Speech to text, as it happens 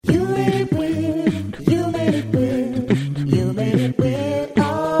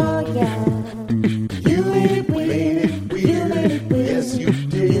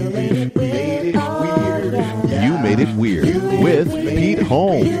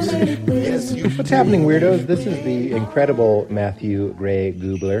What's happening, weirdos? This is the incredible Matthew Gray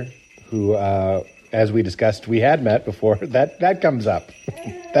Gubler, who, as we discussed, we had met before. That comes up.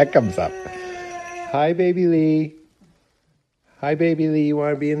 That comes up. Hi, Baby Lee. Hi, Baby Lee. You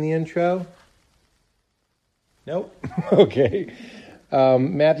want to be in the intro? Nope. Okay.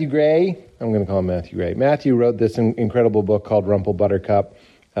 Matthew Gray. I'm going to call him Matthew Gray. Matthew wrote this incredible book called Rumple Buttercup.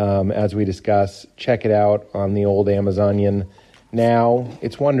 As we discuss, check it out on the old Amazonian now.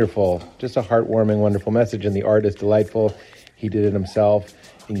 It's wonderful. Just a heartwarming, wonderful message, and the art is delightful. He did it himself.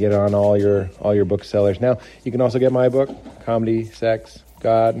 You can get it on all your booksellers. Now, you can also get my book, Comedy, Sex,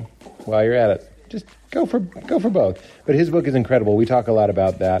 God, while you're at it. Just go for both. But his book is incredible. We talk a lot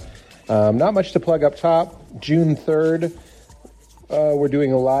about that. Not much to plug up top. June 3rd, we're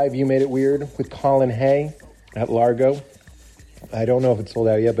doing a live You Made It Weird with Colin Hay at Largo. I don't know if it's sold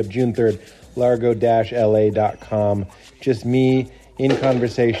out yet, but June 3rd, largo-la.com. Just me in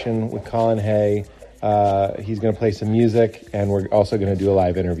conversation with Colin Hay. He's going to play some music, and we're also going to do a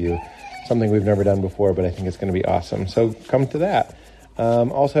live interview. Something we've never done before, but I think it's going to be awesome. So come to that.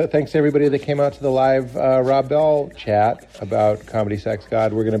 Also, thanks to everybody that came out to the live Rob Bell chat about Comedy, Sex,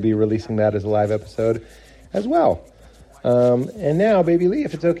 God. We're going to be releasing that as a live episode as well. And now, Baby Lee,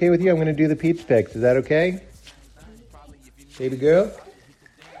 if it's okay with you, I'm going to do the Pete's Picks. Is that okay? Baby girl?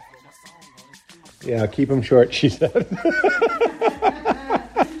 Yeah, keep them short, she said.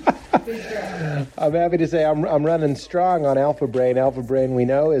 I'm happy to say I'm running strong on Alpha Brain. Alpha Brain, we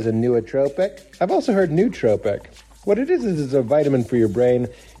know, is a nootropic. I've also heard nootropic. What it is it's a vitamin for your brain.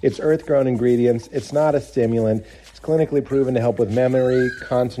 It's earth-grown ingredients. It's not a stimulant. It's clinically proven to help with memory,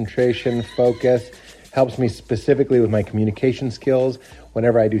 concentration, focus. Helps me specifically with my communication skills.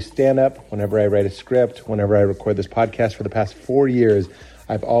 Whenever I do stand-up, whenever I write a script, whenever I record this podcast for the past 4 years,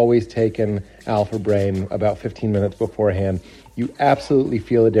 I've always taken Alpha Brain about 15 minutes beforehand. You absolutely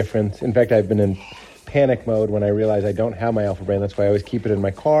feel a difference. In fact, I've been in panic mode when I realize I don't have my Alpha Brain. That's why I always keep it in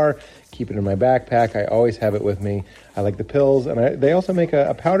my car, keep it in my backpack. I always have it with me. I like the pills, and they also make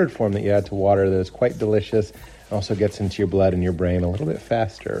a powdered form that you add to water that is quite delicious. It also gets into your blood and your brain a little bit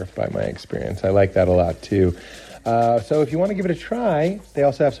faster, by my experience. I like that a lot, too. So if you want to give it a try, they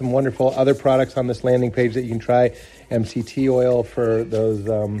also have some wonderful other products on this landing page that you can try. MCT oil for those,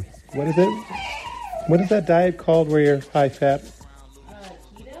 what is it? What is that diet called where you're high fat?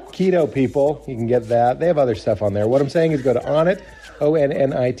 Keto people. You can get that. They have other stuff on there. What I'm saying is go to Onnit,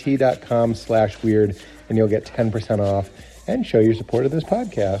 ONNIT.com/weird, and you'll get 10% off and show your support of this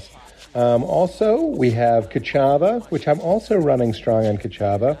podcast. Also, we have Kachava, which I'm also running strong on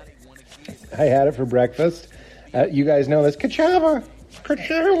Kachava. I had it for breakfast. You guys know this. Kachava!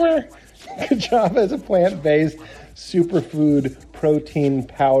 Kachava is a plant-based superfood protein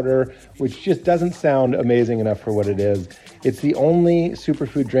powder, which just doesn't sound amazing enough for what it is. It's the only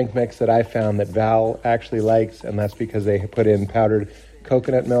superfood drink mix that I found that Val actually likes, and that's because they put in powdered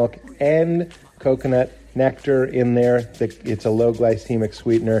coconut milk and coconut nectar in there. It's a low glycemic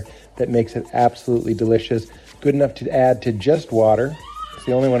sweetener that makes it absolutely delicious. Good enough to add to just water. It's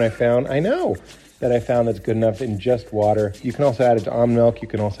the only one I found. I know that I found that's good enough in just water. You can also add it to almond milk. You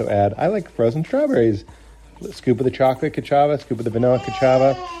can also add, I like frozen strawberries. A scoop of the chocolate Kachava, scoop of the vanilla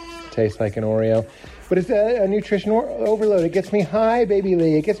Kachava. Tastes like an Oreo. But it's a nutrition overload. It gets me high, Baby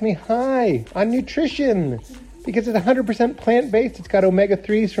Lee. It gets me high on nutrition. Because it's 100% plant-based. It's got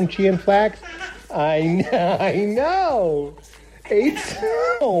omega-3s from chia and flax. I know. 8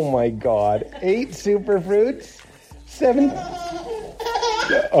 superfruits.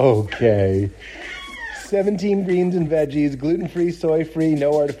 17 greens and veggies, gluten-free, soy-free,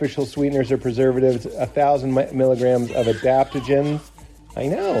 no artificial sweeteners or preservatives, 1,000 milligrams of adaptogens. I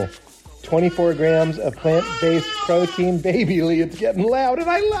know. 24 grams of plant-based protein. Baby Lee, it's getting loud, and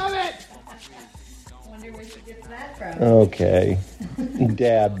I love it! I wonder where she gets that from. Okay.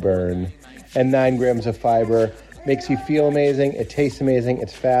 Dad burn. And 9 grams of fiber. Makes you feel amazing. It tastes amazing.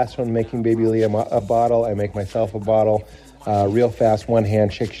 It's fast. When making Baby Lee a bottle, I make myself a bottle. Real fast, one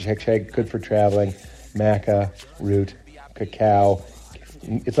hand, shake, shake, shake. Good for traveling. Maca, root, cacao.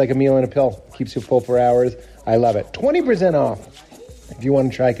 It's like a meal in a pill. Keeps you full for hours. I love it. 20% off. If you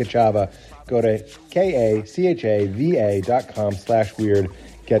want to try Kachava, go to kachava.com/weird.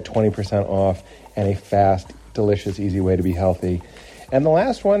 Get 20% off and a fast, delicious, easy way to be healthy. And the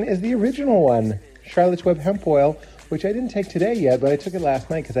last one is the original one, Charlotte's Web Hemp Oil, which I didn't take today yet, but I took it last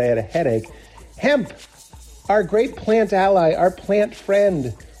night because I had a headache. Hemp, our great plant ally, our plant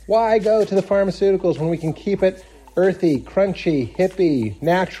friend. Why go to the pharmaceuticals when we can keep it earthy, crunchy, hippie,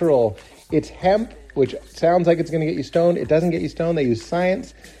 natural? It's hemp, which sounds like it's going to get you stoned. It doesn't get you stoned. They use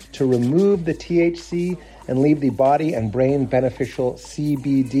science to remove the THC and leave the body and brain beneficial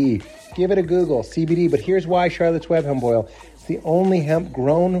CBD. Give it a Google, CBD. But here's why Charlotte's Web hemp oil. It's the only hemp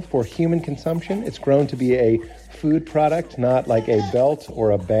grown for human consumption. It's grown to be a food product, not like a belt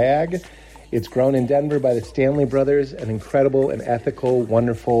or a bag. It's grown in Denver by the Stanley Brothers, an incredible and ethical,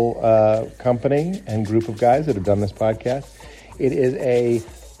 wonderful company and group of guys that have done this podcast. It is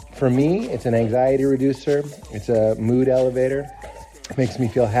for me, it's an anxiety reducer. It's a mood elevator. It makes me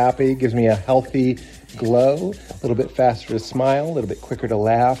feel happy, gives me a healthy glow, a little bit faster to smile, a little bit quicker to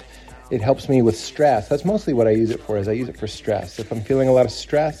laugh. It helps me with stress. That's mostly what I use it for, is I use it for stress. If I'm feeling a lot of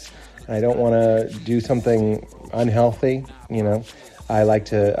stress and I don't want to do something unhealthy, I like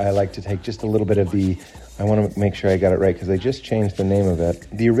to take just a little bit of I want to make sure I got it right because they just changed the name of it,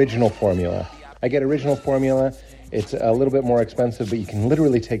 the original formula. I get original formula. It's a little bit more expensive, but you can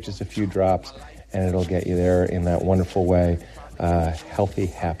literally take just a few drops and it'll get you there in that wonderful way. Healthy,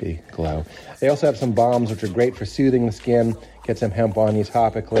 happy glow. They also have some balms which are great for soothing the skin. Get some hemp on you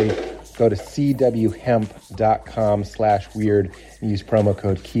topically. Go to cwhemp.com/weird and use promo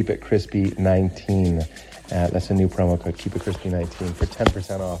code KeepItCrispy19. That's a new promo code, KeepItCrispy19 for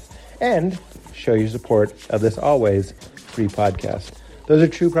 10% off. And show your support of this always free podcast. Those are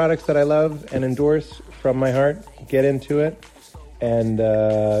true products that I love and endorse from my heart. Get into it. And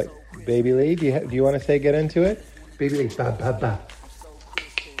Baby Lee, do you want to say get into it? Baby Lee, ba ba ba.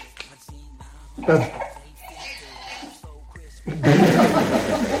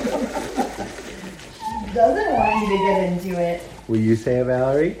 Doesn't want you to get into it. Will you say it,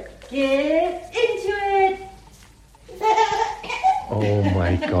 Valerie? Get into it. Oh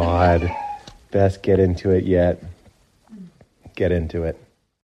my God. Best get into it yet. Get into it.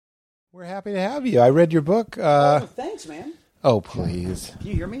 We're happy to have you. I read your book. Thanks, man. Oh, please. Can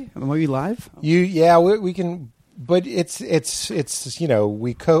you hear me? Am I live? We can, but it's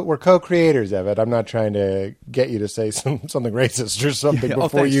we're co-creators of it. I'm not trying to get you to say something racist or something before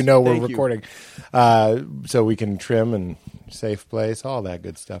thanks. we're Thank recording. So we can trim and safe place, all that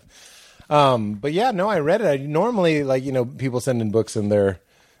good stuff. But yeah, no, I read it. I normally, people send in books and they're,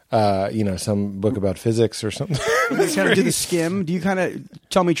 some book about physics or something. You kind of do the skim. Do you kind of,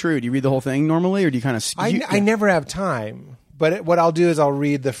 tell me true, do you read the whole thing normally or do you kind of... I never have time. But what I'll do is I'll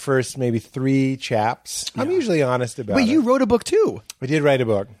read the first maybe 3 chaps. Yeah. I'm usually honest about it. But you wrote a book too. I did write a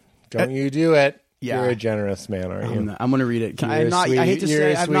book. Don't you do it. Yeah. You're a generous man, aren't you? I'm going to read it. I hate to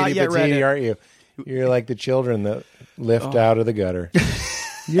say I've not yet read it. Aren't you? You're like the children that lift out of the gutter.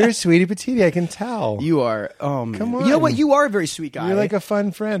 You're a sweetie patootie, I can tell. You are. Come on. You know what? You are a very sweet guy. You're like a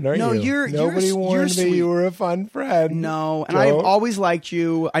fun friend, aren't you? Nobody warned me you were a fun friend. No, and I've always liked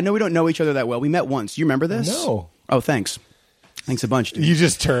you. I know we don't know each other that well. We met once. You remember this? No. Oh, thanks. Thanks a bunch, dude. You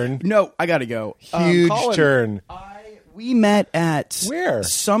just turned. No, I got to go. Huge turn. We met at where?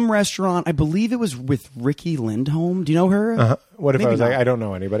 Some restaurant. I believe it was with Ricky Lindholm. Do you know her? Uh-huh. What if Maybe I was not. like, I don't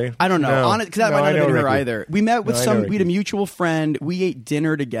know anybody? I don't know. No. Because that might not have been her Ricky. either. We met with we we had a mutual friend. We ate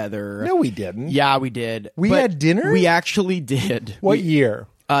dinner together. No, we didn't. Yeah, we did. We had dinner? We actually did. What year?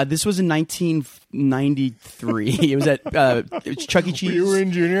 This was in 1993. It was at Chuck E. Cheese. We were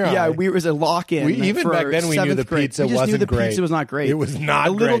in junior high. Yeah, it was a lock-in. Even back then, we knew the pizza wasn't great. The pizza was not great. It was not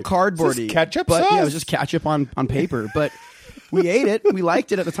a little great. cardboardy. Ketchup but, sauce? Yeah, it was just ketchup on paper. But we ate it. We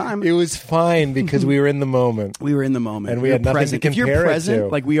liked it at the time. It was fine because we were in the moment. We were in the moment. And we had nothing present. to compare If you're present, it to.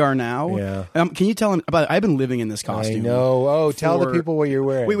 like we are now, Yeah. Can you tell him about? I've been living in this costume. I know. Oh, tell the people what you're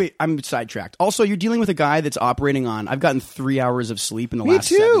wearing. Wait. I'm sidetracked. Also, you're dealing with a guy that's operating on. I've gotten 3 hours of sleep in the last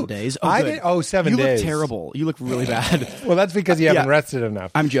too. 7 days. Oh, I good. did. Oh, 7 you days. You look terrible. You look really bad. Well, that's because you haven't Yeah. rested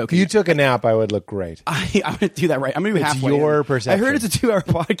enough. I'm joking. If you took a nap, I would look great. I'm going to do that right. I'm going to be It's halfway. your in. perception. I heard it's a 2-hour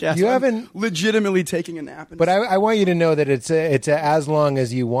podcast. You I'm haven't- legitimately taking a nap. But I want you to know that it's a as long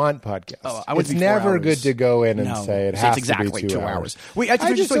as you want podcast. Oh, I want it's it to be 4 never hours. good to go in and No. say it It's has exactly to be 2 2 hours. Wait,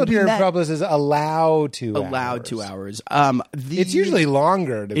 I just told your publicist allow 2 hours. allowed 2 hours. It's usually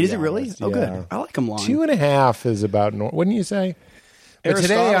longer. To be Is it really? honest. Oh, Yeah. good. I like them long. 2.5 is about normal. Wouldn't you say? But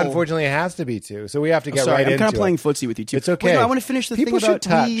today, Aristotle- unfortunately, it has to be 2. So we have to get Sorry, right I'm into kind of playing it. footsie with you too. It's okay. Wait, no, I want to finish the People thing about should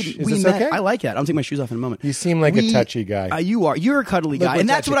touch. we Is this met. okay? I like that. I'll take my shoes off in a moment. You seem like a touchy guy. You are. You're a cuddly guy, we're and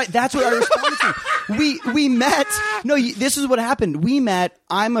that's touchy. what I responded to. We met. No, this is what happened. We met.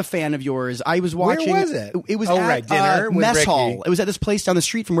 I'm a fan of yours. I was watching. Where was it? It was Oh, at right, dinner with mess Ricky. hall. It was at this place down the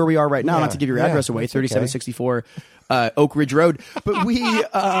street from where we are right now. Yeah, Not to give your yeah, address away. that's okay. 3764 Oak Ridge Road. But we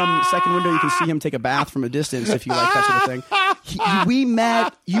second window. You can see him take a bath from a distance if you like that sort of thing. We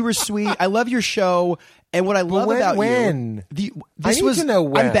met. You were sweet. I love your show. And what I love about when? you, I need to know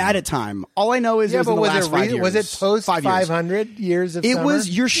when. I'm bad at time. All I know is it was in the last 5 years. Was it post 5 years. 500 years of It summer? was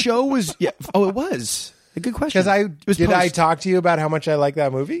your show was. Yeah, oh, it was. A good question. Because I talk to you about how much I like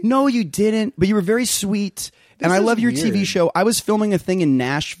that movie? No, you didn't. But you were very sweet. And I love your weird. TV show. I was filming a thing in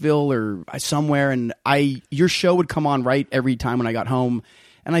Nashville or somewhere, and your show would come on right every time when I got home.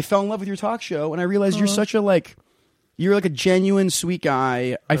 And I fell in love with your talk show, and I realized you're such a you're like a genuine sweet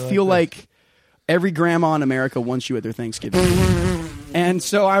guy. I feel like every grandma in America wants you at their Thanksgiving. And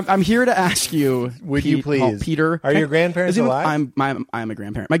so I'm here to ask you, Would you please, Peter? Are your grandparents alive? I'm a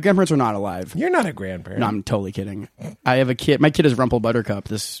grandparent. My grandparents are not alive. You're not a grandparent. No, I'm totally kidding. I have a kid. My kid is Rumple Buttercup.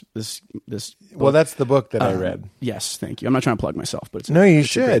 This. Well, that's the book that I read. Yes, thank you. I'm not trying to plug myself, but No, you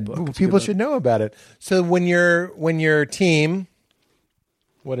it's a great should. book. It's a People good should know about it. So when your team,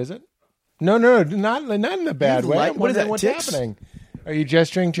 what is it? No, not in a bad way. I'm what is wondering that, What's ticks? happening? Are you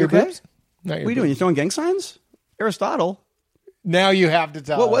gesturing to your okay? boobs? Not your What are you doing? You throwing gang signs? Aristotle. Now you have to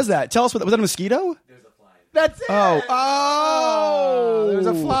tell What us. was that? Tell us. Was that a mosquito? That's it. Oh. There's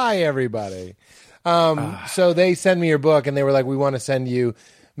a fly, everybody. So they send me your book, and they were like, we want to send you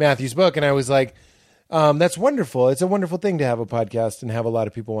Matthew's book. And I was like, that's wonderful. It's a wonderful thing to have a podcast and have a lot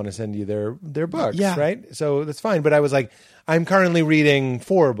of people want to send you their books, Yeah. right? So that's fine. But I was like, I'm currently reading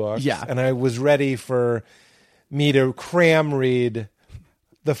 4 books, Yeah. and I was ready for me to cram read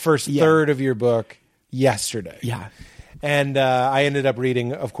the first third of your book yesterday. Yeah. And I ended up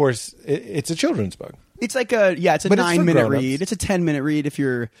reading, of course, it's a children's book. It's like it's a But it's for 9-minute grown-ups. read. It's a 10-minute read if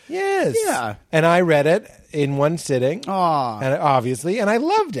you're. Yes. Yeah. And I read it in one sitting. Aw. And obviously, and I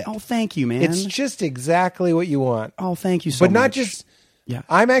loved it. Oh, thank you, man. It's just exactly what you want. Oh, thank you so But much. not just. Yeah.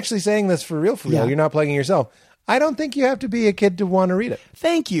 I'm actually saying this for real. Yeah. You're not plugging yourself. I don't think you have to be a kid to want to read it.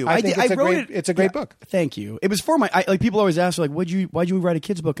 Thank you. I think it's a wrote great- it. it's a great book. Thank you. It was for my. People always ask like, why'd you write a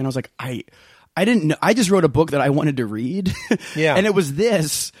kid's book? And I was like, I didn't know. I just wrote a book that I wanted to read. Yeah. And it was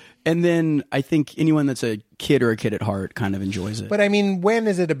this. And then I think anyone that's a kid or a kid at heart kind of enjoys it. But I mean, when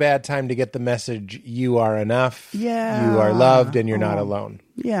is it a bad time to get the message you are enough? Yeah. You are loved and you're not alone.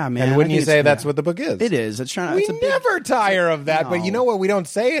 yeah, man. And wouldn't I you think say it's- that's yeah. what the book is? It is. It's trying. We it's a big, never tire of that, but you know what? We don't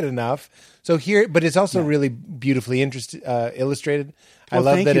say it enough. So here, but it's also really beautifully illustrated. I Well,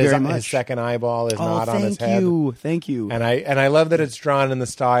 love thank that you his, very his much. second eyeball is Oh, not on his thank head. you. Thank you. And I love that it's drawn in the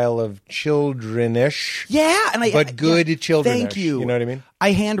style of childrenish. Yeah, and But good childrenish. Thank you. You know what I mean?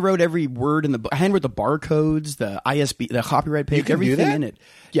 I hand wrote every word in the book. I hand wrote the barcodes, the ISB, the copyright page, You can do everything that? in it.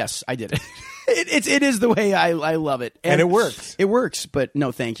 Yes, I did it. It is the way I love it, And it works. It works, but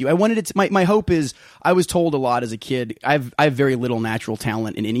no, thank you. I wanted it. My hope is I was told a lot as a kid. I have very little natural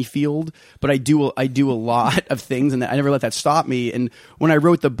talent in any field, but I do a lot of things, and I never let that stop me. And when I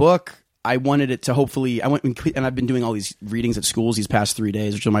wrote the book, I wanted it to hopefully. And I've been doing all these readings at schools these past 3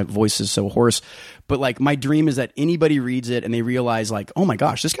 days, which is my voice is so hoarse. But like my dream is that anybody reads it and they realize like, oh my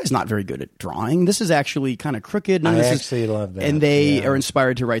gosh, this guy's not very good at drawing. This is actually kind of crooked. I actually love that. And they Yeah. are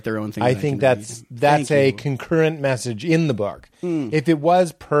inspired to write their own thing. I that think can that's read. that's Thank a you. concurrent message in the book. If it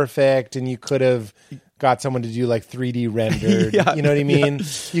was perfect and you could have got someone to do like 3D rendered, Yeah, you know what I mean?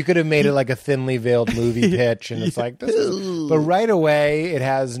 You could have made it like a thinly veiled movie pitch, and it's like this is, but right away it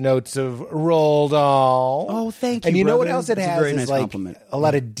has notes of Roald Dahl. Oh, thank you, And you know what brother. else it That's a has very is nice like compliment. a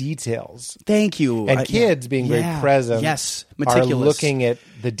lot of details. Thank you. And kids being very present, Yes, are meticulous. looking at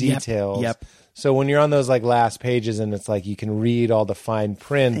the details. Yep. So when you're on those like last pages and it's like you can read all the fine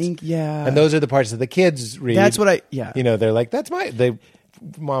print, Yeah. and those are the parts that the kids read. That's what yeah. You know, they're like, that's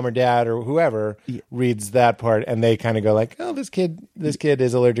mom or dad or whoever reads that part, and they kind of go like, oh, this kid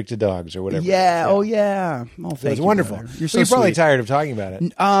is allergic to dogs or whatever. Yeah. Oh, yeah. Oh, thank It's you, wonderful. brother. You're Well, so you're probably sweet. tired of talking about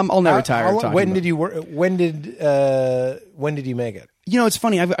it. I'll never tire of talking When about did you work? When did you make it? You know, it's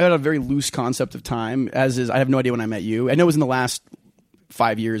funny. I've got a very loose concept of time, as is I have no idea when I met you. I know it was in the last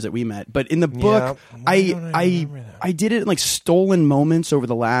 5 years that we met, but in the book, Why don't I remember that? I did it in like stolen moments over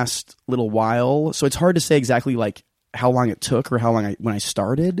the last little while. So it's hard to say exactly like how long it took or how long when I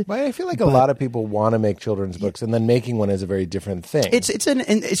started. Well, I feel like a lot of people want to make children's books, and then making one is a very different thing.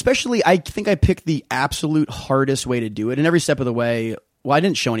 And especially I think I picked the absolute hardest way to do it, and every step of the way. Well, I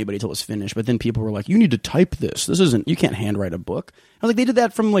didn't show anybody till it was finished, but then people were like, "You need to type this. You can't handwrite a book." I was like, "They did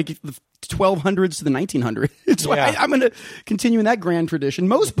that from like the 1200s to the 1900s." So Yeah. I'm going to continue in that grand tradition.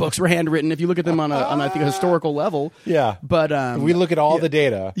 Most books were handwritten if you look at them on I think a historical level. Yeah. but If we look at all the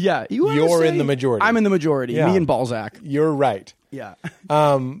data. yeah, you're in the majority. I'm in the majority. Yeah. Me and Balzac. You're right. Yeah.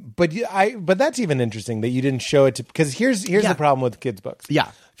 But that's even interesting that you didn't show it to, because here's the problem with kids' books. Yeah.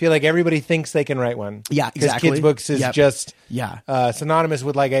 I feel like everybody thinks they can write one. Yeah, Because exactly. kids' books is Yep. just Yeah. synonymous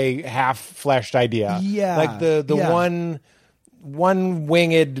with like a half-fleshed idea. Yeah. Like the Yeah. one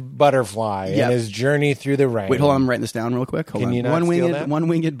winged butterfly Yep. and his journey through the rain. Wait, hold on. I'm writing this down real quick. Hold Can on. you not steal that? One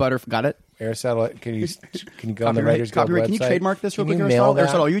winged butterfly. Got it. Aristotle, can you go on the Writers Guild website? Can you trademark this real quick, Can you mail that?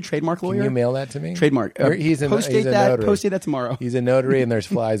 Aristotle, are you a trademark lawyer? Can you mail that to me? Trademark. He's a notary. Post that tomorrow. He's a notary, and there's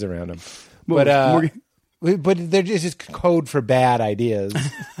flies around him. But they're just code for bad ideas.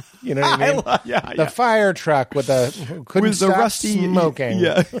 You know what I mean? The fire truck with couldn't stop rusty smoking.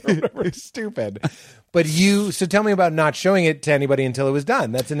 Yeah, stupid. But so tell me about not showing it to anybody until it was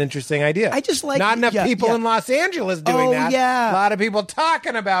done. That's an interesting idea. I just like not enough people in Los Angeles doing that. Yeah, a lot of people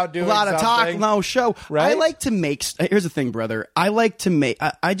talking about doing a lot of something. talk, no show. Right? I like to make. Here's the thing, brother. I like to make.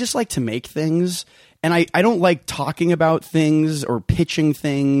 I just like to make things. And I don't like talking about things or pitching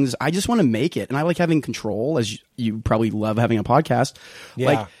things. I just want to make it. And I like having control, as you probably love having a podcast.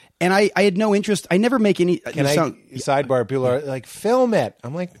 Yeah. And I had no interest. I never make any. Sidebar, people are like, film it.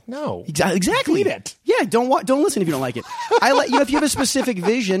 I'm like, no. Exactly. Read it. Yeah, don't listen if you don't like it. I like if you have a specific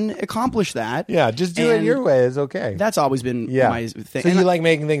vision, accomplish that. Yeah, just do it your way is okay. That's always been my thing. So you like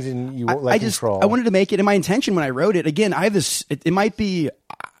making things and you like control. I wanted to make it, and my intention when I wrote it, again, I have this, it might be,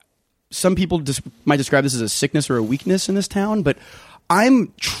 some people might describe this as a sickness or a weakness in this town, but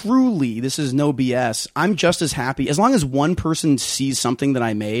I'm truly, this is no BS, I'm just as happy as long as one person sees something that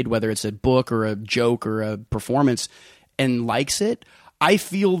I made, whether it's a book or a joke or a performance, and likes it. I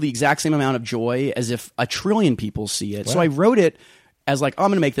feel the exact same amount of joy as if a trillion people see it. Wow. So I wrote it as like, oh, I'm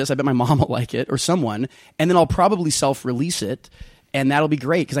going to make this. I bet my mom will like it, or someone, and then I'll probably self-release it. And that'll be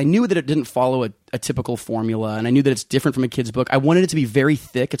great, because I knew that it didn't follow a typical formula, and I knew that it's different from a kid's book. I wanted it to be very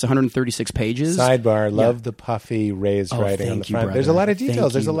thick. It's 136 pages. Sidebar, love the puffy raised writing on the front. Brother. There's a lot of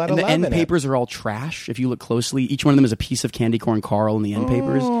details. There's a lot of love in it. The end papers are all trash. If you look closely, each one of them is a piece of candy corn Carl in the end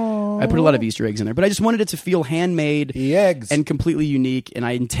papers. I put a lot of Easter eggs in there, but I just wanted it to feel handmade and completely unique. And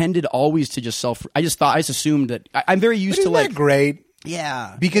I intended always to just I just assumed that I'm very used to like. Isn't that great?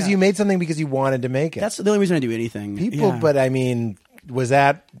 Yeah, because you made something because you wanted to make it. That's the only reason I do anything. But I mean, was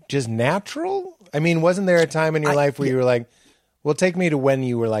that just natural? I mean, wasn't there a time in your life where you were like, well, take me to when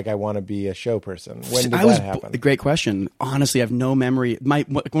you were like, I want to be a show person. When did that happen? Great question. Honestly, I have no memory. I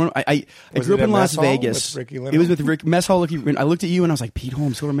grew up in Las Vegas. It was with Rick Mess Hall. I looked at you and I was like, Pete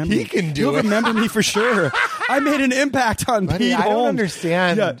Holmes, he'll remember me. He can do it. He'll remember me for sure. I made an impact on Pete Holmes. I don't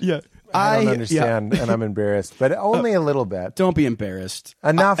understand. Yeah. I don't understand, and I'm embarrassed, but only a little bit. Don't be embarrassed.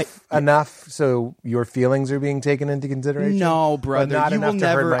 Enough so your feelings are being taken into consideration? No, brother. Not you enough will to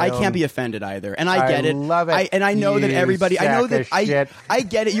hurt never. my I own. can't be offended either. And I get it. Love it. And I know that everybody. I know that I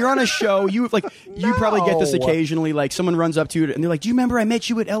get it. You're on a show. You probably get this occasionally. Like someone runs up to you and they're like, "Do you remember I met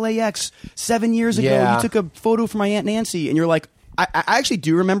you at LAX 7 years ago? Yeah. You took a photo for my Aunt Nancy." And you're like, I actually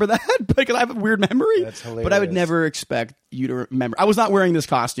do remember that because I have a weird memory. That's hilarious. But I would never expect you to remember. I was not wearing this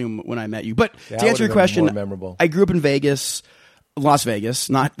costume when I met you. But to answer your question, more memorable. I grew up in Vegas, Las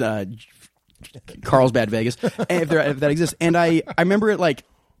Vegas, not Carlsbad Vegas, if that exists. And I remember it like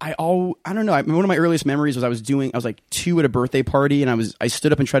I don't know. One of my earliest memories was I was like 2 at a birthday party, and I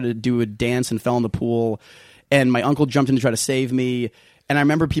stood up and tried to do a dance and fell in the pool, and my uncle jumped in to try to save me. And I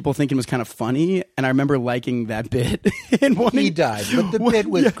remember people thinking it was kind of funny, and I remember liking that bit. He died, but the bit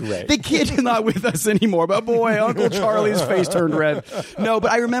was great. The kid is not with us anymore, but boy, Uncle Charlie's face turned red. No,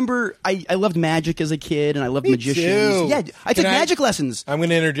 but I remember I loved magic as a kid, and I loved magicians. Too. Yeah, I took magic lessons. I'm going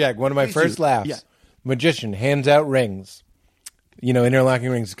to interject. One of my first laughs. Yeah. Magician hands out rings, interlocking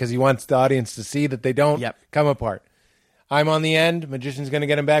rings, because he wants the audience to see that they don't come apart. I'm on the end. Magician's going to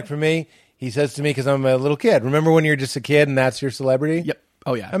get him back from me. He says to me, because I'm a little kid, remember when you're just a kid and that's your celebrity? Yep.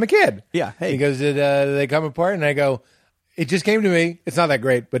 Oh, yeah. I'm a kid. Yeah. Hey. He goes, did they come apart? And I go, it just came to me. It's not that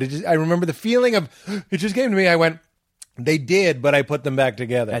great, but I remember the feeling of, it just came to me. I went, they did, but I put them back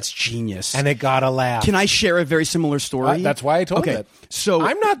together. That's genius. And it got a laugh. Can I share a very similar story? That's why I told it. So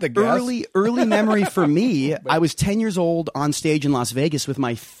I'm not the guest. Early memory for me, I was 10 years old on stage in Las Vegas with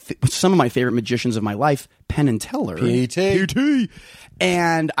some of my favorite magicians of my life, Penn and Teller. PT.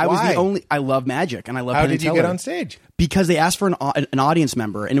 And I love magic, and I love Penn and Teller. How did you get on stage? Because they asked for an audience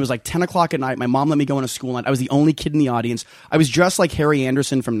member, and it was like 10 o'clock at night. My mom let me go on a school night. I was the only kid in the audience. I was dressed like Harry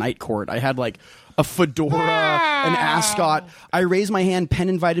Anderson from Night Court. I had like a fedora, an ascot. I raised my hand. Penn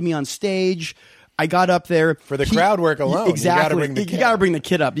invited me on stage. I got up there. For the crowd work alone. Exactly. You got to bring the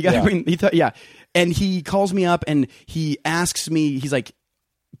kid up. You got to bring the kid up. Yeah. And he calls me up, and he asks me, he's like,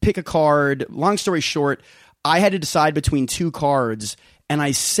 pick a card. Long story short, I had to decide between 2 cards. And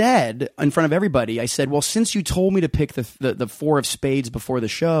I said, in front of everybody, I said, well, since you told me to pick the 4 of spades before the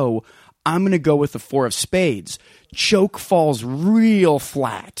show, I'm going to go with the 4 of spades. Joke falls real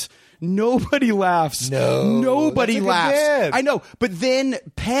flat. Nobody laughs. Nobody laughs. I know. But then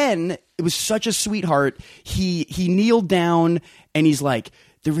Penn, it was such a sweetheart. He kneeled down and he's like,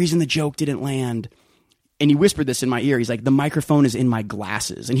 the reason the joke didn't land and he whispered this in my ear. He's like, the microphone is in my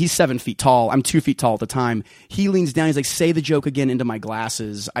glasses. And he's 7 feet tall. I'm 2 feet tall at the time. He leans down. He's like, say the joke again into my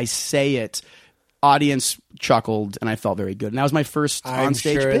glasses. I say it. Audience chuckled, and I felt very good. And that was my first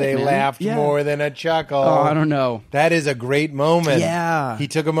on-stage I'm sure bit, they man. laughed Yeah. more than a chuckle. Oh, I don't know. That is a great moment. Yeah. He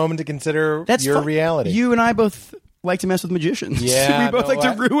took a moment to consider That's your fun. reality. You and I both like to mess with magicians. Yeah, we both no, like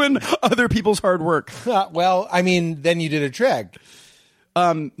to ruin other people's hard work. Well, I mean, then you did a trick.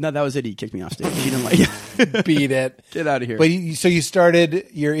 No, that was it. He kicked me off stage. He didn't like it. Beat it. Get out of here. But so you started,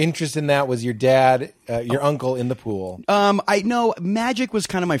 your interest in that was your dad, your uncle in the pool. I know magic was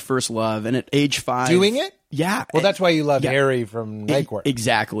kind of my first love, and at age 5, Doing it? Yeah. Well, that's why you love Yeah. Harry from Night Court.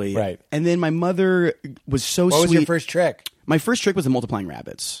 Exactly. Right. And then my mother was so sweet. What was your first trick? My first trick was the multiplying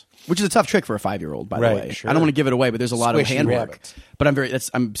rabbits, which is a tough trick for a 5-year-old, by Right, the way. sure. I don't want to give it away, but there's a lot of Squishy handwork. rabbits. But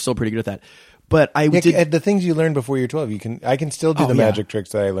I'm still pretty good at that. But I Yeah, did. the things you learned before you're 12, I can still do the yeah. magic tricks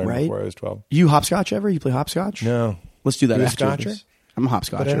that I learned Right? before I was 12. You hopscotch ever? You play hopscotch? No. Let's do that You a after scotcher? this. I'm a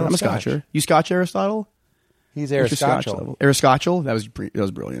hopscotcher. But I know I'm a scotch. scotcher. You scotch, Aristotle? He's What's your scotch Aristotle. level? Aristotle? That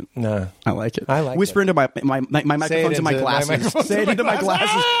was brilliant. No. I like it. I like Whisper it. into my microphones in my into my glasses. microphones Say it in my into my glasses.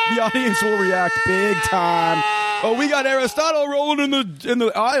 glasses. The audience will react big time. Oh, we got Aristotle rolling in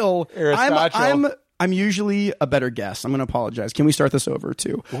the aisle. Aristotle. I'm usually a better guest. I'm going to apologize. Can we start this over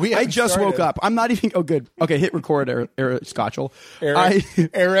too? We I haven't just started. woke up. I'm not even. Oh, good. Okay, hit record, Eric Scotchell.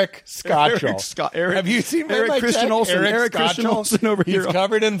 Eric Scotchell. Eric Scott- Eric- Have you seen Eric my Christian check? Olsen. Eric Scotchell? Christian Olsen over here. He's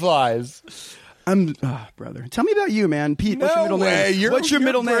covered in flies. Brother. Tell me about you, man. Pete, what's your No middle way. name? You're- What's your you're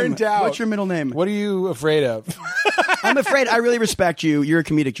middle name? burnt out. What's your middle name? What are you afraid of? I'm afraid. I really respect you. You're a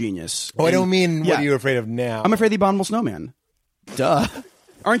comedic genius. Oh, I don't mean Yeah. what are you afraid of now? I'm afraid of the Abominable Snowman. Duh.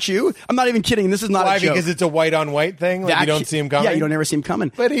 Aren't you? I'm not even kidding. This is not Why? a joke. Because it's a white on white thing? Like you don't see him coming? Yeah, you don't ever see him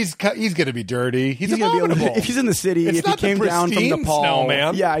coming. But he's going to be dirty. He's gonna abominable. if he's in the city, It's if he not the came down from pristine Nepal,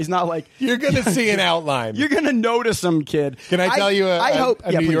 snowman. yeah, he's not like You're going to see an outline. you're gonna notice him, kid. Can I tell you I hope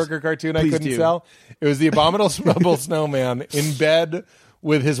a New please. Yorker cartoon I Please couldn't do. sell? It was the Abominable Snowman in bed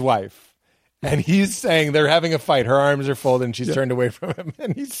with his wife. And he's saying they're having a fight. Her arms are folded and she's turned away from him.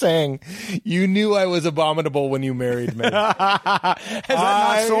 And he's saying, you knew I was abominable when you married me. Has that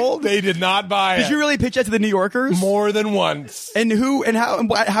not sold? They did not buy it. Did you really pitch that to the New Yorkers? More than once. And who and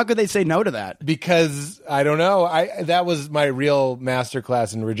how could they say no to that? Because I don't know, that was my real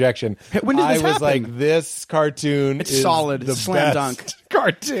masterclass in rejection. When did this I was happen? like, this cartoon It's is solid. the Slam best dunk.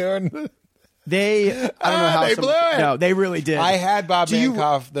 cartoon. I don't know how they blew it. No, they really did. I had Bob Do you-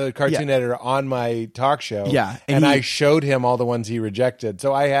 Mankoff, the cartoon Yeah. editor, on my talk show. Yeah, and and I he- showed him all the ones he rejected.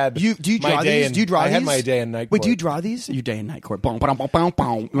 So I had Do you my draw day these? in- Do you draw I these? had my day in Night Court. Wait, do you draw these? Your day in Night Court. Boom, boom, boom, boom,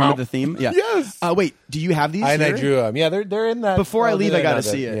 boom. Remember the theme? Yeah. Yes. Wait, do you have these? And I here? drew them. Yeah, they're in that. Before I leave, did I gotta know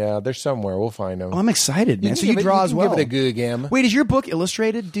see that? it. Yeah, they're somewhere. We'll find them. Oh, I'm excited, man. So you can draw as well. Give it a good game. Wait, is your book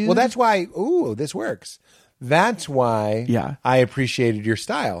illustrated, dude? Well, that's why. Ooh, this works. That's why. Yeah. I appreciated your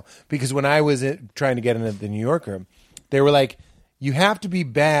style, because when I was trying to get into the New Yorker, they were like, "You have to be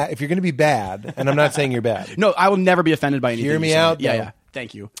bad if you're going to be bad." And I'm not saying you're bad. No, I will never be offended by anything. Hear you me say. out, Yeah, though. yeah.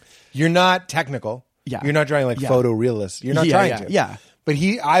 Thank you. You're not technical. Yeah. You're not drawing like Yeah. photorealist. You're not Yeah, trying yeah, to. yeah. But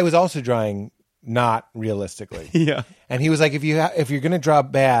I was also drawing not realistically. Yeah. And he was like, if you're going to draw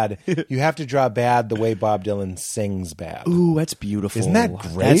bad, you have to draw bad the way Bob Dylan sings bad. Ooh, that's beautiful. Isn't that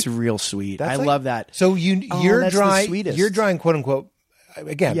great? That's real sweet. That's I like- love that. So Oh, you're that's the drawing. sweetest. You're drawing quote unquote.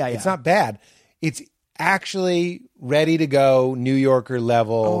 Again, Yeah, it's yeah. not bad. It's actually ready to go New Yorker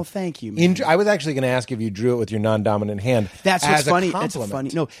level. Oh, thank you, man. I was actually going to ask if you drew it with your non-dominant hand. That's as what's a funny. That's compliment. funny.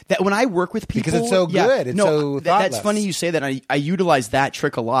 No, that when I work with people, Because it's so yeah, good. It's no, so that's thoughtless. funny you say that. I utilize that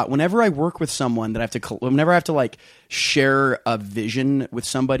trick a lot. Whenever I work with someone that I have to, whenever I have to like share a vision with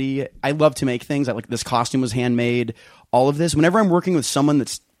somebody, I love to make things. I like this costume was handmade. All of this. Whenever I'm working with someone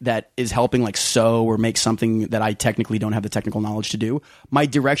that is helping like sew or make something that I technically don't have the technical knowledge to do, my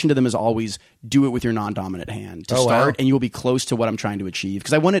direction to them is always do it with your non-dominant hand to Oh, start, wow. and you will be close to what I'm trying to achieve.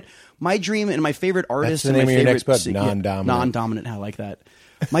 Because I want it. My dream and my favorite artist the and name my of your favorite next book, yeah, Non-Dominant. non-dominant. I like that.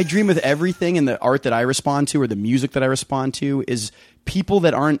 My dream with everything and the art that I respond to or the music that I respond to is people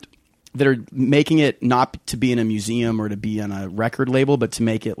that are making it not to be in a museum or to be on a record label, but to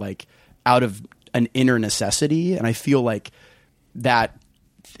make it like out of an inner necessity. And I feel like that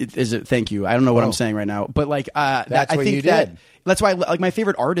is it. Thank you. I don't know what I'm saying right now, but like That's I what think you that did. that's why like my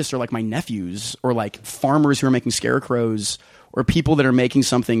favorite artists are like my nephews or like farmers who are making scarecrows or people that are making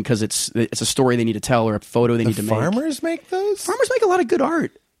something because it's a story they need to tell or a photo they need to make. Farmers make those? Farmers make a lot of good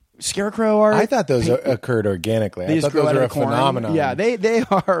art. Scarecrow art. I thought those occurred organically. They I just thought grow those out were of a the corn. phenomenon. Yeah, they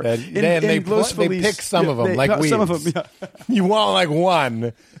are. They pick some of them like weeds. Some of them, yeah. You want like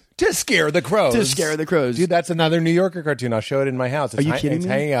one. To scare the crows. To scare the crows. Dude, that's another New Yorker cartoon. I'll show it in my house. Are you kidding it's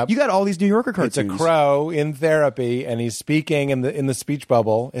me? hanging up. You got all these New Yorker cartoons. It's a crow in therapy, and he's speaking in the speech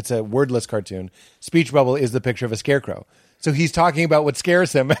bubble. It's a wordless cartoon. Speech bubble is the picture of a scarecrow. So he's talking about what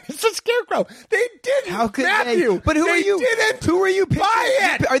scares him. It's a scarecrow. They didn't. How could Matthew, they? But who they are you? Didn't Who are you pitching?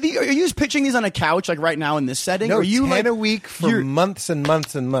 buy it? Are you just pitching these on a couch like right now in this setting? No, or are you 10 like a week for you're- months and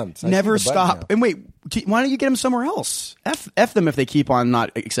months and months. I Never see the button stop. now. And wait, why don't you get them somewhere else? F them if they keep on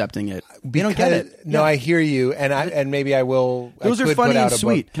not accepting it. They don't get Because- it. No, Yeah. I hear you, and maybe I will. Those I are could funny put out and a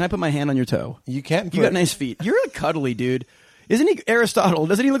sweet. book. Can I put my hand on your toe? You can't. You got nice feet. You're a cuddly dude. Isn't he Aristotle?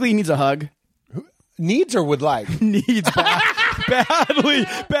 Doesn't he look like he needs a hug? Needs or would like. Needs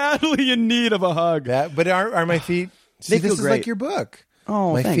badly in need of a hug. That, but are my feet? See, They this feel is great. like your book.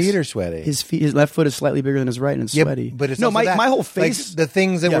 Oh, my thanks. feet are sweaty. His left foot is slightly bigger than his right, and it's Yeah, sweaty. but it's no, also my that. my whole Like, face. the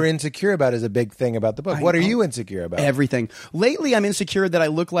things that Yeah. we're insecure about is a big thing about the book. What are know. you insecure about? Everything. Lately, I'm insecure that I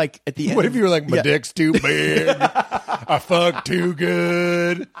look like at the end. What if you were like, my Yeah. dick's too big, I fuck too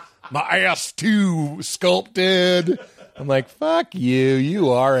good, my ass too sculpted? I'm like, fuck you.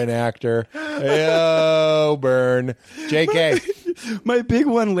 You are an actor. Oh, burn. JK. My big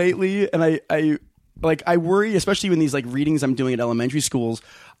one lately, and I worry, especially in these like readings I'm doing at elementary schools.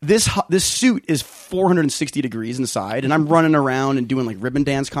 This suit is 460 degrees inside, and I'm running around and doing like ribbon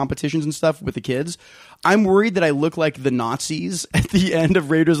dance competitions and stuff with the kids. I'm worried that I look like the Nazis at the end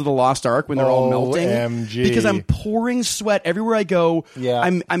of Raiders of the Lost Ark when they're all melting. OMG. Because I'm pouring sweat everywhere I go. Yeah.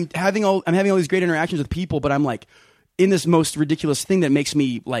 I'm having all these great interactions with people, but I'm like in this most ridiculous thing that makes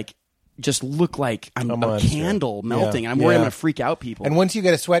me like just look like I'm a monster. candle melting. Yeah. And I'm worried Yeah. I'm going to freak out people. And once you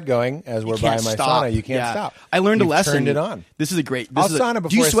get a sweat going, as we're by can't my stop. sauna, you can't Yeah. stop. I learned You've a lesson. Turned it on. This is a great. I'll This is a, sauna do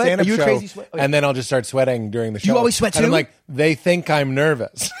before you a sweat? stand-up Are you a show, crazy sweat? and then I'll just start sweating during the show. You always sweat And I'm too? like, they think I'm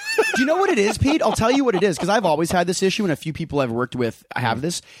nervous. Do you know what it is, Pete? I'll tell you what it is because I've always had this issue, and a few people I've worked with have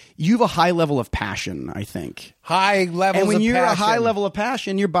this. You have a high level of passion, I think. High levels And when of you're passion. a high level of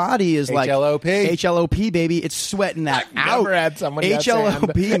passion, your body is like HLOP. HLOP, baby. It's sweating that out. Never had someone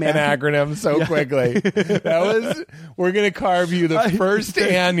HLOP, get man. an acronym so quickly. That was. We're gonna carve you the first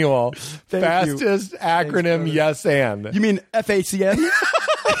annual fastest acronym. Yes, and You mean FACN?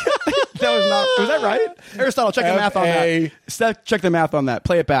 That was not. Was that right? Aristotle, check the math on that. Steph, check the math on that.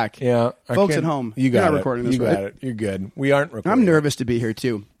 Play it back. yeah, Folks at home, You you're got not it. recording this, You right? got it. You're good. We aren't recording. I'm nervous to be here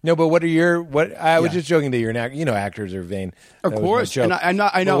too. No, but what are your what? I was Yeah. just joking that you're an actor. You know, actors are vain. Of That was my course. joke. And I'm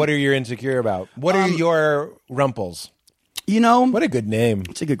not- I know. But what are you insecure about? What are your rumples? You know, What a good name.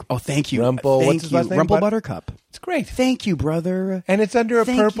 it's a good. Oh, thank you, Rumple. Thank What's his you, last name? Rumple But- Buttercup. It's great. Thank you, brother. And it's under a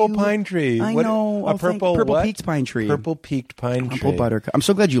Thank purple you. pine tree. I What- know. A Oh, thank- purple what? peaked pine tree. Purple peaked pine tree. Rumple Buttercup. I'm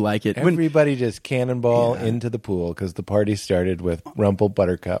so glad you like it. When- Everybody just cannonball into the pool because the party started with Rumple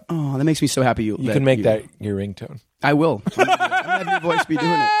Buttercup. oh, that makes me so happy. You can make that your ringtone. I will. I'm gonna have your voice be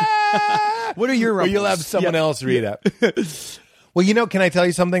doing it. What are your? Or you'll have rumples? someone Yeah. else read it. Well, you know, can I tell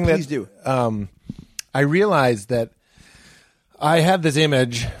you something? Please do. I realized that I had this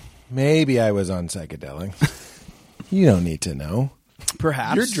image. Maybe I was on psychedelics. You don't need to know.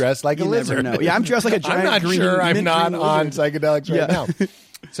 Perhaps You're dressed like a You never lizard. know. Yeah, I'm dressed like a giant. I'm not green, sure I'm mint not green on lizard. psychedelics right Yeah. now.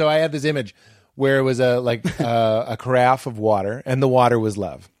 So I had this image where it was a carafe of water, and the water was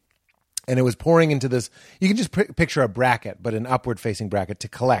love. And it was pouring into this. You can just picture a bracket, but an upward-facing bracket to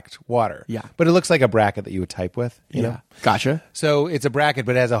collect water. Yeah. But it looks like a bracket that you would type with. You know? Gotcha. So it's a bracket,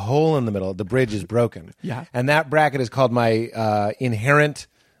 but it has a hole in the middle. The bridge is broken. Yeah. And that bracket is called my inherent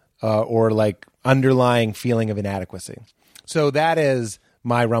or like underlying feeling of inadequacy. So that is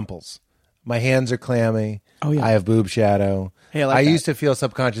my rumples. My hands are clammy. Oh, yeah. I have boob shadow. Hey, I like that. used to feel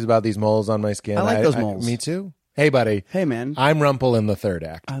subconscious about these moles on my skin. I like those moles. Me too. Hey, buddy. Hey, man. I'm Rumple in the third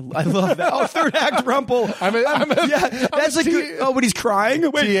act. I love that. Oh, third act Rumple. yeah, That's a good. Oh, when he's crying.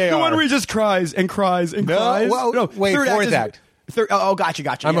 Wait, the TAR. one where he just cries and cries and cries. well, wait, third fourth is- act. Oh, gotcha.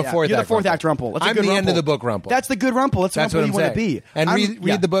 I'm Yeah, a yeah. fourth You're act the fourth Rumple. act Rumple. That's a I'm good the end Rumple. of the book Rumple. That's the good Rumple. That's the That's Rumple what I'm you want to saying. be. And I'm-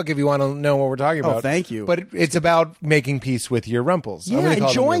 read the book if you want to know what we're talking about. thank you. But it's about making peace with your rumples. I'm Yeah, gonna call them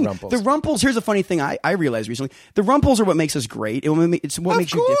enjoying your rumples. the rumples. Here's a funny thing I realized recently: the rumples are what makes us great. It's what Of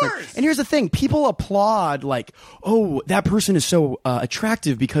makes you different. course. And here's the thing: people applaud like, "Oh, that person is so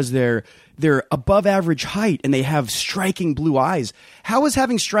attractive because they're above average height and they have striking blue eyes." How is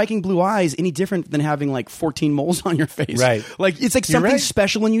having striking blue eyes any different than having like 14 moles on your face? Right. Like it's like You're something right.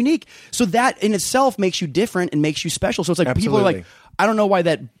 special and unique. So that in itself makes you different and makes you special. So it's like people are Absolutely. like, I don't know why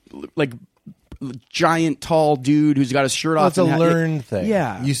that like giant tall dude who's got his shirt Well, off. it's a and learned thing.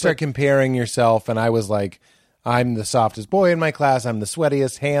 Yeah, You start comparing yourself, and I was like, I'm the softest boy in my class. I'm the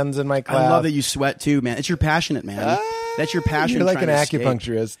sweatiest hands in my class. I love that you sweat too, man. It's your passionate, man. That's your passion. You're like an trying to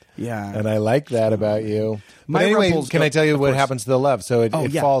acupuncturist. escape. Yeah. And I like that about you. But My anyway, ruffles can I go- tell you of what course. happens to the love? So it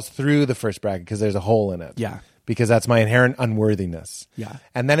yeah. falls through the first bracket because there's a hole in it. Yeah. Because that's my inherent unworthiness. Yeah.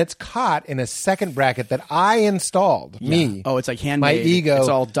 And then it's caught in a second bracket that I installed. Me. Oh, it's like handmade. My ego. It's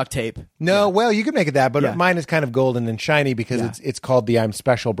all duct tape. No, well, you could make it that, but Yeah. mine is kind of golden and shiny because Yeah. it's called the I'm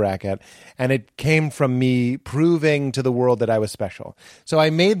special bracket, and it came from me proving to the world that I was special. So I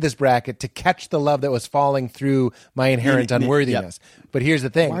made this bracket to catch the love that was falling through my inherent unworthiness. But here's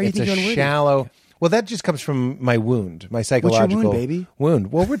the thing: Why do you it's think a you're unworthy? shallow. Well, that just comes from my wound, my psychological wound, baby?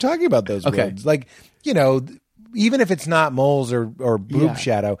 wound. Well, we're talking about those Okay. wounds, like even if it's not moles or boob Yeah.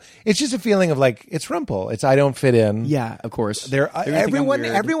 shadow, it's just a feeling of like it's rumple. It's I don't fit in. Yeah, of course. There, They're gonna think I'm weird.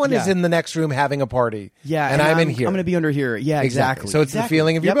 everyone is Yeah. in the next room having a party. Yeah, and I'm in here. I'm going to be under here. Yeah, exactly. So it's the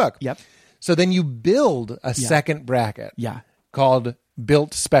feeling of your Yep, book. Yep. So then you build a second bracket. Yeah. Called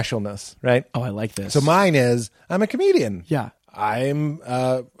built specialness. Right. Oh, I like this. So mine is I'm a comedian. Yeah. I'm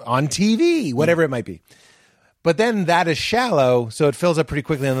on TV, whatever it might be. But then that is shallow, so it fills up pretty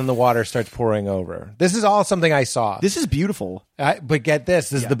quickly, and then the water starts pouring over. This is all something I saw. This is beautiful. But get this.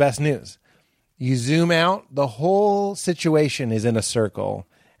 This is the best news. You zoom out, the whole situation is in a circle,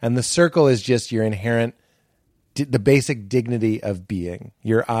 and the circle is just your inherent, the basic dignity of being.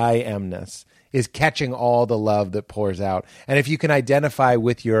 Your I amness is catching all the love that pours out. And if you can identify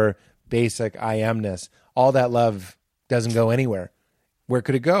with your basic I amness, all that love doesn't go anywhere. Where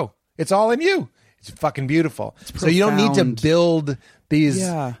could it go? It's all in you. It's fucking beautiful. So you don't need to profound. build these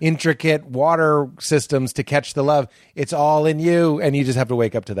intricate water systems to catch the love. It's all in you, and you just have to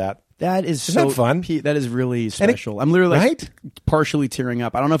wake up to that. That is Isn't so that fun? That is really special. I'm literally right? partially tearing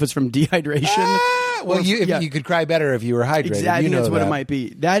up. I don't know if it's from dehydration. Well, or- you could cry better if you were hydrated. Exactly, You know that's what that. it might be.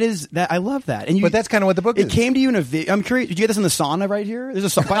 That is that. I love that. And you, But that's kind of what the book it is. came to you in a video. I'm curious. Did you get this in the sauna right here?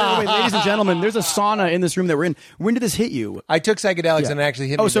 There's a by the way, ladies and gentlemen, there's a sauna in this room that we're in. When did this hit you? I took psychedelics Yeah. and it actually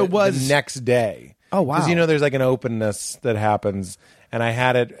hit Oh, me so the, it was- the next day. Oh, wow. Because there's like an openness that happens, and I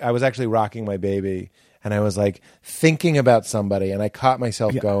had it. I was actually rocking my baby, and I was like thinking about somebody, and I caught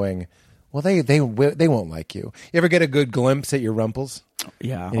myself going, "Well, they won't like you." You ever get a good glimpse at your rumples?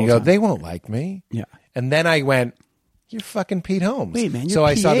 Yeah, And you go, "They won't like me." Yeah. And then I went, "You're fucking Pete Holmes." Wait, man, you're so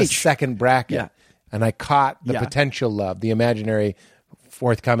I saw the PH. second bracket, Yeah. and I caught the Yeah. potential love, the imaginary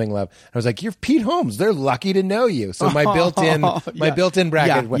forthcoming love. I was like, "You're Pete Holmes. They're lucky to know you." So my built-in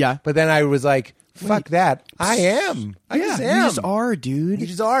bracket. Yeah. But then I was like, "Fuck that! I am. I just am. You just are, dude. You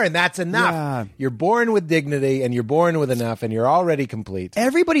just are, and that's enough. Yeah. You're born with dignity, and you're born with enough, and you're already complete."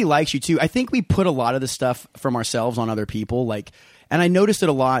 Everybody likes you too. I think we put a lot of the stuff from ourselves on other people. Like, and I noticed it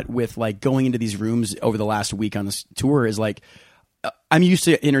a lot with like going into these rooms over the last week on this tour is like, I'm used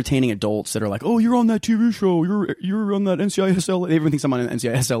to entertaining adults that are like, "Oh, you're on that TV show. You're on that NCISLA." Everyone thinks I'm on an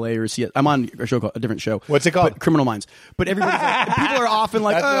NCISLA or CS. I'm on a show called a different show. What's it called? But Criminal Minds. But everybody's like, people are often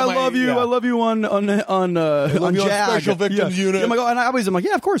like, That's "Oh, what I love you. yeah. I love you on on me on JAG." Special Victims Yeah. Unit. I'm like, oh, and I always am like,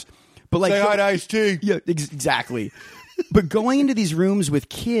 yeah, of course. But like, Say hi to Ice-T. yeah, exactly. But going into these rooms with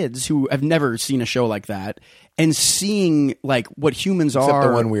kids who have never seen a show like that and seeing like what humans Except are.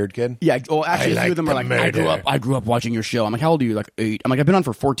 the one weird kid. Yeah, well, actually, a few like of them the are like, murder. I grew up watching your show. I'm like, how old are you? Like 8. I'm like, I've been on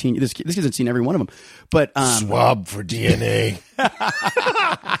for 14. This kid hasn't seen every one of them. But Swab for DNA.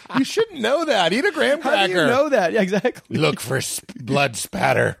 You shouldn't know that. Eat a graham cracker. how do you know that? Yeah, exactly. Look for blood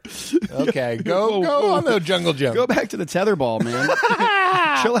spatter. Okay, go on the jungle gym. Go back to the tetherball, man.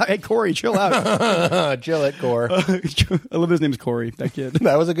 Chill out. Hey, Corey, chill out. Chill it, Core. I love his name's Corey, that kid.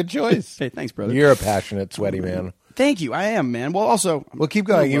 That was a good choice. Hey, thanks, brother. You're a passionate, sweaty man. Thank you. I am, man. Well, also, Well, keep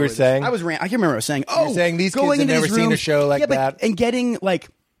going. You were saying? I can't remember what I was saying. Oh, You're saying these kids going have into never these seen a rooms- show like yeah, but- that? and getting like,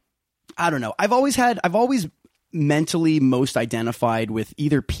 I don't know. I've always mentally most identified with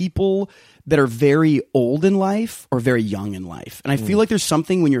either people that are very old in life or very young in life, and I feel like there's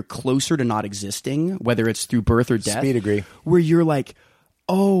something when you're closer to not existing, whether it's through birth or death, Speed agree. where you're like,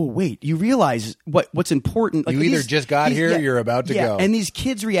 oh wait, you realize what's important. Like You either these- just got these- here or you're about to go. And these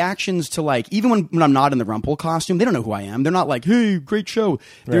kids' reactions to like, even when I'm not in the Rumple costume, they don't know who I am. They're not like, hey, great show.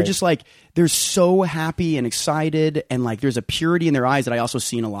 They're Right. just like, they're so happy and excited, and like there's a purity in their eyes that I also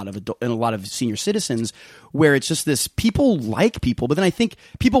see in a lot of senior citizens, where it's just this, people like people, but then I think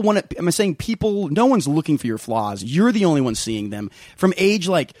people want to, I'm saying people, no one's looking for your flaws. You're the only one seeing them. From age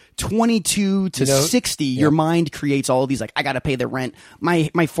like 22 to 60, your mind creates all of these like, I got to pay the rent. My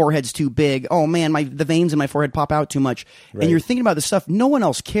forehead's too big. Oh man, the veins in my forehead pop out too much. And you're thinking about this stuff. No one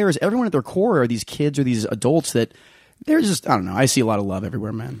else cares. Everyone at their core are these kids or these adults that they're just, I don't know. I see a lot of love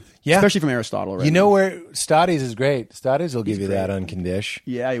everywhere, man. Yeah. especially from Aristotle. Right You now. know where Stotties is great. Stotties will give you that unconditioned.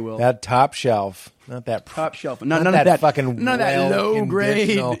 Yeah, he will. That top shelf, not that Top shelf. Not None that of that fucking None of that low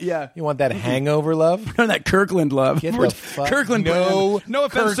grade. well-conditional- Yeah. You want that hangover love? None of that Kirkland love. Get We're- the fuck- Kirkland no brand. No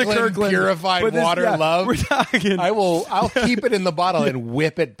offense to Kirkland. purified but this- water yeah, love. We're talking. I'll keep it in the bottle and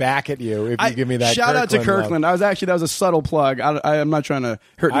whip it back at you if you give me that. Shout out to Kirkland love. Kirkland. That was a subtle plug. I'm not trying to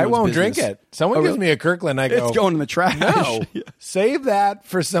hurt. I anyone's won't business. drink it. Someone Oh, gives really? me a Kirkland, I go. It's going in the trash. No, save that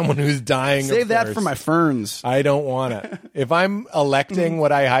for someone who's dying. Save of that thirst. for my ferns. I don't want it. If I'm electing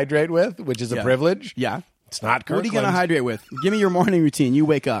what I hydrate with, which is a Yeah. privilege, Yeah. it's not What Kirkland. are you going to hydrate with? Give me your morning routine. You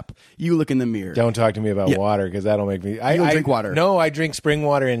wake up. You look in the mirror. Don't talk to me about Yeah. water because that'll make me. You don't drink water? No, I drink spring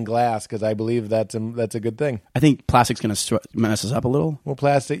water in glass because I believe that's a good thing. I think plastic's going to mess us up a little. Well,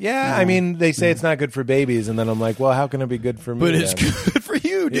 plastic. Yeah, I mean they say it's not good for babies, and then I'm like, well, how can it be good for me? But it's then? good for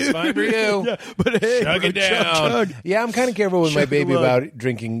you, dude. It's fine for you. Yeah, but hey, Chug it down. chug. Yeah, I'm kind of careful with my Chug baby the lug. about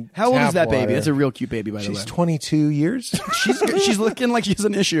drinking. How old tap is that baby? water. That's a real cute baby, by the She's way. 22 years. She's looking like she's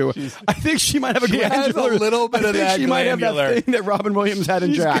an issue. I think she might have a She has glandular. a little bit I of think that She might have glandular. that thing that Robin Williams had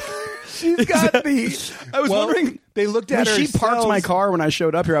in Jack. She's got the. I was Well, wondering. They looked When at her. she parked my cells. car when I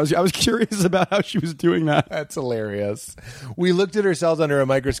showed up here, I was curious about how she was doing that. That's hilarious. We looked at her cells under a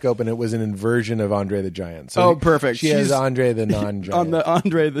microscope, and it was an inversion of Andre the Giant. So Oh, perfect. She has She's- Andre the non-giant. On the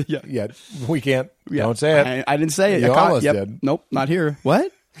Andre, the yeah. Yeah, we can't. Yeah. Don't say it. I didn't say it. You I caught- almost yep. did. Nope, not here.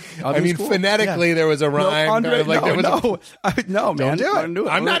 What? I mean, phonetically, there was a rhyme. No, Andre, kind of like there was no, man. Don't do it.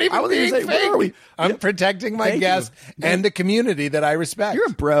 I'm not I even wasn't being gonna say, where are we? fake. I'm protecting my Thank you. guests and the community that I respect. You're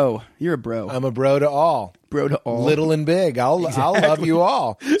a bro. You're a bro. I'm a bro to all. Bro to all. Little and big. I'll love you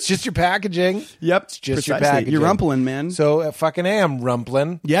all. It's just your packaging. Yep. It's just your Precisely. packaging. You're rumpling, man. So fucking am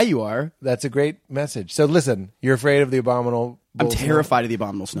rumpling. Yeah, you are. That's a great message. So listen, you're afraid of the abominable. I'm terrified of the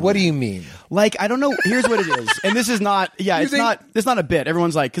abominable snowman. What do you mean? Like, I don't know. Here's what it is. And this is not, yeah, You it's think- not, it's not a bit.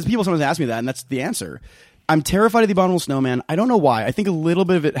 Everyone's like, because people sometimes ask me that, and that's the answer. I'm terrified of the abominable snowman. I don't know why. I think a little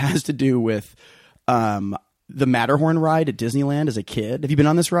bit of it has to do with the Matterhorn ride at Disneyland as a kid. Have you been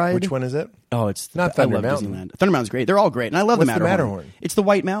on this ride? Which one is it? Oh, it's Not I Thunder love Mountain. Disneyland. Thunder Mountain's great. They're all great, and I love What's the the Matterhorn. Matterhorn? It's the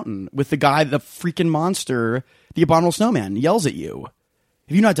White Mountain with the guy, the freaking monster, the abominable snowman, yells at you.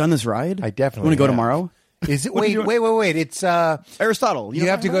 Have you not done this ride? I definitely want to go have. tomorrow. Is it? What are you Wait. doing? It's Aristotle. you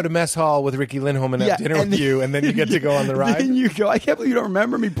have to go to mess hall with Ricky Lindholm and have dinner with you, and then you get to go on the ride. Then you go. I can't believe you don't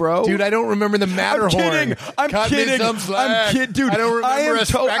remember me, bro. Dude, I don't remember the Matterhorn. I'm kidding. I'm Cut me kidding. some slack. I'm kidding, dude. I don't remember am a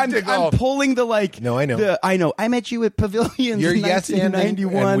spectacle. I'm pulling the like. No, I know. I know. I met you at Pavilions. You're in yes ending,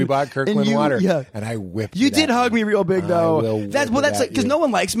 1991, and we bought Kirkland water, Yeah. and I whipped. You it did at hug me real big though. will That's whip it that's at because you. no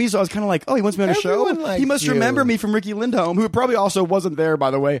one likes me, so I was kind of like, oh, he wants me on a Everyone show. likes He must you. remember me from Ricky Lindholm, who probably also wasn't there, by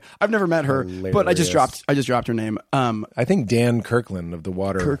the way. I've never met her, but I just Hilarious. dropped her name. I think Dan Kirkland of the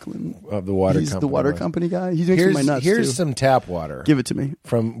water Kirkland. of the water He's company. the water was. company guy. He makes me my nuts Here's too. some tap water. Give it to me.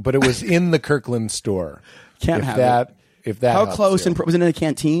 But it was in the Kirkland store. Can't if have that, it. If that How helps close you. and was it in a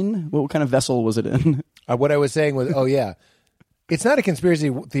canteen? What kind of vessel was it in? What I was saying was, oh yeah, it's not a conspiracy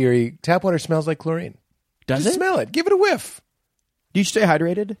theory. Tap water smells like chlorine. Does Just it? smell it. Give it a whiff. Do you stay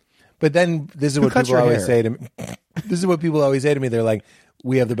hydrated? But then this is Who what cuts people your always hair? say to me. This is what people always say to me. They're like,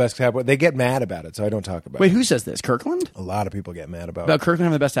 "We have the best tap water." They get mad about it, so I don't talk about Wait, it. who says this? Kirkland? A lot of people get mad about About it. Kirkland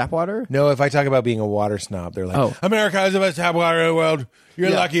having the best tap water? No, if I talk about being a water snob, they're like, Oh. "America has the best tap water in the world. You're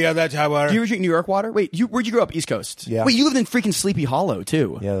Yeah. lucky you have that tap water." Do you ever drink New York water? Wait, where'd you grow up? East Coast? Yeah. Wait, you lived in freaking Sleepy Hollow,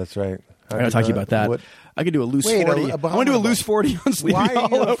 too. Yeah, that's right. I gotta talk to you about that. What- I could do a loose Wait, 40. I want to do a abominable. loose 40 on Sleepy Why are you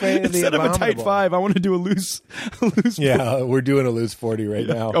Hollow. afraid of the Instead of a tight abominable? 5, I want to do a loose Yeah, we're doing a loose 40 right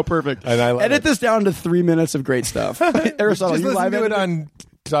now. Oh, perfect. And I love Edit it. this down to 3 minutes of great stuff. Aristotle, Just you listen live to it edited? on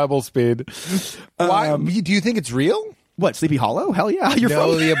double speed. Why? Do you think it's real? What, Sleepy Hollow? Hell yeah. You're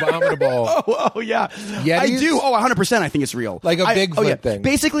No, from the abominable. Oh, yeah. Yetis? I do. Oh, 100% I think it's real. Like a Bigfoot thing.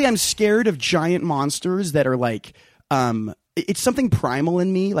 Basically, I'm scared of giant monsters that are like, it's something primal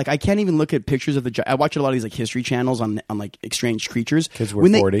in me. Like, I can't even look at pictures of I watch a lot of these like history channels on like strange creatures. 'Cause we're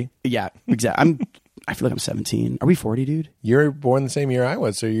 40. Yeah, exactly. I feel like I'm 17. Are we 40, dude? You're born the same year I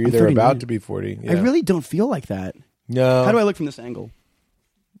was, so you're either 39. about to be 40. Yeah. I really don't feel like that. No. How do I look from this angle?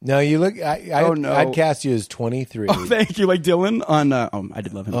 No, you look. Oh, no. I'd cast you as 23. Oh, thank you. Like Dylan on. I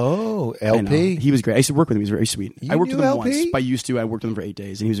did love him. Oh, I know. LP. He was great. I used to work with him. He was very sweet. You I worked knew with him LP? once. By used to, I worked with him for 8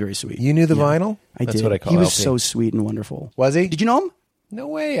 days, and he was very sweet. You knew the vinyl? I That's did. what I call He was LP. so sweet and wonderful. Was he? Did you know him? No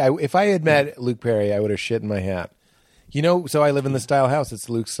way. If I had met Luke Perry, I would have shit in my hat. You know, so I live in the Style house. It's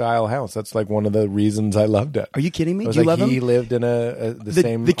Luke's Style house. That's like one of the reasons I loved it. Are you kidding me? I was Do you like, love he him? lived in the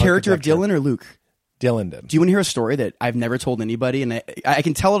same The character of architecture. Dylan or Luke? Dylan did. Do you want to hear a story that I've never told anybody? And I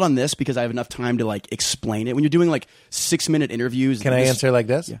can tell it on this because I have enough time to like explain it. When you're doing like 6-minute interviews. Can I answer like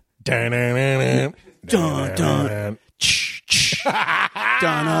this? Yeah. Dun, dun, dun, dun, Dun, dun.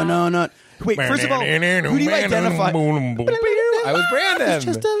 Dun-dun-dun-dun. Wait, first of all, who do you identify? I was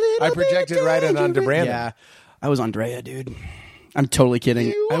Brandon. I projected right in onto Brandon. Yeah, I was Andrea, dude. I'm totally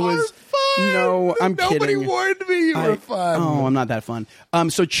kidding. I was fun. No, I'm kidding. Nobody warned me you were fun. Oh, I'm not that fun.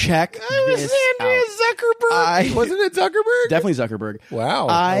 So check this Andrea Zuckerberg. Wasn't it Zuckerberg? Definitely Zuckerberg. Wow.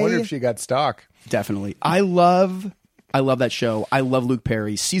 I wonder if she got stock. Definitely. I love that show. I love Luke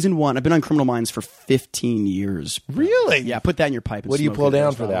Perry. Season 1. I've been on Criminal Minds for 15 years. Really? Yeah, put that in your pipe. And what do you smoke pull it down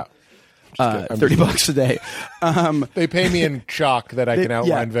as for well. that? $30 a day. They pay me in chalk that I can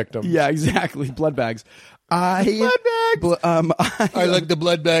outline victims. Yeah, exactly. Blood bags. Blood bags. I like the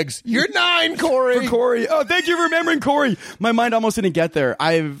blood bags. You're 9, Corey. For Corey. Oh, thank you for remembering Corey. My mind almost didn't get there.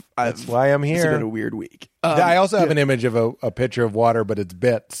 That's why I'm here. It's been a weird week. I also have an image of a pitcher of water, but it's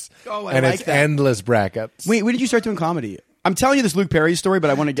bits. Oh, I and like it's that. endless brackets. Wait, when did you start doing comedy? I'm telling you this Luke Perry story, but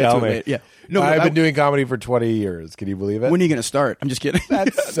I want to get Tell to me. it. Yeah. No, I've been doing comedy for 20 years. Can you believe it? When are you going to start? I'm just kidding.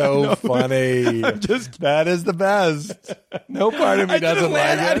 That's so funny. That is the best. No part of me doesn't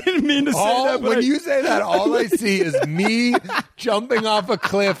like it. I didn't mean to say that. When you say that, all I see is me jumping off a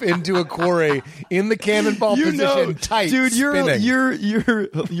cliff into a quarry in the cannonball position, tight, dude. spinning. You're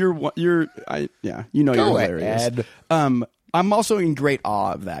hilarious. Ahead. I'm also in great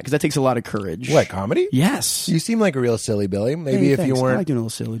awe of that because that takes a lot of courage. What, comedy? Yes. You seem like a real silly Billy. Maybe Hey, if you thanks. I weren't like doing a little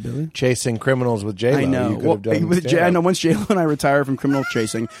silly Billy. chasing criminals with J-Lo, I know. you could have done I know. Once J-Lo and I retire from criminal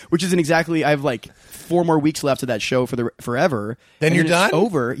chasing, which isn't exactly, I have like 4 more weeks left of that show for forever. Then and you're it's done?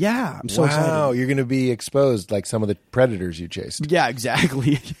 over. Yeah, I'm so wow, excited. you're going to be exposed like some of the predators you chased. Yeah,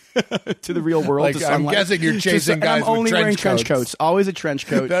 exactly. To the real world. Like, to I'm sunlight. guessing you're chasing and guys I'm only with wearing trench trench coats. Always a trench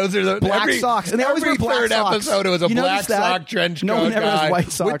coat. Those are the black socks, and they always wear black third socks. episode, it was a You black notice that? sock trench coat No one ever guy has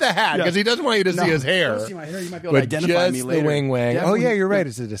white socks with the hat because he doesn't want you to see his hair. Don't see my hair. You might be able to But identify just me the later. wing wang. Oh Definitely. yeah, you're right.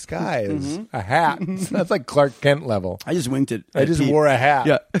 It's a disguise, a hat. That's like Clark Kent level. I just winked it. I at just Pete. wore a hat.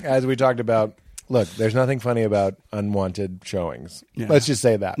 Yeah. As we talked about. Look, there's nothing funny about unwanted showings. Yeah. Let's just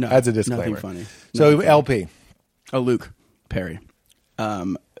say that. No, That's a disclaimer. nothing funny. So Nothing funny. LP. Oh, Luke Perry.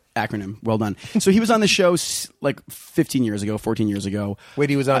 Acronym. Well done. So he was on the show like 15 years ago, 14 years ago. Wait,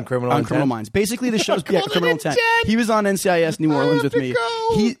 he was on Criminal Intent? Criminal Minds. Basically, the show's Criminal Criminal Intent. Intent. He was on NCIS New Orleans with me.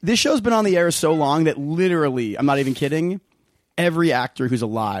 This show's been on the air so long that literally, I'm not even kidding, every actor who's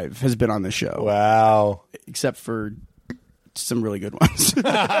alive has been on the show. Wow. Except for some really good ones.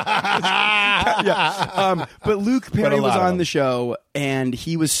 Yeah. But Luke Perry was on the show, and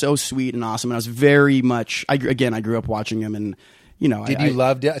he was so sweet and awesome. And I was very much, I grew up watching him, and you know, Did you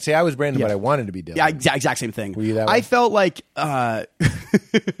love Dylan? See, I was Brandon, but I wanted to be Dylan. Yeah, exact same thing. Were you that way? I felt like.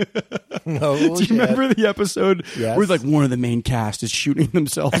 No, do you remember the episode Yes. where like one of the main cast is shooting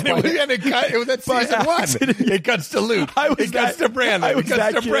themselves? It was at season 1. It cuts to Luke. It cuts to Brandon. It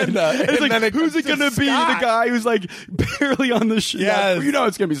cuts to Brenda. It's And like, then who's it cuts going to be? The Scott. guy who's like barely on the show. Yes. You know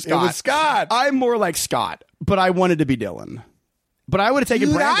it's going to be Scott. It was Scott. I'm more like Scott, but I wanted to be Dylan. But I would have taken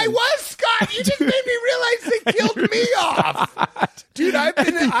Dude, Brandon. I was Scott. You just made me realize they killed me off. Dude, I've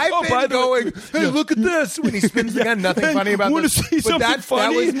been by the going, way, hey, look at this. When he spins the gun, nothing funny about wanna this. see But something that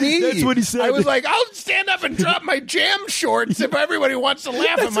funny? was me. That's what he said. I was like, I'll stand up and drop my jam shorts if everybody wants to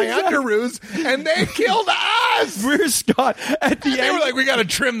laugh at my underoos. And they killed us. Where's Scott? At the They end, were like, we got to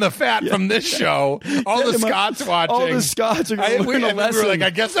trim the fat from this show. All the Scots watching. All the Scots are going to learn a we lesson. were like, I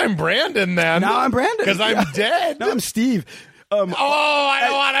guess I'm Brandon then. Now I'm Brandon. Because I'm dead. Now I'm Steve. I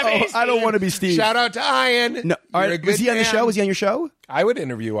don't want to be Steve. I don't want to be Steve. Shout out to Ian. No, all You're right. a good Was he on the man. show? Was he on your show? I would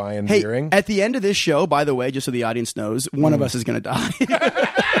interview Ian Hey, Deering. at the end of this show, by the way, just so the audience knows, one of us is going to die.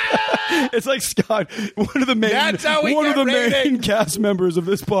 It's like Scott, one of the main, That's how we get main rated. cast members of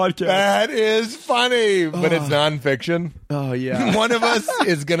this podcast. That is funny, but it's nonfiction. Oh yeah, One of us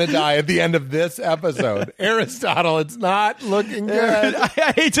is going to die at the end of this episode. Aristotle, it's not looking good. I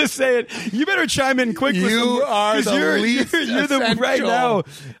hate to say it. You better chime in quick. with You some- are 'cause the least You're the right essential. now.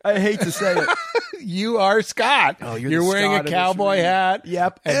 I hate to say it. You are Scott. Oh, you're the wearing Scott a of this cowboy room. hat.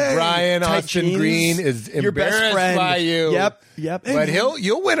 Yep. And Hey, Brian tight Austin jeans. Green is Your best embarrassed friend. by you. Yep. But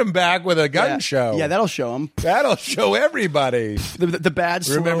you'll win him back with a gun show. Yeah, that'll show him. That'll show everybody. The bad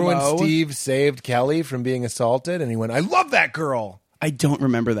slow-mo. Remember when Steve saved Kelly from being assaulted and he went, I love that girl. I don't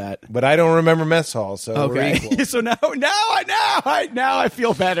remember that. But I don't remember mess hall, so we're equal. Okay. So now I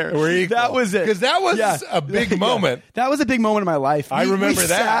feel better. We're equal. That was it. 'Cause that was a big moment. That was a big moment in my life. I remember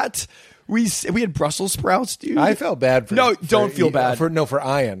that. Sat, we had Brussels sprouts, dude. I felt bad for No, don't feel bad. For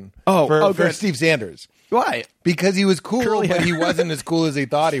Ian. Oh, for good. Steve Sanders. Why? Because he was cool, Curly but hair. he wasn't as cool as he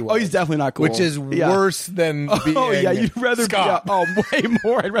thought he was. Oh, he's definitely not cool. Which is worse than being Oh, yeah, you'd rather Scott. be... way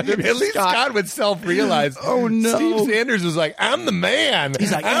more. I'd rather be At least Scott would self-realize. Oh, no. Steve Sanders was like, I'm the man.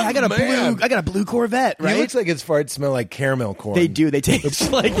 He's like, I'm I got the a man. blue Corvette, right? He looks like his farts smell like caramel corn. They do. They taste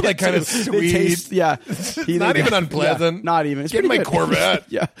like Like kind of They sweet. taste, yeah. Not even unpleasant. Yeah, not even. It's Get in pretty my good. Corvette.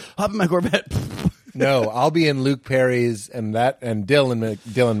 Yeah. Hop in my Corvette. No, I'll be in Luke Perry's and Dylan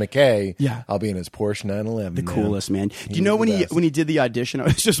McKay. Yeah. I'll be in his Porsche 911. The coolest, man. Do you was know when the he best. when he did the audition? I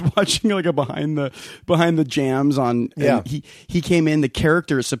was just watching like a behind the jams on. Yeah. And he came in. The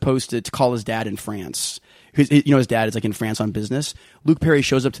character is supposed to call his dad in France. His dad is like in France on business. Luke Perry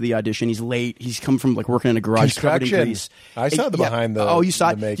shows up to the audition. He's late. He's come from like working in a garage covered in Construction. grease. I saw the behind the. Oh, you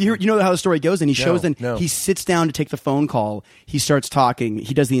saw the it. You know how the story goes. And he shows. Then no. he sits down to take the phone call. He starts talking.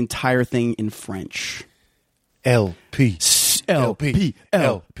 He does the entire thing in French. LP. LP,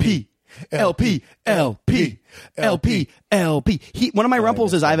 LP, LP, LP, LP, LP. One of my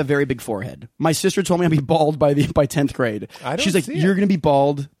rumples is I have a very big forehead. My sister told me I'd be bald by 10th grade. I don't She's like, see it. you're going to be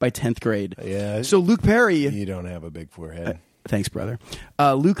bald by 10th grade. Yeah. So Luke Perry. You don't have a big forehead. Thanks, brother.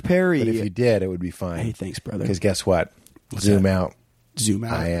 Luke Perry. But if you did, it would be fine. Hey, thanks, brother. Because guess what? Zoom out. Zoom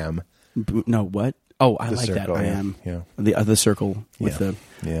out. I am. No, what? Oh, I The like circle, that. I yeah. am. Yeah. The circle with Yeah. the.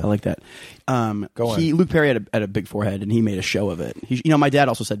 Yeah. I like that. Go on. Luke Perry had a big forehead, and he made a show of it. My dad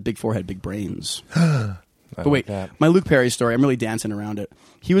also said big forehead, big brains. But wait, that. my Luke Perry story, I'm really dancing around it.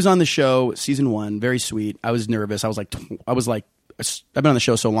 He was on the show, season 1, very sweet. I was nervous. I've been on the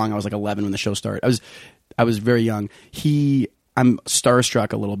show so long, I was like 11 when the show started. I was very young. I'm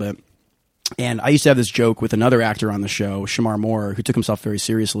starstruck a little bit. And I used to have this joke with another actor on the show, Shamar Moore, who took himself very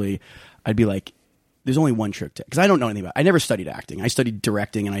seriously. I'd be like, there's only one trick to it. Because I don't know anything about it. I never studied acting. I studied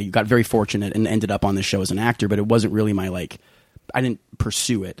directing, and I got very fortunate and ended up on the show as an actor, but it wasn't really I didn't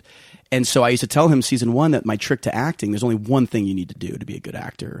pursue it. And so I used to tell him season 1 that my trick to acting, there's only one thing you need to do to be a good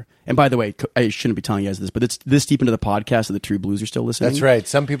actor. And by the way, I shouldn't be telling you guys this, but it's this deep into the podcast that the True Blues are still listening. That's right.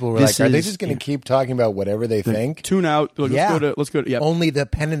 Some people were This like, are they is- just going to keep talking about whatever they think? Tune out. Like, Yeah. Let's go to yeah. Only the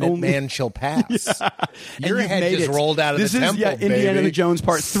penitent man shall pass. Your And you've head made just it. rolled out of This the is, temple, baby. Indiana Jones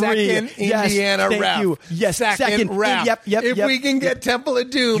Part 3. Second Yes, Indiana thank ref. you. Yes, second. ref. Yep. If we can get Temple of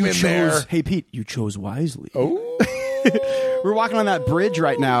Doom You in there. Hey, Pete, you chose wisely. Oh. We're walking on that bridge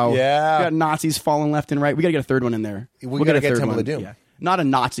right now. Yeah. We got Nazis falling left and right. We got to get a third one in there. We gotta a get third Temple of one. Doom. Yeah. Not a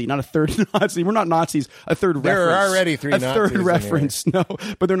Nazi, not a third Nazi. We're not Nazis. A third There reference. are already 3 a Nazis third anyway. reference. No,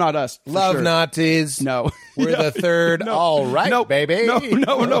 but they're not us. for Love sure. Nazis. No. We're Yeah. the third. No. All right, No. baby. No.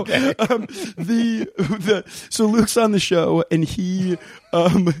 Okay. So Luke's on the show, and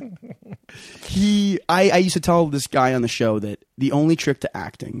I used to tell this guy on the show that the only trick to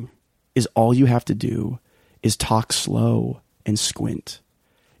acting is all you have to do is talk slow and squint.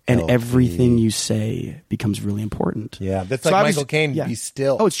 And LP. everything you say becomes really important. Yeah, that's So like I was- Michael Caine, yeah. Be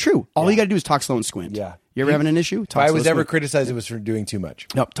still. Oh, it's true. All Yeah. you got to do is talk slow and squint. Yeah. You ever having an issue? If Talk I slow, was ever squint. criticized, it was for doing too much.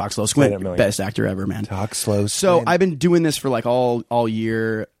 Nope, talk slow, Said it a squint. million. Best actor ever, man. Talk slow. So squint. I've been doing this for like all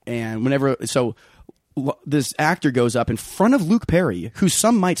year, and this actor goes up in front of Luke Perry, who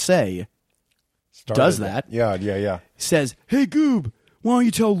some might say does that. Yeah. says, "Hey Goob, why don't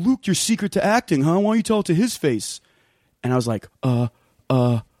you tell Luke your secret to acting, huh? Why don't you tell it to his face?" And I was like,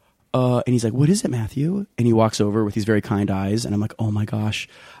 and he's like, "What is it, Matthew?" And he walks over with these very kind eyes, and I'm like, "Oh my gosh,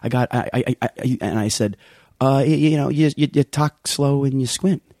 and I said, you talk slow and you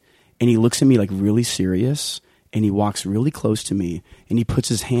squint." And he looks at me like really serious, and he walks really close to me, and he puts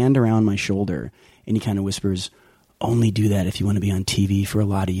his hand around my shoulder, and he kind of whispers, "Only do that if you want to be on TV for a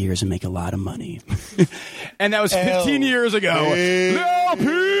lot of years and make a lot of money." And that was 15 years ago.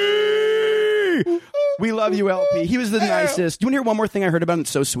 LP! We love you, LP. He was the nicest. Do you want to hear one more thing I heard about him? It's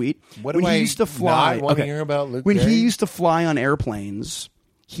so sweet. What when do he I used to fly, not want to hear about Luke when Perry? he used to fly on airplanes,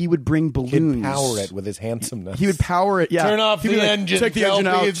 he would bring balloons. He'd power it with his handsomeness. He would power it. Yeah. Turn off He'd be the like, engine. Take the engine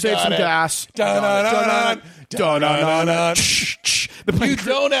out. LP's Save got some it. gas. Dun-dun-dun-dun. Dun-dun-dun-dun. The plane You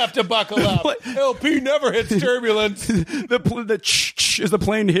don't have to buckle up. LP never hits turbulence. the is the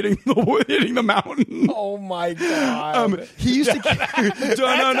plane hitting the mountain. Oh my god! He used to. That's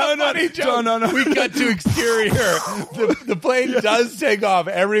a funny joke. We cut to exterior. The plane does take off.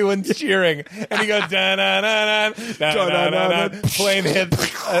 Everyone's cheering, and he goes da na na na. Plane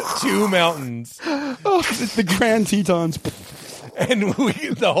hits 2 mountains, The Grand Tetons. and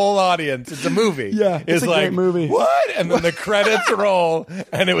the whole audience. It's a movie. Yeah, it's is a like, great movie. What? And then the credits roll,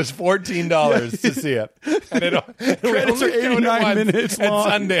 and it was $14 to see it. And Credits are 89 minutes at long.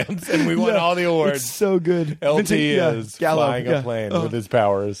 Sundance, and we won all the awards. It's so good. LT Vincent- is Gallo, flying a plane with his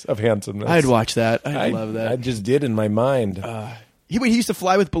powers of handsomeness. I'd watch that. I I'd love that. I just did in my mind. He used to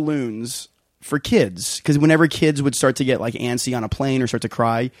fly with balloons, for kids, because whenever kids would start to get like antsy on a plane or start to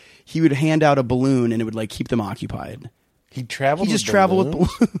cry, he would hand out a balloon and it would like keep them occupied. He traveled. He just traveled with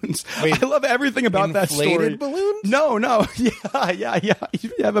balloons. Wait, I love everything about that story. inflated balloons? No. Yeah.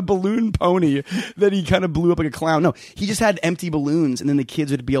 You have a balloon pony that he kind of blew up like a clown. No, he just had empty balloons, and then the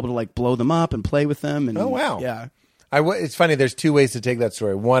kids would be able to like blow them up and play with them. And, Oh, wow. Yeah. It's funny. There's two ways to take that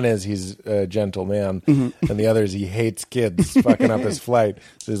story. One is he's a gentle man, and the other is he hates kids fucking up his flight.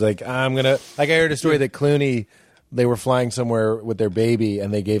 So he's like, I'm gonna. Like I heard a story that Clooney, they were flying somewhere with their baby,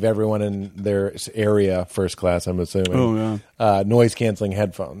 and they gave everyone in their area, first class, I'm assuming, noise canceling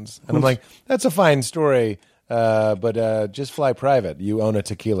headphones. And I'm like, that's a fine story, but just fly private. You own a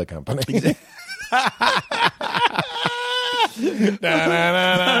tequila company.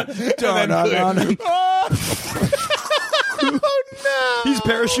 Oh no! He's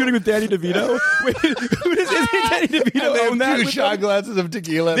parachuting with Danny DeVito. Wait, who does Danny DeVito They own that? have two with shot them? glasses of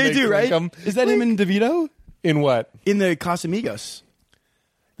tequila. They and do, clink right? 'em. Is that him and DeVito In what? in the Casamigos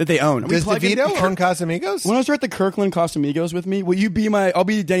that they own? Are we Does plugging- DeVito own Casamigos? When I was at the Kirkland Casamigos with me, will you be my? I'll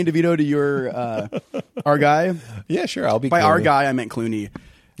be Danny DeVito to your our guy. Yeah, sure. I'll be By Clooney. our guy, I meant Clooney.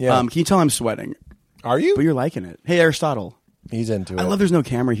 Yeah. Can you tell I'm sweating? Are you? But you're liking it. Hey, Aristotle. He's into it. I love there's no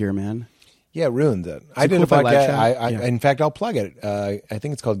camera here, man. Yeah, it ruins it. I did cool a if I live podcast. chat? Yeah. In fact, I'll plug it. I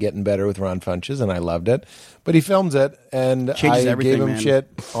think it's called Getting Better with Ron Funches, and I loved it. But he films it, and Changes I everything, gave him man. shit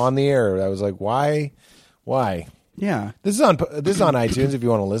on the air. I was like, why? Yeah. This is on iTunes if you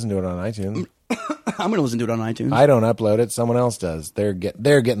want to listen to it on iTunes. I'm going to listen to it on iTunes. I don't upload it. Someone else does. They're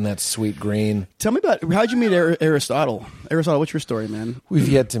getting that sweet green. Tell me about how'd you meet Aristotle? Aristotle, what's your story, man? We've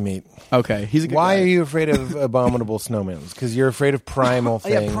yet to meet. Okay, he's a good Why guy. are you afraid of abominable snowmen? Because you're afraid of primal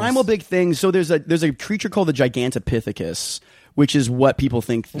things. Yeah, primal big things. So there's a creature called the Gigantopithecus, which is what people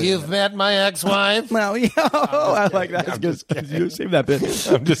think. You've met my ex-wife. Well, yeah, I like that. It's good. You save that bit.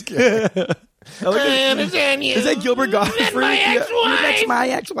 I'm just kidding. I understand you. Is that Gilbert Gottfried? my ex-wife. That's my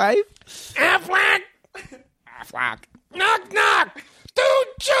ex-wife. Affleck. Knock, knock. Two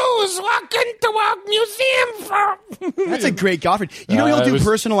Jews walk into a museum. That's a great Gottfried. You know he'll do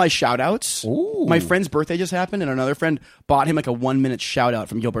personalized shout-outs? Ooh. My friend's birthday just happened, and another friend bought him like a 1-minute shout-out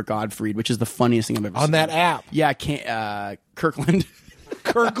from Gilbert Gottfried, which is the funniest thing I've ever seen. On that app. Yeah, Kirkland.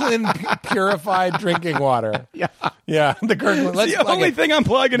 Kirkland purified drinking water. Yeah. The Kirkland. Let's It's the plug only it. thing I'm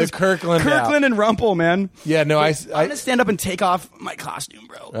plugging The is Kirkland Kirkland and Rumple, man. Yeah, no, I'm gonna stand up and take off my costume,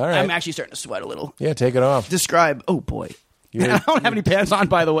 bro. All right. I'm actually starting to sweat a little. yeah, take it off. Describe. Oh boy, I don't have any pants on,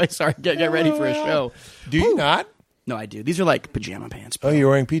 by the way. Sorry, get ready for a show. Do you not? No, I do. These are like pajama pants. Oh, Bro. you're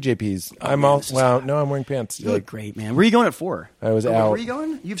wearing PJPs. I'm man, all. this is Well, no, I'm wearing pants. You look great, man. Where are you going at 4? I was Where out. are you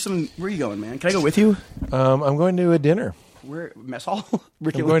going? You have some. Where are you going, man? Can I go with you? I'm going to a dinner. Where mess hall?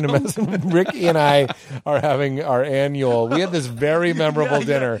 Ricky I'm going to Lindell? Ricky and I are having our annual. We had this very memorable Yeah.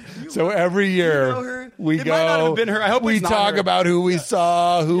 dinner. So every year know her? we It go. might not have been her. I hope we it's not talk her. about who we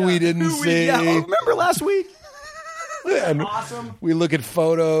saw, who we didn't see. Yeah, oh, remember last week? And Awesome. we look at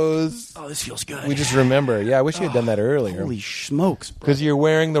photos. Oh, this feels good. We just remember. Yeah, I wish you had done that earlier. Holy smokes, bro. Because you're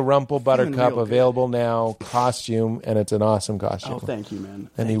wearing the Rumple Buttercup real good. available now costume, and it's an awesome costume. Oh, thank you, man.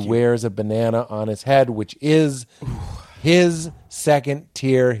 And Thank he you. wears a banana on his head, which is his second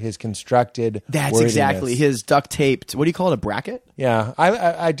tier, his constructed. That's worthiness. exactly his duct taped. What do you call it? A bracket? Yeah,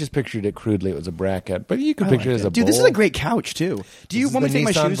 I just pictured it crudely. It was a bracket, but you could picture it as a Dude, this is bowl. a great couch too. Do you This is want me to the take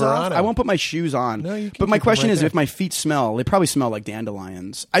my Nissan shoes off? Verano. I won't put my shoes on. No, you can but my keep them question right is, there. if my feet smell, they probably smell like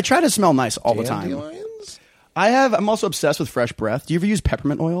dandelions. I try to smell nice all the time. Dandelions? I'm also obsessed with fresh breath. Do you ever use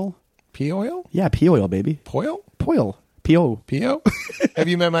peppermint oil? Pea oil? Yeah, pea oil, baby. Poil? Poil. P.O. P.O.? Have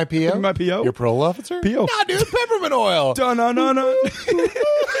you met my P.O.? My P.O.? Your parole officer? P.O. Nah, dude, peppermint oil. Dun-dun-dun-dun.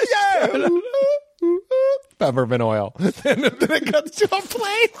 Yeah. Peppermint oil. Then it cuts to a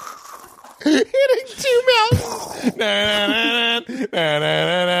plane. Hitting 2 mountains.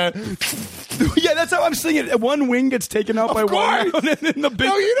 Yeah, that's how I'm singing it. One wing gets taken out by one course. mountain, and then the big.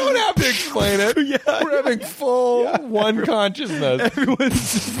 No, you don't have to explain it. Yeah, We're having full one consciousness.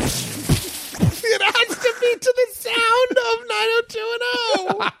 Everyone's. It has to be to the sound of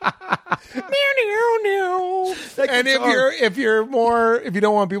 90210. And if you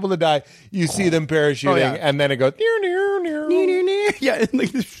don't want people to die, you see them parachuting, Oh, yeah. and then it goes. Yeah, and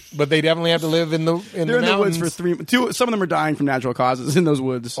like, But they definitely have to live in the they're in the woods mountains. for 3. Some of them are dying from natural causes in those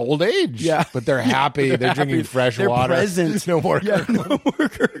woods. Old age, Yeah. but they're happy. They're drinking happy. fresh They're water. present. No more. Yeah, no more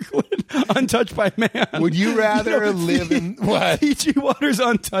Kirkland. Untouched by man. Would you rather live in what? Fiji water's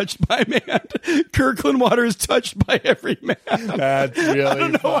untouched by man. Kirkland water is touched by every man. That's really I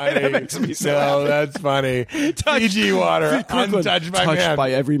don't know funny. why that makes me so no, happy. that's funny. Fiji water, Kirkland, untouched by touched man.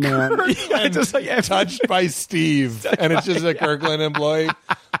 by every man. Yeah, just like every touched by Steve, and it's just a Kirkland employee.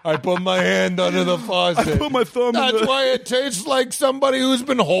 I put my hand under the faucet. I put my thumb in That's the- why it tastes like somebody who's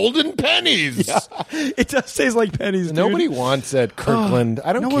been holding pennies. It does taste like pennies, dude. Nobody wants at Kirkland.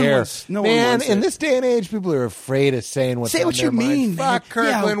 I don't no one care. wants- no one Man, wants in it. this day and age, people are afraid of saying what's Say on what their you mean. mind. Fuck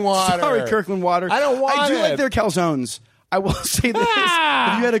Kirkland Yeah, water. Sorry, Kirkland water. I don't want I do it. like their calzones. I will say this.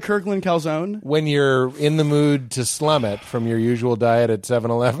 Have you had a Kirkland calzone? When you're in the mood to slum it from your usual diet at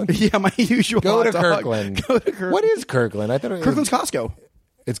 7-Eleven, Yeah, my usual go hot to dog. Kirkland. Go to Kirkland. What is Kirkland? I thought it Kirkland's Costco?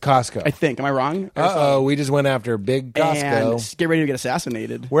 it's Costco. I think. Am I wrong? Uh-oh, we just went after big Costco. And get ready to get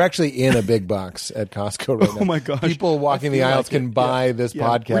assassinated. We're actually in a big box at Costco right now. Oh my gosh. People walking the I feel aisles like can it. buy Yeah. this Yeah.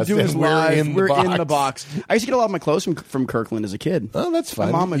 podcast. We're doing this and live. We're in in the box. I used to get a lot of my clothes from Kirkland as a kid. Oh, that's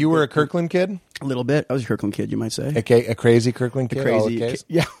fun. My mom- You were a Kirkland kid? A little bit. I was a Kirkland kid, you might say. A crazy Kirkland kid? All Crazy. case?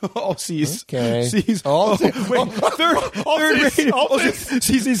 Yeah. All C's. Okay. C's. All C's. Wait. Third C's. grade. All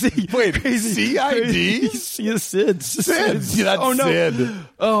C. Wait, Crazy. CID? C is SIDS. Sid. Yeah, that's Oh, no. Sid.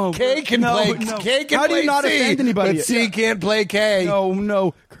 Oh. K can no, play no. K can How do play you not C, offend anybody? but C can't play K.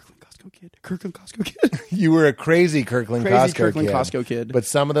 No. Kirkland Costco kid. You were a crazy Kirkland Costco Kirkland kid. Costco kid. But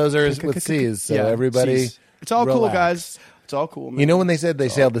some of those are with C's, so Yeah, everybody C's. It's all cool, relax. guys. It's all cool, man. You know when they said they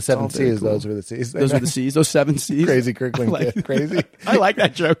sailed the all seven very C's, cool. those were the C's. Those are the C's. Those 7 C's. Crazy Kirkland kid. Crazy. I like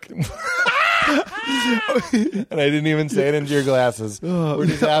that joke. And I didn't even say it into your glasses. We're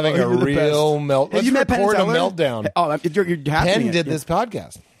just having a You're the real best. melt. Hey, Let's you met Penn record a Teller? meltdown. Oh, you're happy. Penn did this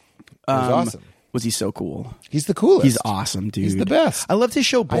podcast. It was awesome. Was he so cool? He's the coolest. He's awesome, dude. He's the best. I loved his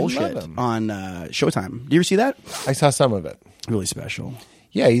show I love Bullshit him. on Showtime. Do you ever see that? I saw some of it. Really special.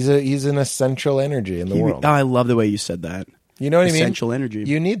 Yeah, he's an essential energy in the world. Oh, I love the way you said that. You know what I mean? Essential energy.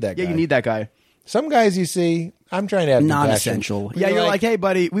 You need that guy. Yeah, you need that guy. Some guys you see, I'm trying to have Non-essential. compassion. Yeah, you're like, hey,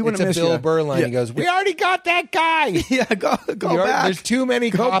 buddy, we want it's to a miss Bill you. Burr line. Yeah. He goes, we already got that guy. Yeah, go back. There's too many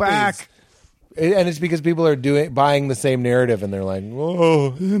Go copies. back. And it's because people are buying the same narrative, and they're like,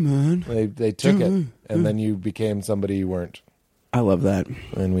 "Whoa, Hey, man. they took it," and then you became somebody you weren't. I love that.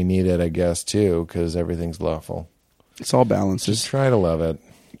 And we need it, I guess, too, because everything's lawful. It's all balances. Just try to love it.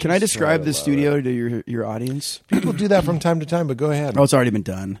 Can I describe to the love studio to your audience? People do that from time to time, but go ahead. Oh, it's already been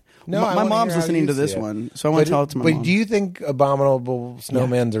done. No, I my wanna mom's hear how listening you to this see it. one, so I want to tell it to my mom. But do you think abominable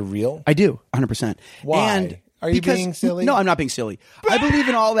snowmans are real? I do, 100%. Why? And Are you because- being silly? No, I'm not being silly. I believe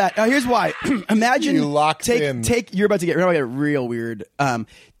in all that. Now, here's why. Imagine You locked in. You're about to get real weird.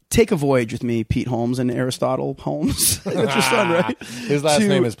 Take a voyage with me, Pete Holmes and Aristotle Holmes. That's your son, right? His last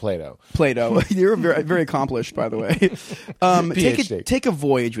name is Plato. Plato. You're very, very accomplished, by the way. PhD. Take a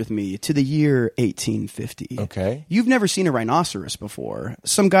voyage with me to the year 1850. Okay. You've never seen a rhinoceros before.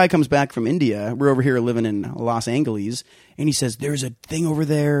 Some guy comes back from India. We're over here living in Los Angeles, and he says, there's a thing over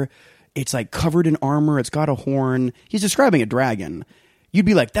there. It's like covered in armor. It's got a horn. He's describing a dragon. You'd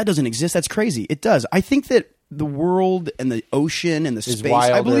be like, that doesn't exist. That's crazy. It does. I think that the world and the ocean and the space,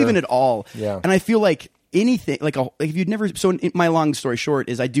 I wilder. believe in it all. Yeah. And I feel like anything, like if you'd never, so my long story short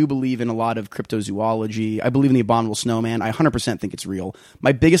is I do believe in a lot of cryptozoology. I believe in the abominable snowman. I 100% think it's real.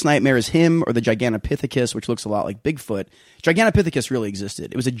 My biggest nightmare is him or the Gigantopithecus, which looks a lot like Bigfoot. Gigantopithecus really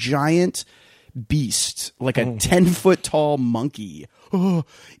existed. It was a giant beast, like a 10-foot tall monkey.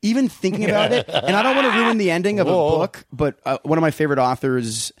 Even thinking about it, and I don't want to ruin the ending of a book, but one of my favorite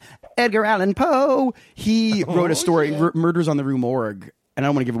authors, Edgar Allan Poe, he wrote a story, Murders on the Rue Morgue, and I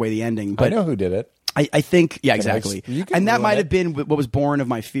don't want to give away the ending, but I know who did it. I think, yeah, exactly. you can And that ruin might it. have been what was born of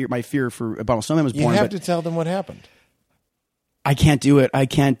my fear. My fear for Abominable Snowman was You born, have but to tell them what happened. I can't do it. I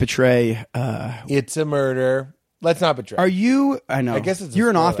can't betray. It's a murder. Let's not betray. Are you? I know. I guess it's a you're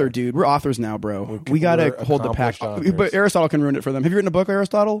an spoiler. author, dude. We're authors now, bro. We got to we're hold the pack. accomplished authors. But Aristotle can ruin it for them. Have you written a book,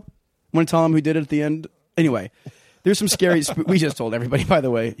 Aristotle? Want to tell them who did it at the end? Anyway, there's some scary. We just told everybody, by the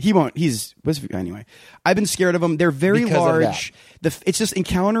way. He won't. Anyway. I've been scared of them. They're very Because of large. It's just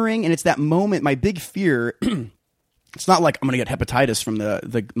encountering, and it's that moment. My big fear. It's not like I'm going to get hepatitis from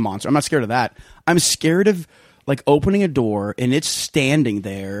the monster. I'm not scared of that. I'm scared of like opening a door and it's standing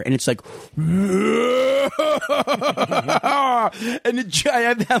there and it's like, and I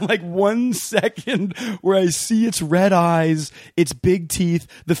have that like 1 second where I see its red eyes, its big teeth,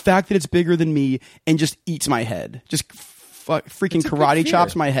 the fact that it's bigger than me, and just eats my head. Just freaking karate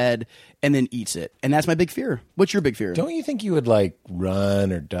chops my head and then eats it. And that's my big fear. What's your big fear? Don't you think you would like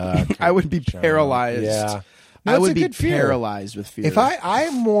run or duck? Or I would be jump? paralyzed. Yeah. I That's would a be good fear. paralyzed with fear. If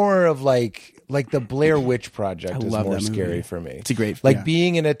I'm more of like the Blair Witch Project is love more that movie. scary for me. It's a great- like yeah.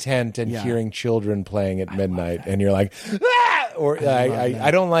 being in a tent and Yeah. hearing children playing at midnight, and you're like, ah! Or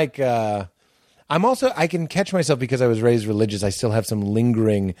I don't like. I'm also I can catch myself because I was raised religious. I still have some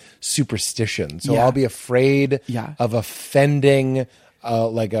lingering superstition, so Yeah. I'll be afraid Yeah. of offending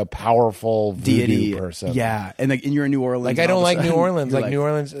a powerful voodoo deity person. Yeah, and you're in New Orleans. Like I don't like New Orleans. Like New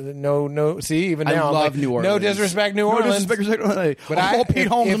Orleans, no. See, even now, I love New Orleans. No disrespect, New Orleans. No disrespect. But Pete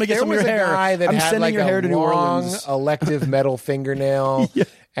Holmes, let me get some of your hair. Guy that I'm had sending like your hair to New long, Orleans. elective metal fingernail,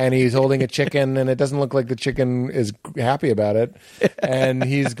 and he's holding a chicken, and it doesn't look like the chicken is happy about it, and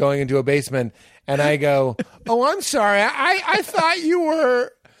he's going into a basement, and I go, "Oh, I'm sorry, I thought you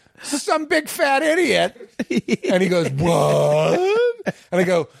were some big fat idiot," and he goes, "What?" And I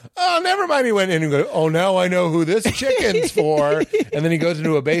go, "Oh, never mind." He went in and goes, "Oh, now I know who this chicken's for." And then he goes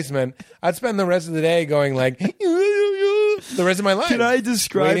into a basement. I'd spend the rest of the day going like, the rest of my life. Can I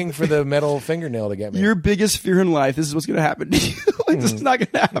describe waiting for the metal fingernail to get me? Your biggest fear in life? This is what's going to happen to you. This is not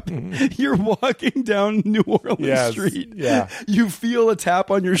going to happen. You're walking down New Orleans Street. Yeah. You feel a tap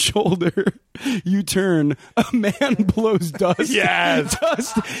on your shoulder. You turn. A man blows dust. Yes.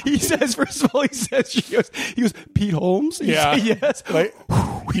 Dust. He says, first of all, he goes, Pete Holmes? You Yeah. say yes. Like,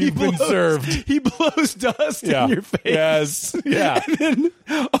 you've been served. He blows dust in your face. Yes. Yeah. And then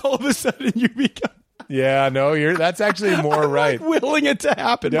all of a sudden you become. Yeah, no, that's actually more right. Like willing it to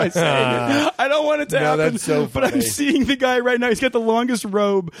happen by saying it. I don't want it to happen. That's so but I'm funny. seeing the guy right now. He's got the longest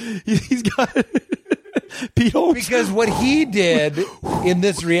robe. He's got Pete Holmes. Because what he did in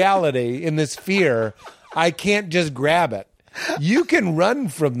this reality, in this fear, I can't just grab it. You can run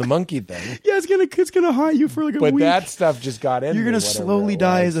from the monkey thing. Yeah, it's gonna haunt you for like a But week. that stuff just got in. You're gonna slowly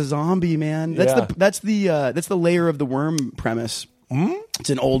die as a zombie, man. That's the layer of the worm premise. It's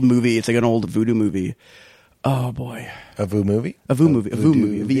an old movie. It's like an old voodoo movie. Oh boy, a voodoo movie, a voodoo movie, a voodoo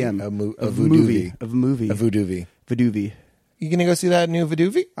movie, a VM, a voodoo movie, a movie, a voodoo voodoo. You gonna go see that new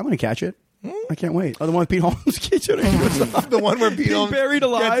voodoo? I'm gonna catch it. I can't wait. Oh, the one with Pete Holmes. The one where Pete Holmes buried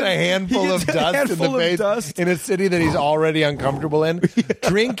alive. gets a handful of dust in the face in a city that he's already uncomfortable in.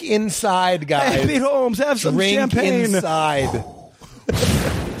 Drink inside, guys. Hey, Pete Holmes, have some Drink champagne. inside.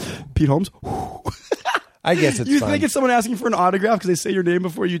 Pete Holmes. I guess it's You fun. think it's someone asking for an autograph because they say your name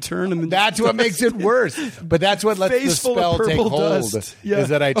before you turn, and then That's what makes it worse. But that's what lets Face the full of spell take purple hold. dust. Yeah. Is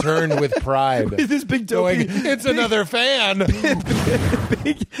that I turned with pride. with this big dopey, Going, it's another fan.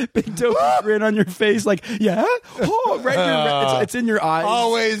 big dopey grin on your face, like right in your, it's in your eyes.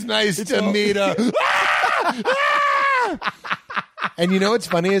 Always nice to meet a. And you know what's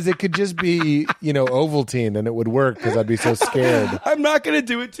funny is it could just be, Ovaltine and it would work because I'd be so scared. I'm not going to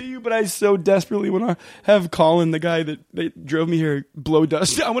do it to you, but I so desperately want to have Colin, the guy that drove me here, blow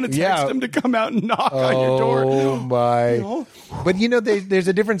dust. I want to text him to come out and knock on your door. Oh, my. But, there's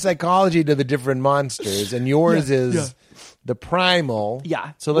a different psychology to the different monsters, and yours is the primal.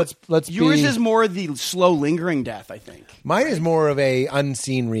 Yeah. So let's Yours is more the slow, lingering death, I think. Mine is more of a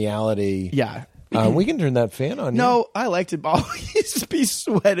unseen reality. Yeah. We can turn that fan on. No, I like to always be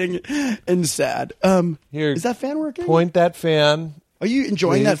sweating and sad. Here, is that fan working? Point that fan. Are you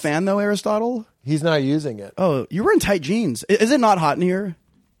enjoying please. that fan though, Aristotle? He's not using it. Oh, you were in tight jeans. Is it not hot in here?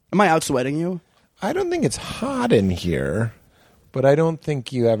 Am I out sweating you? I don't think it's hot in here, but I don't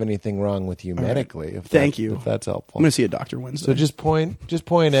think you have anything wrong with you medically. If Thank you. If that's helpful. I'm going to see a doctor Wednesday. So just point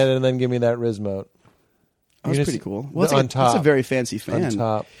at it and then give me that Rismote. That's pretty cool. Well, on top. That's a very fancy fan. On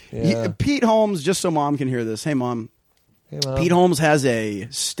top. Yeah. Pete Holmes, just so Mom can hear this. Hey, Mom. Hey, Mom. Pete Holmes has a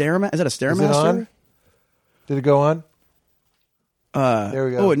Stairmaster. Is that a Stairmaster? Is it on? Did it go on? There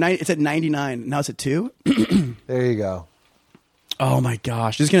we go. Oh, it's at 99. Now it's at 2? There you go. Oh, my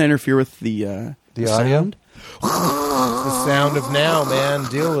gosh. This is going to interfere with the audio? sound? It's the sound of now, man.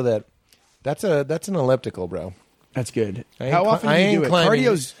 Deal with it. That's an elliptical, bro. That's good. I ain't How often do you do it?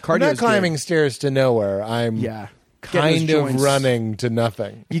 Cardio's I'm not climbing good. stairs to nowhere. I'm kind those of joints. running to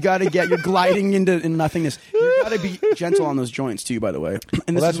nothing. You got to you're gliding into nothingness. You got to be gentle on those joints too, by the way.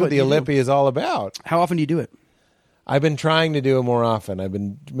 And Well, that's what the you do. Ellippi is all about. How often do you do it? I've been trying to do it more often. I've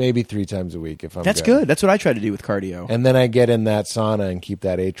been maybe 3 times a week if I'm That's good. That's what I try to do with cardio. And then I get in that sauna and keep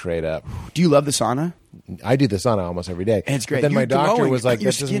that H rate up. Do you love the sauna? I do the sauna almost every day. And it's great. But then my You're doctor glowing. was like,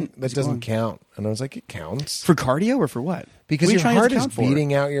 Your that skin is doesn't glowing. count. And I was like, it counts. For cardio or for what? Because What are you your trying to heart is count for?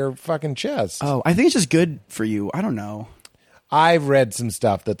 beating out your fucking chest. Oh, I think it's just good for you. I don't know. I've read some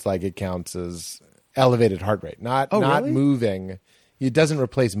stuff that's like it counts as elevated heart rate, not really? moving. It doesn't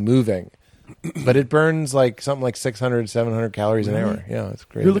replace moving, but it burns like something like 600, 700 calories an hour. Yeah, it's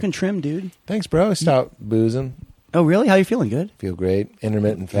great. You're looking trim, dude. Thanks, bro. Stop boozing. Oh, really? How you feeling? Good? Feel great.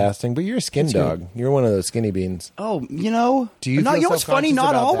 Intermittent fasting, but you're a skin dog. You're one of those skinny beans. Oh, Do you feel you know what's funny? self-conscious Not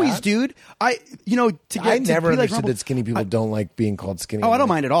about always, that? dude. I never be like understood Rumble- that skinny people don't like being called skinny. Oh, I don't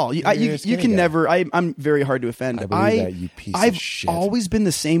mind at all. You You're a you skinny can guy. never. I'm very hard to offend. I believe that, you piece of I've shit. always been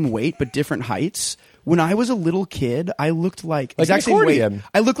the same weight but different heights. When I was a little kid, I looked like Like exact an same weight. accordion.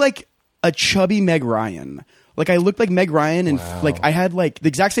 I looked like a chubby Meg Ryan. Like I looked like Meg Ryan, and like I had like the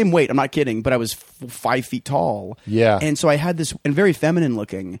exact same weight. I'm not kidding, but I was 5 feet tall. Yeah. And so I had this, and very feminine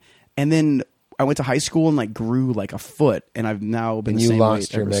looking. And then I went to high school and like grew like a foot, and I've now been And the you same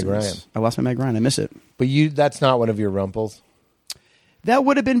lost weight your ever Meg since. Ryan. I lost my Meg Ryan. I miss it. But that's not one of your rumples. That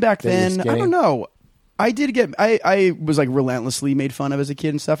would have been back That you're then. I skinny? don't know. I did get. I was like relentlessly made fun of as a kid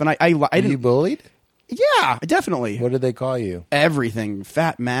and stuff, and I Were didn't. you bullied? Yeah, definitely. What did they call you? Everything,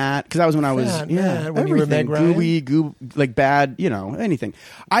 Fat Matt, because that was when I was Fat Matt, when you were everything. Meg Ryan? Gooey, like bad, anything.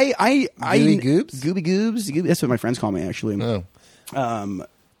 I Gooey goobs? Gooby goobs. That's what my friends call me actually. Oh,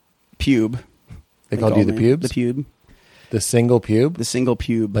 Pube. they called call you the me. pubes. The pube. The single pube, The single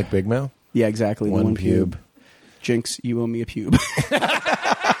pube. like Big Mouth. yeah, exactly. the One pube. Jinx, you owe me a pube.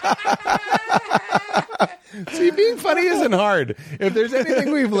 See, being funny isn't hard. If there's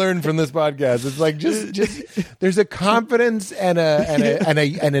anything we've learned from this podcast, it's like just there's a confidence and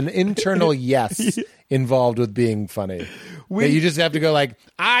an internal yes involved with being funny. That you just have to go like,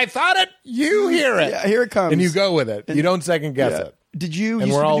 I thought it, you hear it, Yeah, here it comes. and you go with it. You don't second guess it. Did you? And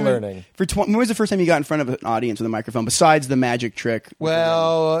you we're started all doing- learning. When was the first time you got in front of an audience with a microphone besides the magic trick?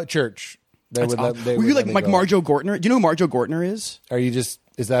 Well, church. They That's would awesome. they Were would you let like me go. Marjo Gortner? Do you know who Marjo Gortner is? Are you just?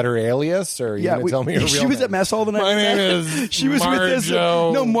 Is that her alias, or are you going to tell me her real she was name? at mess hall the night. My we name met. is She was with this.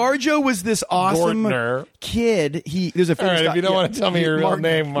 Marjo No, Marjo was this awesome Gortner. kid. There's a famous All right, if you don't want to tell me your real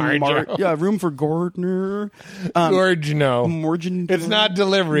name, Marjo. yeah, room for Gortner. Gorge, no. Morgan. It's not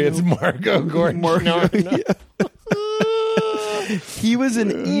delivery. It's Margot Gorge. Marjo. No. He was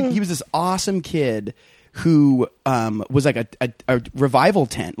he was this awesome kid who was like a revival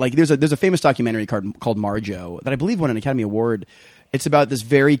tent. Like there's a famous documentary called Marjo that I believe won an Academy Award. It's about this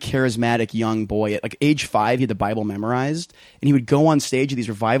very charismatic young boy at like age 5. He had the Bible memorized, and he would go on stage at these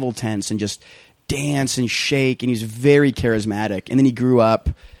revival tents and just dance and shake. And he was very charismatic. And then he grew up,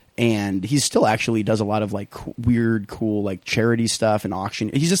 and he still actually does a lot of like weird, cool like charity stuff and auction.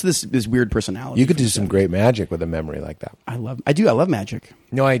 He's just this weird personality. You could do some great magic with a memory like that. I love magic.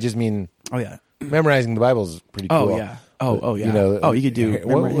 No, I just mean Oh yeah. memorizing the Bible is pretty cool. Oh yeah. Oh yeah. You know, you could do.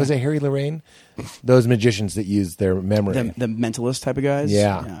 What was it, Harry Lorraine? Those magicians that use their memory. The mentalist type of guys.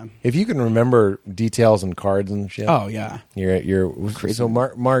 Yeah. If you can remember details and cards and shit. Oh yeah. You're crazy. So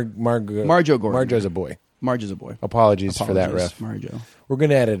Marjo Gortner. Marjo's a boy. Marge is a boy. Apologies for that Apologies, riff. Marjo. We're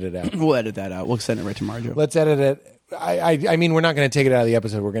going to edit it out. We'll edit that out. We'll send it right to Marjo. Let's edit it. I mean, we're not going to take it out of the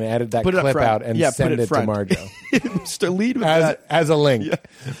episode. We're going to edit that Put it up clip front. out and Yeah, send put it it to front. Marjo Lead with that. as a link,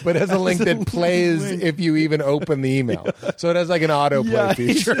 but as a link that plays if you even open the email. So it has like an autoplay Yeah.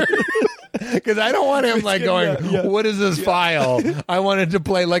 feature. Because I don't want him like going, what is this file? I want it to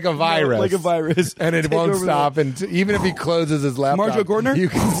play like a virus. Like a virus. And it Take won't over stop. And even if he closes his laptop, Marjo Gortner? you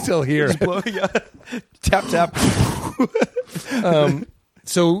can still hear it. Yeah. Tap tap.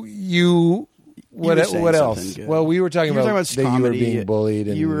 So you... were saying What something else? good. Well, we were talking You were about talking that comedy. you were being bullied.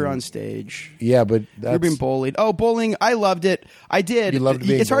 And You were on stage. Yeah, but You were being bullied. Oh, bowling! I loved it. I did. You loved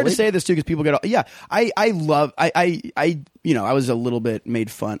being It's hard to bullied? say this too because people get. Yeah, I was a little bit made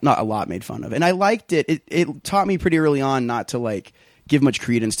fun, not a lot made fun of, and I liked it. It taught me pretty early on not to like give much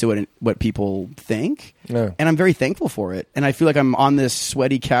credence to it, what people think, Yeah. and I'm very thankful for it. And I feel like I'm on this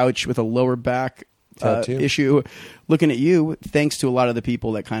sweaty couch with a lower back Tattoo. issue, looking at you, thanks to a lot of the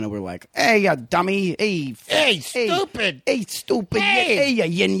people that kind of were like, "Hey, you dummy! Hey, stupid! Hey, stupid! Hey. Hey, you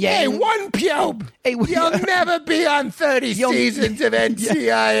yin yang! Hey, one pube! Hey, You'll never be on 30 seasons of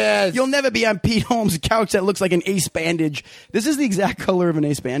NCIS. You'll never be on Pete Holmes' couch that looks like an ace bandage. This is the exact color of an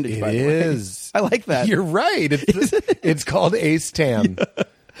ace bandage, by the way. It is. I like that. You're right. It's called Ace Tan.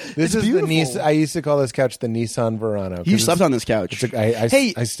 This is beautiful. the Nissan. I used to call this couch the Nissan Verano. You slept on this couch.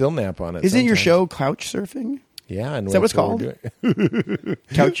 I still nap on it. Isn't your sometimes. show couch surfing? Yeah. And Is that what it's that's we're doing.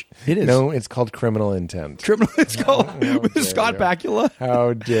 Couch? It is. No, it's called Criminal Intent. Criminal. It's called with dare Scott you. Bakula.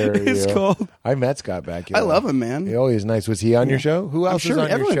 How dare you? It's called. I met Scott Bakula. I love him, man. Oh, he's nice. Was he on your show? Who I'm else sure was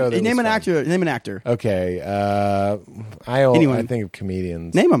on everyone. your show? that Name was an fun? actor. Name an actor. Okay. I Anyone. think of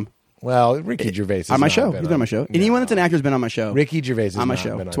comedians. Name him. Well, Ricky Gervais has On my not show. been He's been on my show. Anyone that's an actor has been on my show. Ricky Gervais has on my not show.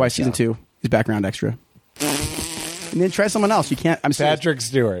 been on That's why your season show. 2. He's background extra. And then try someone else. You can't. I'm serious. Patrick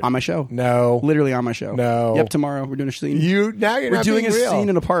Stewart On my show. No. Literally on my show. No. Yep, tomorrow we're doing a scene. You're we're not doing being a real. scene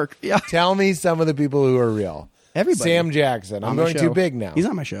in a park. Yeah. Tell me some of the people who are real. Everybody. Sam Jackson. I'm On my going show. too big now. He's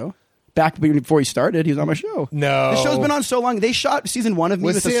on my show. Back before he started, he was on my show. No. The show's been on so long. They shot season 1 of me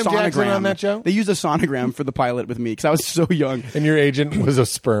Was with a Sam sonogram. Jackson on that show? They used a sonogram for the pilot with me because I was so young. And your agent was a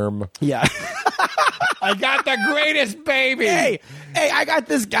sperm. Yeah. I got the greatest baby. hey, I got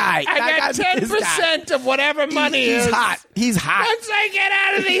this guy. I got this guy. 10% of whatever money He's is. hot. He's hot. Once I get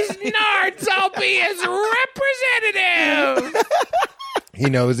out of these nards, I'll be his representative. He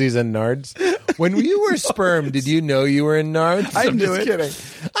knows he's in nards. When you were sperm, did you know you were in Nards? I I'm knew just it.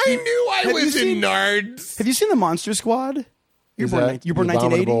 kidding. I knew I Have was you in seen- Nards. Have you seen the Monster Squad? You're Is born, that you're born the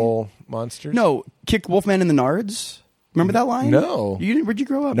 1980. Abominable Monsters? No, Kick Wolfman in the Nards. Remember that line? No. Where'd you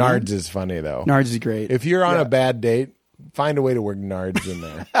grow up? man? Nards is funny though. Nards is great. If you're on a bad date, find a way to work Nards in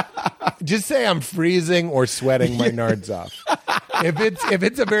there. Just say I'm freezing or sweating my Nards off. If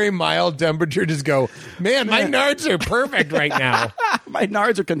it's a very mild temperature, just go, man, my Nards are perfect right now. My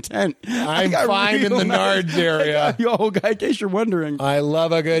Nards are content. I I'm got fine in real the Nards area. Yo, guy, in case you're wondering. I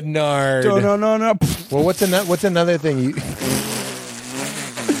love a good Nard. No. Well, what's another thing you?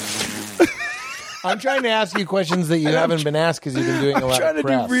 I'm trying to ask you questions that you haven't been asked because you've been doing a I'm lot trying of to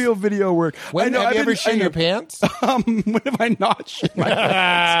press. do real video work. When have you ever shit your pants? When have I not shit my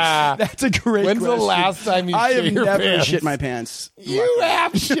pants? That's a great When's the question. last time you I shit have your never pants? shit my pants. You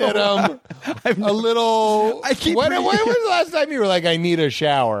have shit them. I've A never- little. I keep when reading- was the last time you were like, I need a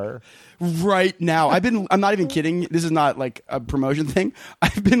shower? Right now, I'm not even kidding. This is not like a promotion thing.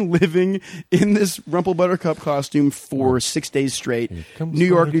 I've been living in this Rumple Buttercup costume for 6 days straight. comes New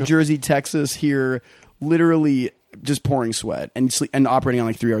York, New Buttercup. Jersey, Texas, here, literally just pouring sweat and operating on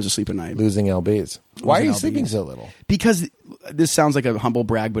like 3 hours of sleep a night. Losing lbs. Why are you LBs. sleeping so little? Because this sounds like a humble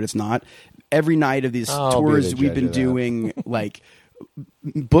brag, but it's not. Every night of these I'll be tours, the we've judge been of that. doing like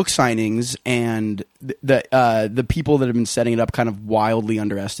book signings, and the people that have been setting it up kind of wildly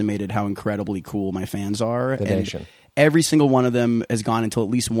underestimated how incredibly cool my fans are. The And nation. every single one of them has gone until at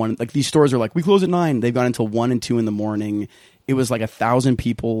least one. Like these stores are like, we close at 9. They've gone until 1 and 2 in the morning. It was like 1,000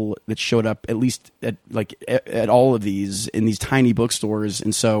 people that showed up at least at all of these in these tiny bookstores,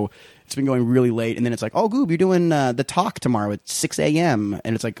 and so it's been going really late. And then it's like, oh, Goob, you're doing the talk tomorrow at 6 a.m.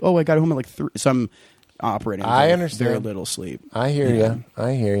 And it's like, oh, I got home at like 3. So I'm operating. I with understand. very little sleep. I hear Yeah. you.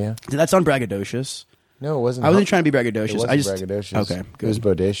 I hear you. Did that sound braggadocious? No, it wasn't. I wasn't trying to be It braggadocious. wasn't I just braggadocious. Okay, It was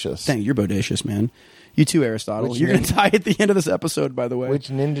good. bodacious. Dang, you're bodacious, man. You too, Aristotle. Which You're going name- to die at the end of this episode, by the way. Which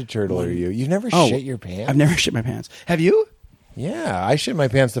Ninja Turtle are you? You've never Oh, shit your pants? I've never shit my pants. Have you? Yeah, I shit my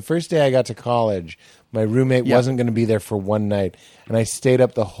pants the first day I got to college. My roommate Yeah. wasn't going to be there for one night, and I stayed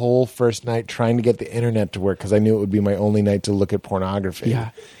up the whole first night trying to get the internet to work because I knew it would be my only night to look at pornography. Yeah.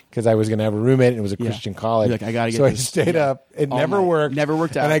 Because I was going to have a roommate and it was a Yeah. Christian college. You're like, I gotta get so I this- stayed yeah. up. It All never night. worked. Never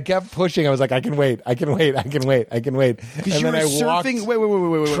worked out. And I kept pushing. I was like, I can wait. And Because then you were I walked surfing.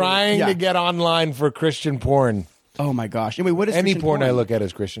 Wait. trying Yeah. to get online for Christian porn. Oh my gosh! Wait, what is Any Christian porn I look at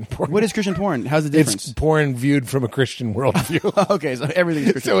is Christian porn. What is Christian porn? How's the difference? It's porn viewed from a Christian worldview. Okay, so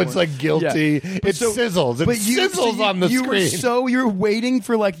everything's Christian So it's porn. like guilty. Yeah. It sizzles. It sizzles on the screen. You're waiting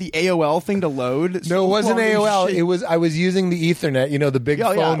for like the AOL thing to load. No, it wasn't Holy AOL. shit. It was. I was using the Ethernet. You know, the big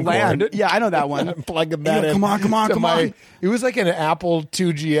phone LAN. cord. Yeah, I know that one. I'm plugging You're that like, in. Come on. It was like an Apple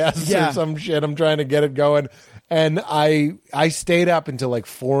 2GS Yeah. or some shit. I'm trying to get it going, and I stayed up until like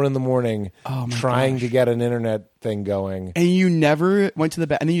 4 a.m. Oh, my trying gosh. to get an internet thing going. And you never went to the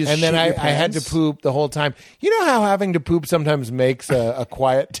bathroom. And then you just And then shit your I had to pants? poop the whole time. You know how having to poop sometimes makes a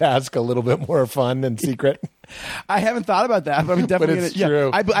quiet task a little bit more fun and secret? I haven't thought about that, but I'm But definitely it's gonna, true.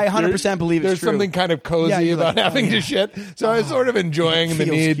 Yeah, I 100% believe it's There's true. something kind of cozy Yeah, you're about like, having oh, to yeah. shit. So I was sort of enjoying the feels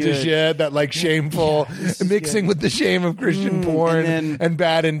need to good. shit, that like shameful, mixing with the shame of Christian porn and and, then-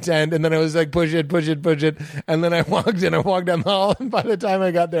 bad intent. And then I was like, push it. And then I walked down the hall. And by the time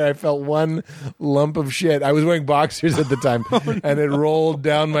I got there, I felt one lump of shit. I was wearing boxers at the time. And it rolled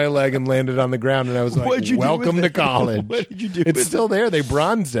down my leg and landed on the ground. And I was like, What'd you do welcome with to it? college. What did you do It's with still there. They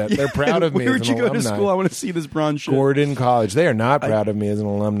bronzed it. They're proud of me. Where'd as you an go to alumni. school? I want to see this bronze shit. Gordon College. They are not proud of me as an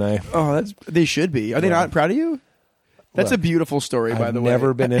alumni. Oh, they should be. Are they not proud of you? That's a beautiful story, by I've the way.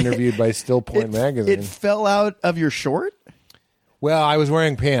 never been interviewed by Still Point It magazine. fell out of your short? Well, I was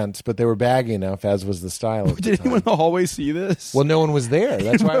wearing pants, but they were baggy enough, as was the style at the Did time. anyone in the hallway see this? Well, no one was there.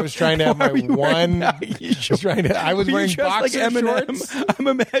 That's why I was trying to have my Why were you wearing one. baggy shorts? I was Were you wearing dressed boxer like Eminem? shorts. I'm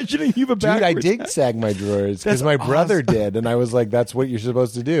imagining you have a Dude, I backwards did hat. sag my drawers because That's my brother awesome. did, and I was like, "That's what you're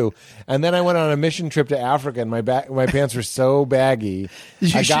supposed to do." And then I went on a mission trip to Africa, and my pants were so baggy. You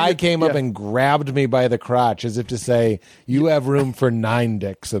A guy should've- came up yeah. and grabbed me by the crotch, as if to say, "You have room for 9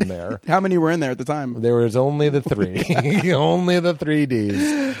 dicks in there." How many were in there at the time? There was only the 3. Only the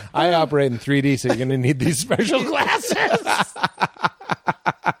 3Ds. I operate in 3D, so you're going to need these special glasses.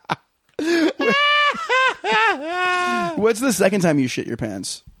 What's the second time you shit your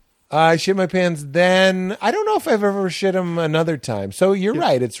pants? I shit my pants then. I don't know if I've ever shit them another time. So you're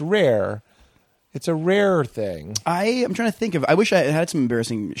right. It's rare. It's a rare thing. I'm trying to think of. I wish I had some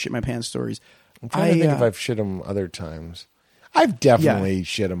embarrassing shit my pants stories. I'm trying to think if I've shit them other times. I've definitely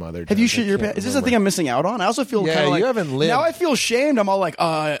shit them other times. Have you shit I your can't pants? Is this a remember. thing I'm missing out on? I also feel Yeah, kind of like you haven't lived. Now I feel shamed. I'm all like,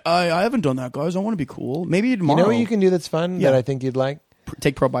 I haven't done that, guys. I want to be cool. Maybe You tomorrow. know what you can do that's fun Yeah. that I think you'd like?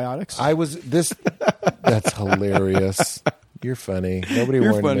 take probiotics. That's hilarious. You're funny. Nobody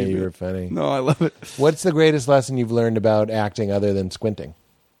You're warned funny, me you dude. were funny. No, I love it. What's the greatest lesson you've learned about acting other than squinting?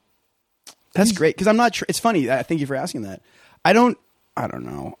 That's great because I'm not. It's funny. Thank you for asking that. I don't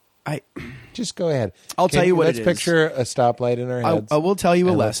know. Just go ahead. I'll tell you what Let's it is. picture a stoplight in our heads. I will tell you a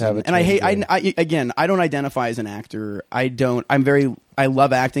and let's have lesson. it And I hate. translated. I don't identify as an actor. I don't. I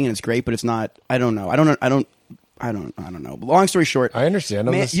love acting and it's great, but it's not. I don't know. I don't know. But long story short, I understand.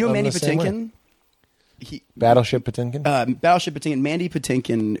 you know I'm Mandy the same way. Patinkin. Battleship Potemkin? Battleship Patinkin, Mandy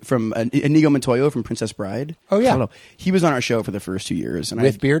Patinkin from Inigo Montoya from Princess Bride. Oh, yeah. I don't know. He was on our show for the first 2 years, and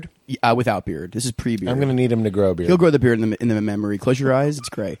With beard? without beard. This is pre-beard. I'm going to need him to grow a beard. He'll grow the beard in the memory. Close your eyes; it's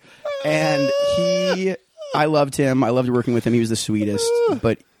gray. And I loved him. I loved working with him. He was the sweetest.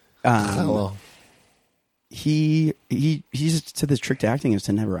 But Hello. he just said this trick to acting is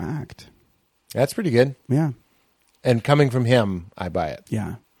to never act. That's pretty good. Yeah, And coming from him, I buy it.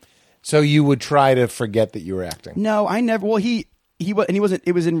 yeah. So you would try to forget that you were acting. No, I never. Well, he wasn't.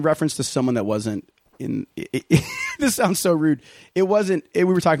 It was in reference to someone that wasn't in. This sounds so rude. It wasn't. We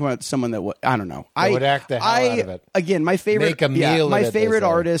were talking about someone that was. I don't know. I would act the hell out of it. Again, my favorite. Make a meal of my it, they favorite say.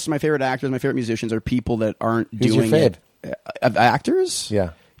 artists, my favorite actors, my favorite musicians are people that aren't Who's your doing fave? it. Actors.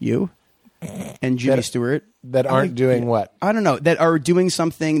 Yeah. You and Jimmy Stewart That aren't doing what? I don't know, that are doing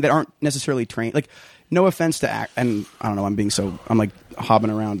something that aren't necessarily trained. Like, no offense to act, and I don't know, I'm like hobbing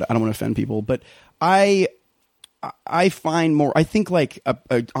around. I don't want to offend people, but I find more. I think like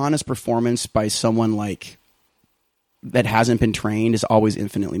a honest performance by someone like that hasn't been trained is always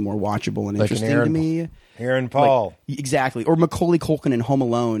infinitely more watchable and Like an interesting to me. Aaron Paul. Like, exactly. Or Macaulay Culkin in Home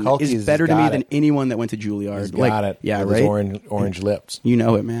Alone Culky's is better to got me than it. anyone that went to Juilliard. He's Like, got it. Yeah, with right. his orange lips. You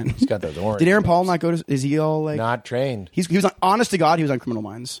know it, man. He's got those orange Did Aaron Paul lips. not go to? Is he all like? Not trained. He was on. Honest to God, he was on Criminal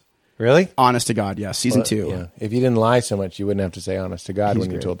Minds. Really? Honest to God, yes. Season 2. Yeah. If you didn't lie so much, you wouldn't have to say honest to God He's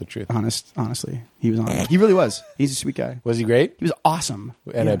when you great. told the truth. Honestly, he was honest. He really was. He's a sweet guy. Was he great? He was awesome.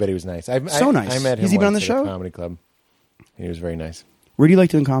 And Yeah. I bet he was nice. So I nice. I met him Has he been on once the at a show? comedy club. He was very nice. Where do you like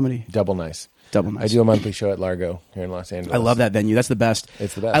doing comedy? Double nice. Double nice. I do a monthly show at Largo here in Los Angeles. I love that venue. That's the best.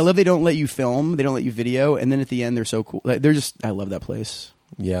 It's the best. I love they don't let you film. They don't let you video. And then at the end, they're so cool. They're just, I love that place.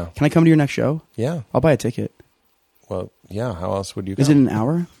 Yeah. Can I come to your next show? Yeah. I'll buy a ticket. Well, yeah. How else would you go? Is it an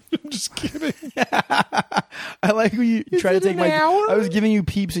hour? Just kidding. I like when you try to it take an my. hour? I was giving you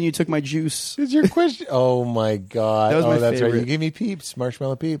peeps and you took my juice. Is your question? Oh my God! That was my that's right. favorite. You gave me peeps,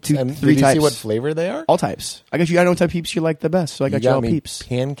 marshmallow peeps. 3 and did you types. see what flavor they are? All types. I got you. I know what type of peeps you like the best, so I got you all me peeps.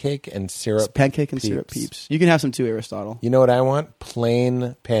 pancake and syrup. Pancake and syrup peeps. You can have some too, Aristotle. You know what I want?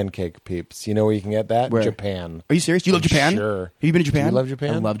 Plain pancake peeps. You know where you can get that? Where? Japan. Are you serious? Do you love Japan? Sure. Have you been to Japan? Do you love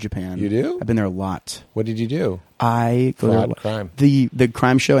Japan? I love Japan. You do? I've been there a lot. What did you do? I go Fraud, there. crime. The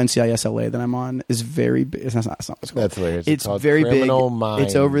crime show NCIS LA that I'm on is very big. It's not what's it called. That's hilarious. It's called very Criminal big. Minds.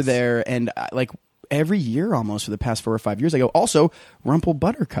 It's over there, and like every year almost for the past 4 or 5 years, I go. Also, Rumple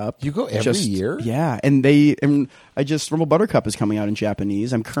Buttercup. You go every year? Yeah, and Rumple Buttercup is coming out in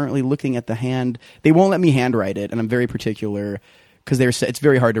Japanese. I'm currently looking at the hand. They won't let me handwrite it, and I'm very particular. Because it's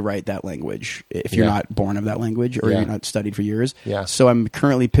very hard to write that language if you're Yeah. not born of that language or Yeah. you're not studied for years. Yeah. So I'm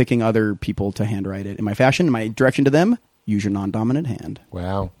currently picking other people to handwrite it. In my fashion, my direction to them, use your non-dominant hand.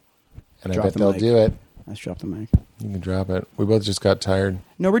 Wow. And Drop I bet the they'll mic. do it. Let's drop the mic. You can drop it. We both just got tired.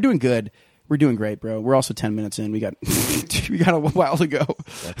 No, we're doing good. We're doing great, bro. We're also 10 minutes in. We got we got a while to go.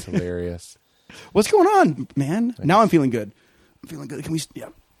 That's hilarious. What's going on, man? Now I'm feeling good. I'm feeling good. Can we? Yeah.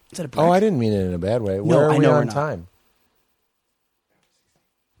 Is that a break? Oh, I didn't mean it in a bad way. Where are I we know we're on not. time?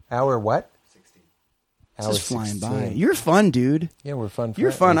 Hour what? This Hour is flying 16. by. You're fun, dude. Yeah, we're fun.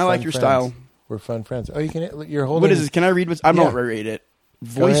 You're fun. I like your friends. style. We're fun friends. Oh, you're holding. What is this? Can I read what's? I'm Yeah. not read it. Go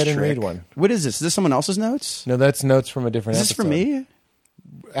Voice ahead and trick. read one. What is this? Is this someone else's notes? No, that's notes from a different Is this episode. for me?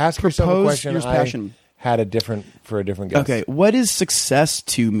 Ask yourself a Propose question. your passion. I had a different guest. Okay. What is success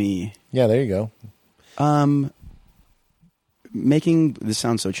to me? Yeah, there you go. Making this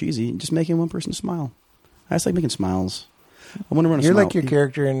sounds so cheesy. Just making one person smile. I just like making smiles. I want to run a You're smile. like your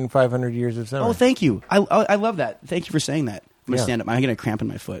character in 500 Years of Summer. Oh, thank you. I love that. Thank you for saying that. I'm gonna Yeah. stand up. I'm getting a cramp in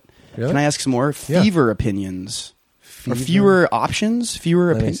my foot. Really? Can I ask some more? Yeah. Fever opinions. Or Fever? fewer options? Fewer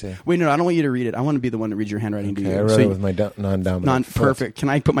Let me opinions. see. Wait, no, I don't want you to read it. I want to be the one that reads your handwriting to Okay, you. I wrote So it with my non-dominant. foot. perfect. Can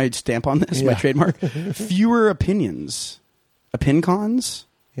I put my stamp on this? My Yeah. trademark? Fewer opinions. Opincons?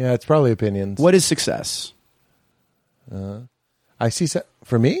 Yeah, it's probably opinions. What is success? I see.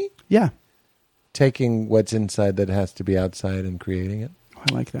 For me, Yeah. taking what's inside that has to be outside and creating it.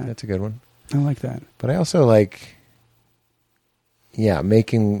 I like that. That's a good one. I like that. But I also like,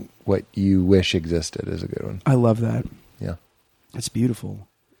 making what you wish existed is a good one. I love that. Yeah. That's beautiful.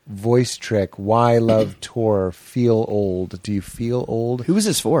 Voice trick. Why love tour? Feel old. Do you feel old? Who was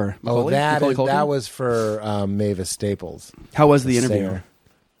this for? Macaulay? Macaulay Culkin? That was for Mavis Staples. How was the interview? Singer.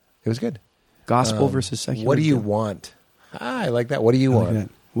 It was good. Gospel versus secular. What do you want? I like that. What do you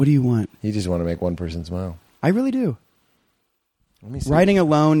want? What do you want? You just want to make one person smile. I really do. Let me see. Writing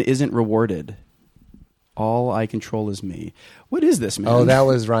alone isn't rewarded. All I control is me. What is this, man? Oh, that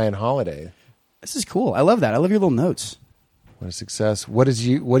was Ryan Holiday. This is cool. I love that. I love your little notes. What a success. What do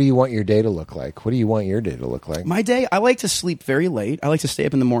you want your day to look like? What do you want your day to look like? My day, I like to sleep very late. I like to stay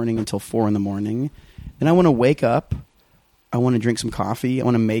up in the morning until 4 in the morning. Then I want to wake up. I want to drink some coffee. I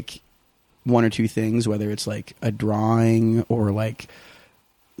want to make one or two things, whether it's like a drawing or like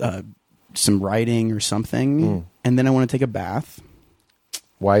some writing or something. And then I want to take a bath.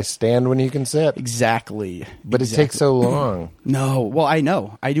 Why stand when you can sit? Exactly. But it takes so long. No. Well, I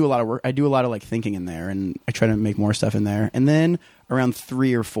know. I do a lot of work. I do a lot of like thinking in there, and I try to make more stuff in there. And then around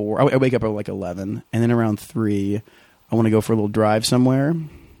 3 or 4, I wake up at like 11, and then around 3, I want to go for a little drive somewhere.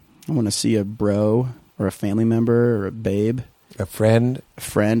 I want to see a bro or a family member or a babe. A friend,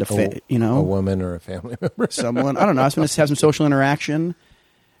 you know, a woman or a family member, someone. I don't know. I just want to have some social interaction,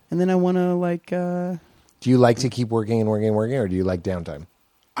 and then I want to like. Do you like to keep working and working and working, or do you like downtime?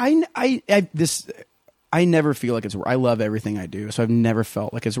 I never feel like it's. I love everything I do, so I've never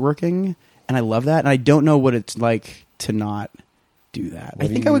felt like it's working, and I love that. And I don't know what it's like to not do that. I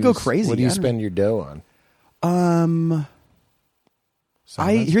think I would go crazy. What do you spend your dough on?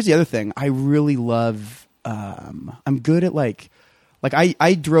 Here's the other thing. I really love. I'm good at like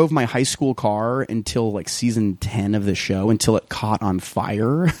I drove my high school car until like season 10 of the show until it caught on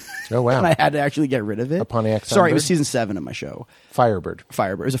fire. Oh wow! And I had to actually get rid of it. A Pontiac Sunbird? Sorry, it was season 7 of my show. Firebird.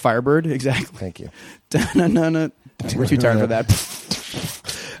 It was a Firebird, exactly. Thank you. We're too tired for that.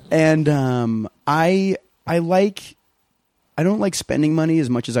 And I don't like spending money as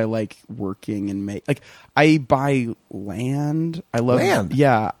much as I like working and make. Like I buy land. I love land.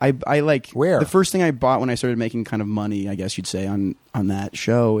 Yeah, I like. Where? The first thing I bought when I started making kind of money, I guess you'd say on that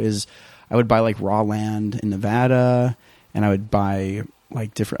show, is I would buy like raw land in Nevada, and I would buy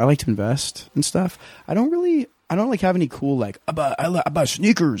like different. I like to invest and stuff. I don't like have any cool like. I buy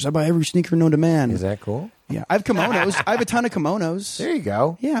sneakers. I buy every sneaker known to man. Is that cool? Yeah, I have kimonos. I have a ton of kimonos. There you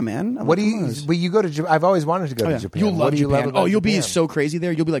go. Yeah, man. What do you? But you go to Japan. I've always wanted to go to Japan. You'll love what do you Japan. love about you'll Japan? be so crazy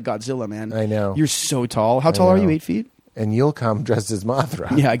there. You'll be like Godzilla, man. I know. You're so tall. How tall are you? 8 feet? And you'll come dressed as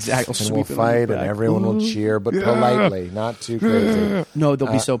Mothra. Yeah, exactly. And we'll fight, and everyone will cheer, but politely, not too crazy. No,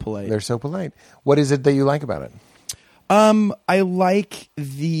 they'll be so polite. They're so polite. What is it that you like about it? I like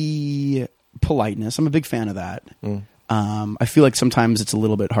the politeness. I'm a big fan of that. I feel like sometimes it's a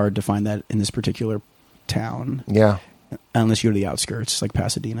little bit hard to find that in this particular town. Yeah. Unless you're to the outskirts, like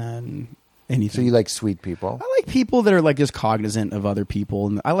Pasadena and anything. So you like sweet people? I like people that are like just cognizant of other people,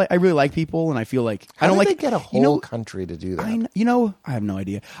 and I really like people, and I feel like How I don't do like they get a whole country to do that. I have no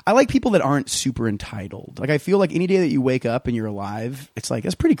idea. I like people that aren't super entitled. Like I feel like any day that you wake up and you're alive, it's like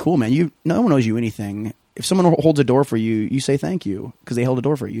that's pretty cool, man. No one owes you anything. If someone holds a door for you, you say thank you because they held a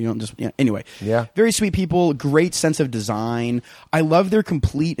door for you. You don't just anyway. Yeah. Very sweet people, great sense of design. I love their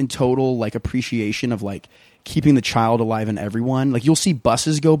complete and total like appreciation of like keeping the child alive in everyone. Like you'll see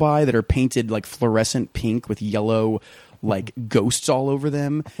buses go by that are painted like fluorescent pink with yellow like ghosts all over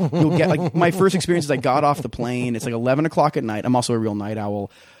them. You'll get like my first experience is I got off the plane. It's like 11 o'clock at night. I'm also a real night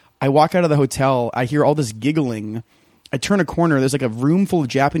owl. I walk out of the hotel. I hear all this giggling. I turn a corner. There's like a room full of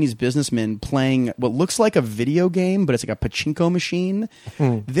Japanese businessmen playing what looks like a video game, but it's like a pachinko machine.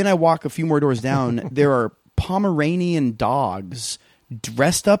 Then I walk a few more doors down. There are Pomeranian dogs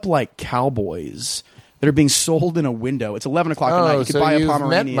dressed up like cowboys that are being sold in a window. It's 11 o'clock at night. You can buy a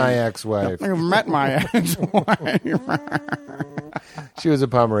Pomeranian. Met my ex-wife. I've met my ex-wife. She was a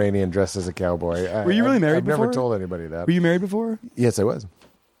Pomeranian dressed as a cowboy. Were you really married I've before? never told anybody that. Were you married before? Yes, I was.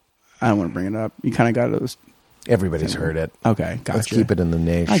 I don't want to bring it up. You kind of got those. Everybody's heard it. Okay, gotcha. Let's keep it in the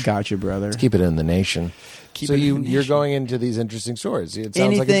nation. I got you, brother. Let's keep it in the nation. Keep it in the nation. You're going into these interesting stories. It sounds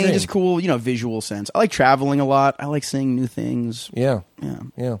Anything, like a dream. just cool, visual sense. I like traveling a lot. I like seeing new things. Yeah. Yeah.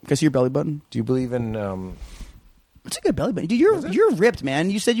 Yeah. Can I see your belly button? Do you believe in... It's a good belly button. Dude, you're ripped, man.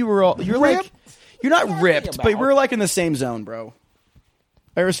 You said you were all... You're like... You're not ripped, but we're like in the same zone, bro.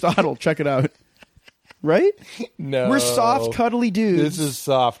 Aristotle, check it out. Right? No. We're soft, cuddly dudes. This is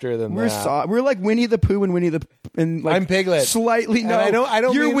softer than that. We're like Winnie the Pooh and Winnie the... And like I'm Piglet. Slightly, no. And I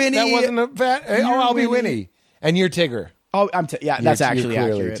don't You're mean, Winnie. That wasn't a fat... I'll be Winnie. Winnie. And you're Tigger. Oh, that's actually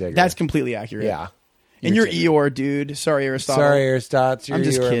clearly accurate. Tigger. That's completely accurate. Yeah. And you're Eeyore, dude. Sorry, Aristotle. Sorry, Aristotle. I'm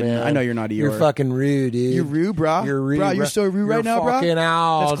just Eeyore, kidding. man. I know you're not Eeyore. You're fucking rude, dude. You're rude, bro. You're rude, bro. You're so rude right now, bro. Fucking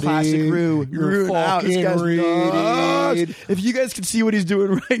out, That's classic dude. rude. You're rude out. This fucking guy's rude, nuts. dude. If you guys could see what he's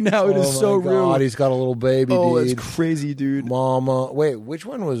doing right now, it is so my God, rude. he's got a little baby, Oh, dude. that's crazy, dude. Mama. Wait, which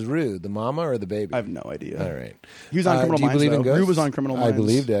one was rude? The mama or the baby? I have no idea. All right. He was on Criminal do you Minds, believe in though. ghosts? Rue was on Criminal I Minds.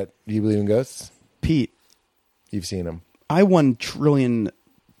 believed it. Do you believe in ghosts? Pete, You've seen them. I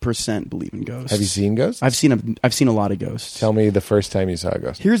 1,000,000,000% believe in ghosts. Have you seen ghosts? I've seen a lot of ghosts. Tell me the first time you saw a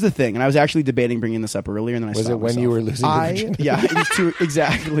ghost. Here's the thing, and I was actually debating bringing this up earlier, and then I Was stopped it when myself. you were losing your virginity? Yeah, it was too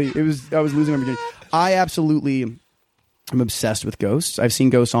exactly. I was losing my virginity. I absolutely am obsessed with ghosts. I've seen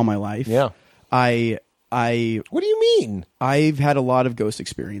ghosts all my life. Yeah. I What do you mean? I've had a lot of ghost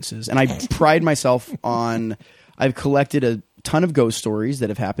experiences, and I pride myself on. I've collected a ton of ghost stories that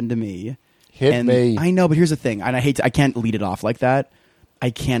have happened to me. Hit me. I know, but here's the thing, and I can't lead it off like that. I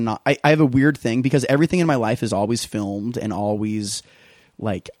cannot. I have a weird thing because everything in my life is always filmed and always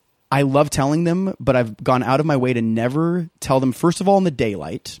like. I love telling them, but I've gone out of my way to never tell them. First of all, in the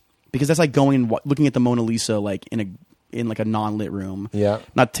daylight, because that's like going and looking at the Mona Lisa like in like a non-lit room. Yeah.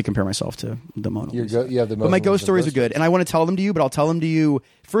 Not to compare myself to the Mona Lisa. You have the but my Mona ghost Lisa stories are ghost good, and I want to tell them to you. But I'll tell them to you.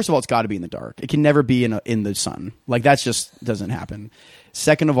 First of all, it's got to be in the dark. It can never be in the sun. Like that's just doesn't happen.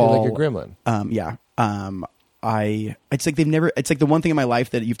 Second of all, like a gremlin. Yeah. It's like they've never. It's like the one thing in my life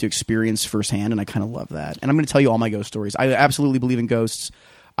that you have to experience firsthand, and I kind of love that. And I'm going to tell you all my ghost stories. I absolutely believe in ghosts.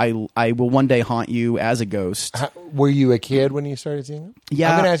 I will one day haunt you as a ghost. Were you a kid when you started seeing them? Yeah,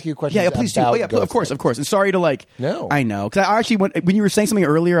 I'm going to ask you a question. Yeah, please do. about Oh, yeah, ghosts. of course. And sorry to like. No. I know because I actually when you were saying something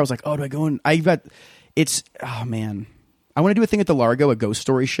earlier, I was like, oh, do I go in? It's oh man, I want to do a thing at the Largo, a ghost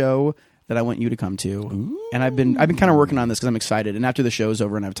story show that I want you to come to. Ooh. And I've been kind of working on this because I'm excited. And after the show's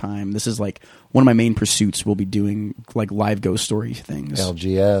over and I have time, this is like one of my main pursuits. We'll be doing like live ghost story things.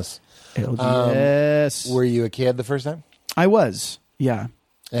 LGS. LGS. Were you a kid the first time? I was. Yeah.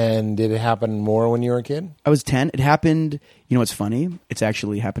 And did it happen more when you were a kid? I was 10. It happened. You know what's funny? It's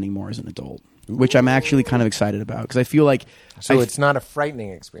actually happening more as an adult, which I'm actually kind of excited about because I feel like. So it's not a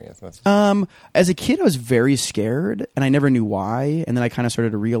frightening experience. That's as a kid, I was very scared, and I never knew why. And then I kind of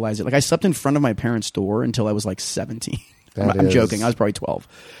started to realize it. Like I slept in front of my parents' door until I was like 17. I'm joking. I was probably 12.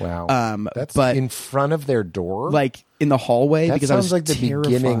 Wow. That's but in front of their door? Like in the hallway that because I was sounds like the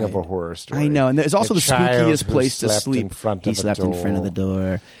terrified. beginning of a horror story. I know, and there's also the child spookiest who place to slept sleep. in front He of a slept in front of door. the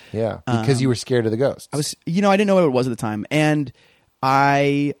door. Yeah, because you were scared of the ghosts. I was, I didn't know what it was at the time, and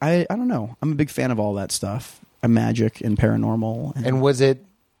I don't know. I'm a big fan of all that stuff, magic and paranormal. And was it?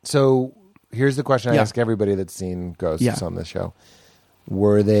 So here's the question I Yeah. ask everybody that's seen ghosts Yeah. on this show: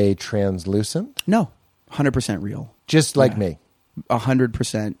 were they translucent? No, 100% real. Just like me,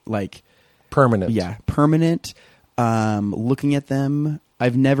 100% like permanent. yeah, permanent. Looking at them,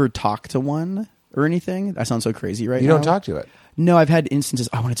 I've never talked to one or anything. I sound so crazy right You now. don't talk to it. No, I've had instances.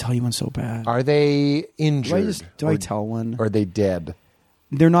 I want to tell you one so bad. Are they injured? Do I tell one? Or are they dead?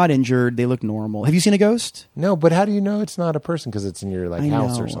 They're not injured. They look normal. Have you seen a ghost? No, but how do you know it's not a person? Because it's in your I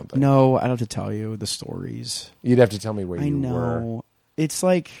house know. or something. No, I don't have to tell you the stories. You'd have to tell me where I you know. were. It's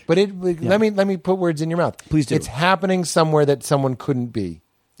like, But let me put words in your mouth. Please do. It's happening somewhere that someone couldn't be.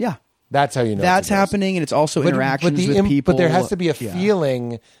 yeah, That's how you know that's it's a ghost. happening, and it's also interactions the with people. But there has to be a Yeah.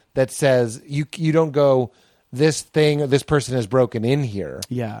 feeling that says you don't go, this person has broken in here.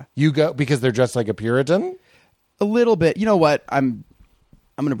 Yeah, You go because they're dressed like a Puritan. a little bit. You know what? I'm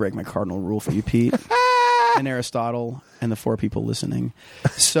going to break my cardinal rule for you, Pete, and Aristotle, and the 4 people listening.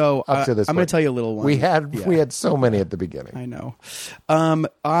 So Up to this I'm going point. to tell you a little one. We had Yeah. so many at the beginning. I know.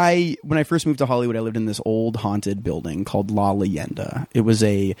 When I first moved to Hollywood, I lived in this old haunted building called La Leyenda. It was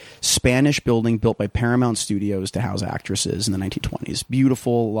a Spanish building built by Paramount Studios to house actresses in the 1920s.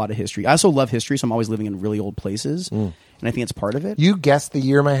 Beautiful, a lot of history. I also love history, so I'm always living in really old places, and I think it's part of it. You guessed the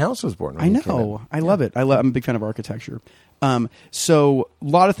year my house was born. when I you came in. know. I love it. I'm a big fan of architecture. So a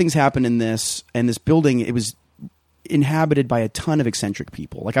lot of things happened in this building. It was inhabited by a ton of eccentric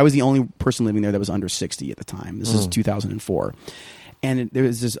people. Like I was the only person living there that was under 60 at the time. This is 2004. And there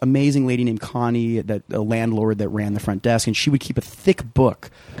was this amazing lady named Connie, a landlord that ran the front desk, and she would keep a thick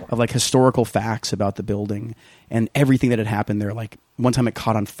book of like historical facts about the building and everything that had happened there. Like one time it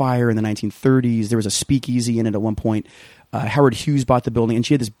caught on fire in the 1930s. There was a speakeasy in it at one point. Howard Hughes bought the building, and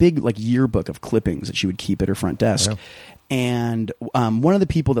she had this big like yearbook of clippings that she would keep at her front desk. Yeah. And one of the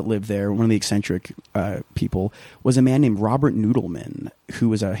people that lived there, one of the eccentric people, was a man named Robert Noodleman, who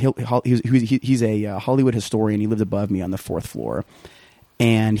was he's a Hollywood historian. He lived above me on the 4th floor.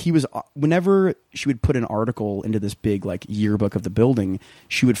 And he was, whenever she would put an article into this big like yearbook of the building,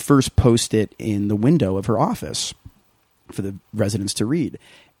 she would first post it in the window of her office for the residents to read.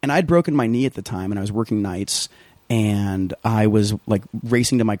 And I'd broken my knee at the time, and I was working nights, and I was like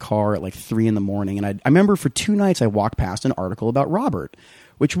racing to my car at like 3 a.m. And I remember for 2 nights I walked past an article about Robert,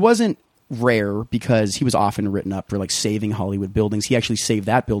 which wasn't rare because he was often written up for like saving Hollywood buildings. He actually saved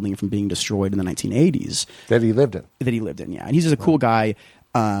that building from being destroyed in the 1980s. That he lived in, yeah. And he's just a cool guy.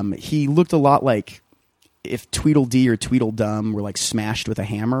 He looked a lot like if Tweedledee or Tweedledum were like smashed with a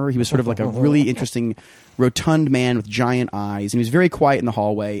hammer. He was sort of like a really interesting, rotund man with giant eyes, and he was very quiet in the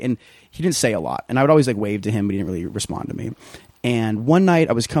hallway, and he didn't say a lot. And I would always like wave to him, but he didn't really respond to me. And one night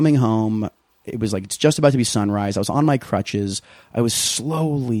I was coming home. It was like it's just about to be sunrise. I was on my crutches. I was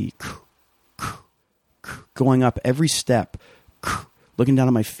slowly going up every step, looking down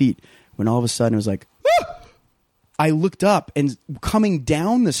at my feet, when all of a sudden it was like, ah! I looked up, and coming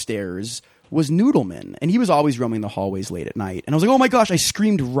down the stairs was Noodleman, and he was always roaming the hallways late at night. And I was like, oh my gosh, I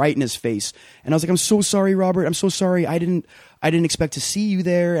screamed right in his face. And I was like, I'm so sorry, Robert. I'm so sorry. I didn't expect to see you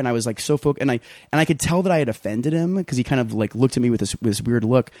there. And I was like so focused, and I could tell that I had offended him because he kind of like looked at me with this weird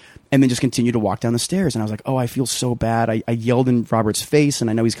look, and then just continued to walk down the stairs. And I was like, oh, I feel so bad. I yelled in Robert's face, and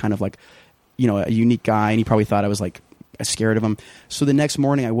I know he's kind of like, you know, a unique guy, and he probably thought I was like scared of him. So the next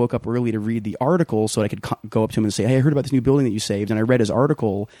morning I woke up early to read the article so I could go up to him and say, hey, I heard about this new building that you saved. And I read his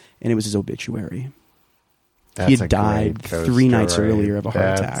article, and it was his obituary. He had died 3 nights earlier of a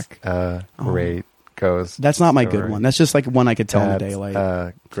heart attack. Great ghost. That's not my good one. That's just like one I could tell in the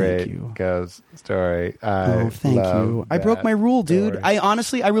daylight. Great ghost story. Thank you. I broke my rule, dude. Story. I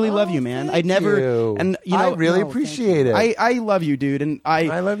honestly really love you, man. I'd never, you. and you know, I really appreciate it. I love you, dude, and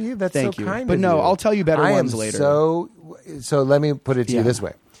I love you. That's thank so you. kind But of no, you. I'll tell you better ones later. So let me put it to you this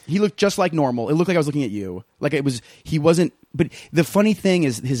way. He looked just like normal. It looked like I was looking at you. Like it was. He wasn't. But the funny thing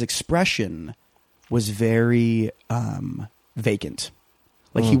is, his expression was very vacant.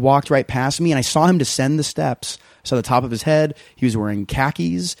 Like he walked right past me, and I saw him descend the steps. I saw the top of his head. He was wearing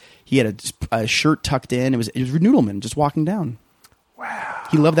khakis. He had a shirt tucked in. It was Noodleman just walking down. Wow.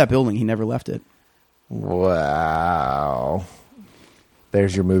 He loved that building. He never left it. Wow.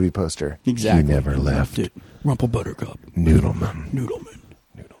 There's your movie poster. Exactly. He never left it. Rumple Buttercup. Noodleman.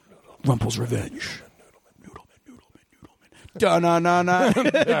 Rumple's Revenge. Noodleman. Da-na-na-na.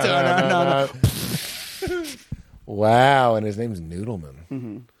 Da-na-na-na. Wow, and his name's Noodleman.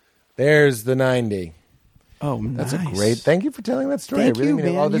 Mm-hmm. There's the 90. Oh, that's nice. a great. Thank you for telling that story. Thank I really you, mean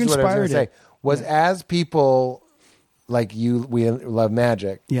it. man. Oh, this You is what I was going inspired to say. Was as people like you, we love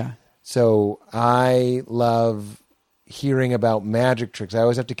magic. Yeah. So I love hearing about magic tricks. I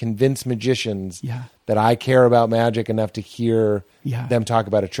always have to convince magicians that I care about magic enough to hear them talk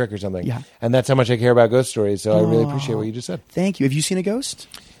about a trick or something. Yeah. And that's how much I care about ghost stories. So I really appreciate what you just said. Thank you. Have you seen a ghost?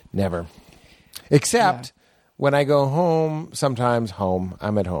 Never. Except when I go home, sometimes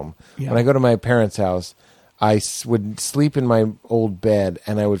I'm at home. Yeah. When I go to my parents' house, I would sleep in my old bed,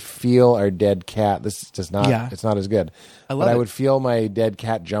 and I would feel our dead cat. This is just not, it's not as good. I would feel my dead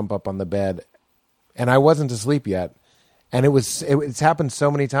cat jump up on the bed, and I wasn't asleep yet. And it's happened so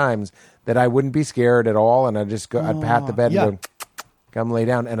many times that I wouldn't be scared at all, and I'd just go, I'd pat the bed and go, come lay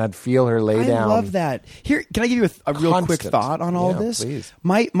down, and I'd feel her lay down. I love that. Here, can I give you a real quick thought on all of this? Please.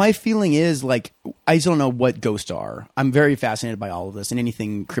 My feeling is like I just don't know what ghosts are. I'm very fascinated by all of this and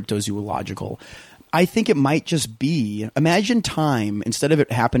anything cryptozoological. I think it might just be, imagine time, instead of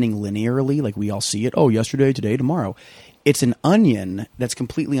it happening linearly, like we all see it, yesterday, today, tomorrow. It's an onion that's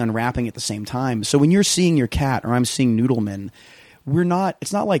completely unwrapping at the same time. So when you're seeing your cat or I'm seeing Noodleman,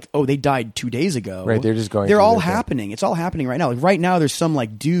 it's not like, they died 2 days ago. Right, they're just going They're through all their thing. happening. It's all happening right now. Like right now, there's some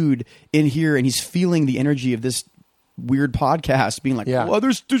like dude in here and he's feeling the energy of this weird podcast being like,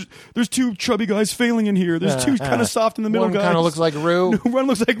 there's 2 chubby guys failing in here. There's 2 kind of soft in the middle One guys. kind of looks like Rue. One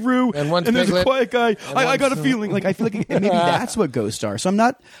looks like Rue. And one's there's Piglet. a quiet guy. I got a feeling. Like I feel like maybe that's what ghosts are. So I'm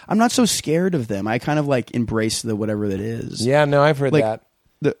not so scared of them. I kind of like embrace the whatever that is. Yeah, no, I've heard Like, that.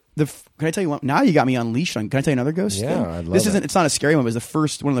 Can I tell you one? Now you got me unleashed on. Can I tell you another ghost Yeah, thing? I'd love it. It's not a scary one. It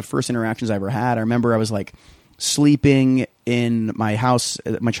was one of the first interactions I ever had. I remember I was like sleeping in my house,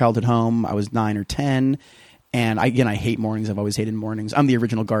 my childhood home. I was 9 or 10. And I hate mornings. I've always hated mornings. I'm the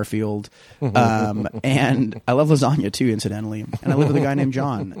original Garfield. And I love lasagna too, incidentally. And I live with a guy named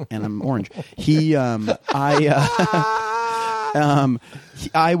John, and I'm orange.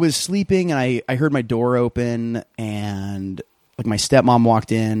 I was sleeping and I heard my door open and like my stepmom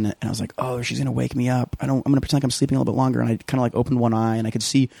walked in and I was like, she's going to wake me up. I'm going to pretend like I'm sleeping a little bit longer. And I kind of like opened one eye and I could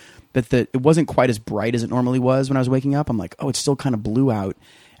see that it wasn't quite as bright as it normally was when I was waking up. I'm like, it's still kind of blue out.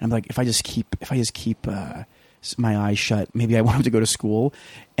 And I'm like, if I just keep my eyes shut, maybe I won't have to go to school.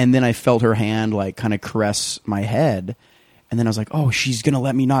 And then I felt her hand like kind of caress my head. And then I was like, she's going to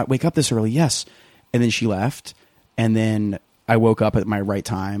let me not wake up this early. Yes. And then she left. And then I woke up at my right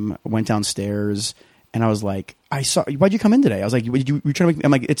time, went downstairs, and I was like, why'd you come in today? I was like, you trying to make me?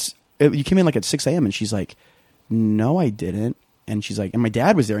 I'm like, you came in like at 6 a.m. And she's like, no, I didn't. And she's like, and my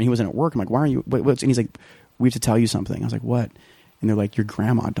dad was there and he wasn't at work. I'm like, why aren't you? What's? And he's like, we have to tell you something. I was like, what? And they're like, your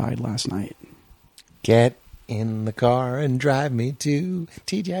grandma died last night. Get in the car and drive me to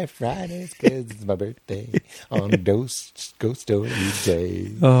TGI Fridays because it's my birthday on Ghost Story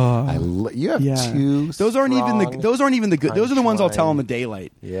Day. You have two. Those aren't even the good. Those are the ones I'll tell in the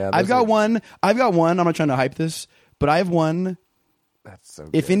daylight. Yeah, I've got one. I'm not trying to hype this, but I have one. That's so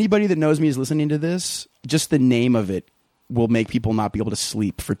good. If anybody that knows me is listening to this, just the name of it will make people not be able to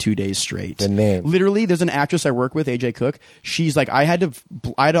sleep for 2 days straight. The name. Literally, there's an actress I work with, AJ Cook. She's like, I had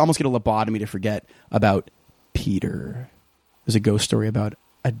to almost get a lobotomy to forget about Peter. There's a ghost story about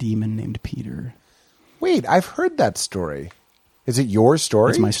a demon named Peter. Wait, I've heard that story. Is it your story?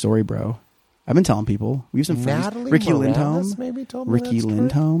 It's my story, bro. I've been telling people. We have some friends. Natalie Ricky Morales Lindholm. maybe told me Ricky that story?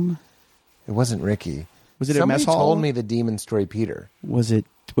 Lindholm. It wasn't Ricky. Was it Somebody at mess hall? told me the demon story, Peter. Was it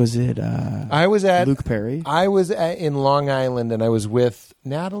I was at Luke Perry? I was in Long Island, and I was with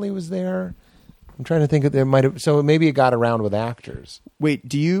Natalie. Was there? I'm trying to think of there might have. So maybe it got around with actors. Wait,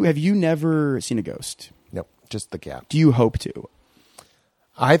 have you never seen a ghost? Nope, just the cat. Do you hope to?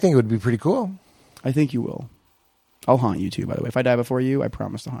 I think it would be pretty cool I think you will. I'll haunt you too, by the way. If I die before you, I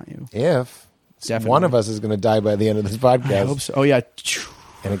promise to haunt you. if Definitely. one of us is going to die by the end of this podcast. I hope so. Oh, yeah.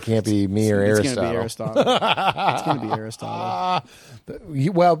 And it can't be me or It's Aristotle. going to be Aristotle. It's going to be Aristotle.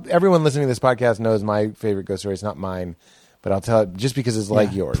 Well, everyone listening to this podcast knows my favorite ghost story. It's not mine, but I'll tell it just because it's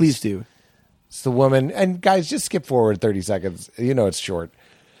like yours. Please do. It's the woman, and guys, just skip forward 30 seconds. You know it's short.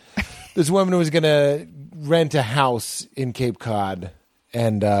 This woman was going to rent a house in Cape Cod,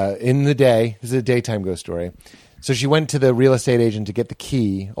 and in the day, this is a daytime ghost story. So she went to the real estate agent to get the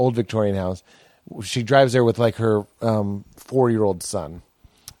key, old Victorian house. She drives there with like her 4-year-old son.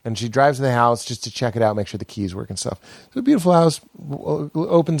 And she drives to the house just to check it out, make sure the keys work and stuff. It's a beautiful house.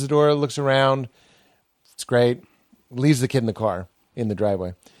 Opens the door, looks around. It's great. Leaves the kid in the car, in the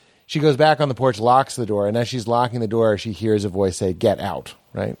driveway. She goes back on the porch, locks the door, and as she's locking the door, she hears a voice say, "Get out."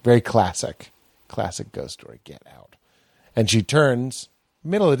 Right? Very classic ghost story. Get out. And she turns,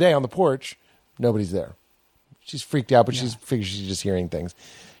 middle of the day on the porch, nobody's there. She's freaked out, but she figures she's just hearing things.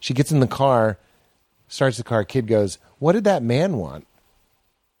 She gets in the car, starts the car. Kid goes, "What did that man want?"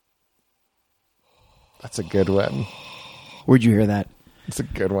 That's a good one. Where'd you hear that? It's a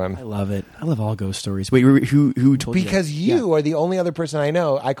good one. I love it. I love all ghost stories. Wait, who told you that? Because you are the only other person I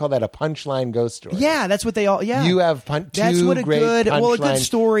know. I call that a punchline ghost story. Yeah, that's what they all. Yeah, You have That's what a good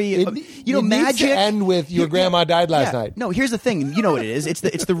story. It magic needs to end with your grandma died last night. No, here's the thing. You know what it is?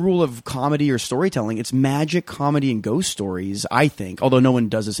 It's the rule of comedy or storytelling. It's magic, comedy, and ghost stories. I think, although no one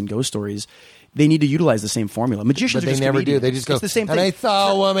does this in ghost stories, they need to utilize the same formula. Magicians, But they are just never do. comedians. They just go, It's the same thing. and I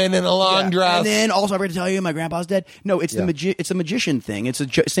saw a woman in a long dress. And then also, I forgot to tell you, my grandpa's dead. No, it's it's the magician thing. It's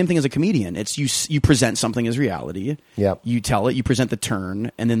same thing as a comedian. It's you present something as reality. Yep. You tell it. You present the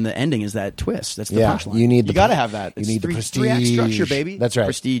turn, and then the ending is that twist. That's the punchline. You got to have that. You It's need the three act prestige. structure, baby. That's right.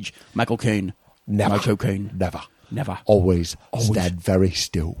 Prestige. Michael Caine. Never. Michael Caine. Never. Always. Stand very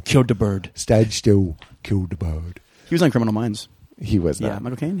still. Killed the bird. Stand still. Kill the bird. He was on Criminal Minds. He was not. Yeah,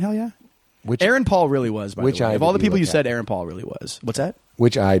 Michael Caine. Hell yeah. Which Aaron Paul really was. By which the way. eye Of all did the you people you look said, at? Aaron Paul really was. What's that?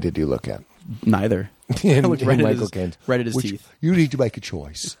 Which eye did you look at? Neither. In I looked right at Michael his, Caine's. right at his teeth. You need to make a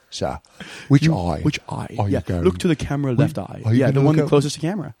choice, sir. Which eye? Which eye? Are you Yeah. going? Look to the camera left eye. Are you Yeah, the gonna one look closest to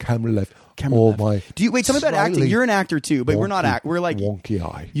camera. Camera left. Camera or left. my Do you wait? Tell me about acting. slightly You're an actor too, but we're not wonky- We're like wonky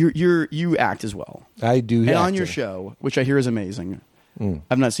eye. You act as well. I do. And on acting. your show, which I hear is amazing.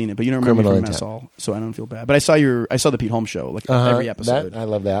 I've not seen it, but you don't remember Criminal me from Intent. Mess Hall, so I don't feel bad. But I saw the Pete Holmes show, like every episode. I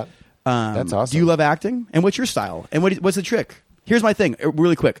love that. That's awesome. Do you love acting? And what's your style? And what's the trick? Here's my thing,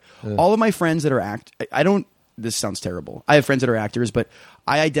 really quick. All of my friends that are I don't. This sounds terrible. I have friends that are actors, but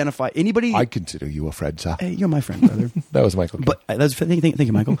I identify anybody. I consider you a friend, sir. Hey, you're my friend, brother. That was Michael. But thank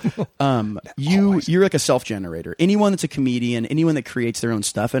you, Michael. You're like a self-generator. Anyone that's a comedian, anyone that creates their own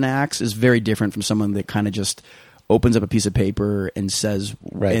stuff and acts is very different from someone that kind of just opens up a piece of paper and says,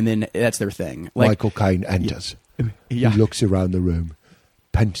 Right. and then that's their thing. Like, Michael Caine enters. Yeah. He looks around the room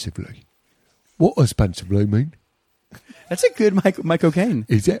pensively. What does pensively mean? that's a good Michael Caine.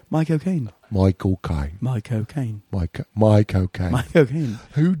 Is it Michael Caine. Michael Caine? Michael Caine. Michael Caine. Michael Caine.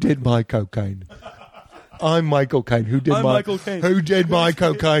 Who did Michael Caine? I'm Michael Caine. Who did I'm Michael Caine. Who did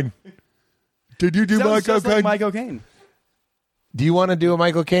Michael Caine? Did you do Sounds Michael just like Caine? Michael Caine. Do you want to do a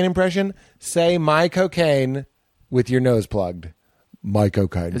Michael Caine impression? Say my cocaine with your nose plugged. My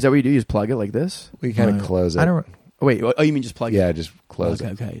cocaine. Is that what you do? You just plug it like this? We kind of close it. I don't. Oh, wait. Oh, you mean just plug it? Yeah, just close My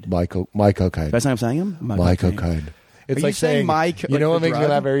it. cocaine. My cocaine. That's not what I'm saying him? My cocaine. It's Are like you saying Mike? You know what makes me drug?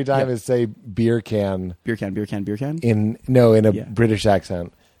 laugh every time Yeah. is say beer can Beer can. in a Yeah. British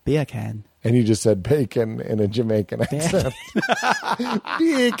accent. Beer can. And you just said bacon in a Jamaican accent.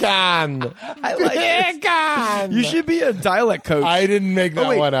 Bacon. I like it. Bacon. You should be a dialect coach. I didn't make that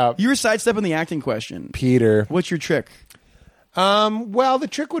wait, one up. You were sidestepping the acting question. Peter. What's your trick? Well, the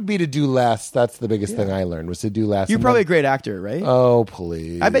trick would be to do less. That's the biggest thing I learned was to do less. You're And probably a then- great actor, right? Oh,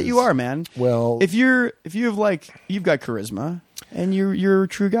 please. I bet you are, man. Well- if you've got charisma and you're a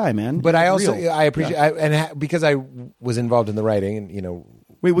true guy, man. But I also Real. I appreciate because I was involved in the writing and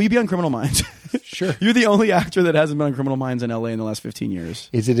Wait, will you be on Criminal Minds? Sure. You're the only actor that hasn't been on Criminal Minds in LA in the last 15 years.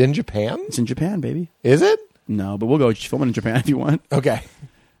 is it in Japan? It's in Japan, baby. Is it? No, but we'll go film it in Japan if you want. Okay.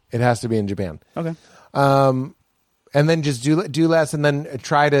 It has to be in Japan. Okay. And then just do less and then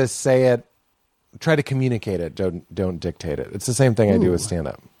try to say it, try to communicate it. Don't dictate it. It's the same thing I do with stand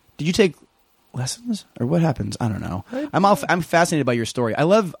up. Did you take lessons or what happens? I don't know. I'm fascinated by your story. I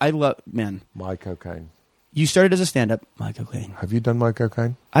love man. My cocaine. You started as a stand-up, my cocaine. Have you done my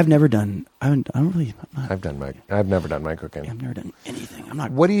cocaine? I've never done. I'm not. I've never done my cocaine. I've never done anything. I'm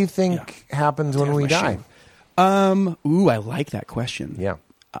not. What do you think happens when we die? Ooh, I like that question. Yeah.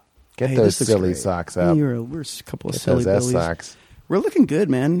 Get Hey, those this looks silly great. socks Hey, up. we're a couple of Get silly those S billies. socks. We're looking good,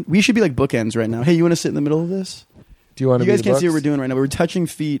 man. We should be like bookends right now. Hey, you want to sit in the middle of this? Do you want to You be guys can't see what books? we're doing right now. We're touching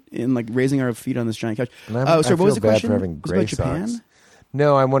feet and like raising our feet on this giant couch. And I So what feel was the bad question? for having It was gray about Japan? socks.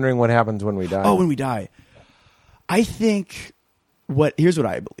 No, I'm wondering what happens when we die. Oh, when we die. I think here's what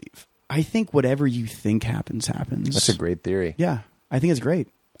I believe. I think whatever you think happens. That's a great theory. Yeah, I think it's great.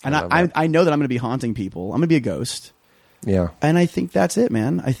 And love that. I know that I'm going to be haunting people. I'm going to be a ghost. Yeah. And I think that's it,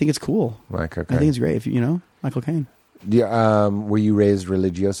 man. I think it's cool. My cocaine. I think it's great. If Michael Caine. Yeah, were you raised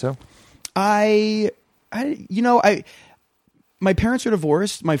religioso? My parents are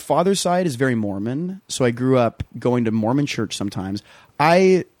divorced. My father's side is very Mormon, so I grew up going to Mormon church sometimes.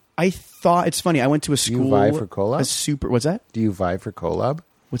 I thought it's funny. I went to a school. You vie for Kolob? What's that? Do you vie for Kolob?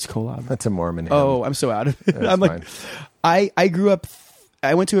 What's Kolob? That's a Mormon hymn. Oh, I'm so out of it. That's I'm like, fine. I grew up.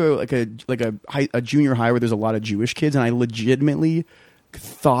 I went to a junior high where there's a lot of Jewish kids, and I legitimately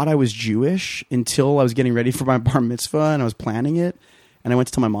thought I was Jewish until I was getting ready for my bar mitzvah and I was planning it. And I went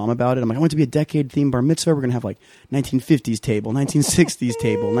to tell my mom about it. I'm like, I want it to be a decade-themed bar mitzvah. We're going to have like 1950s table, 1960s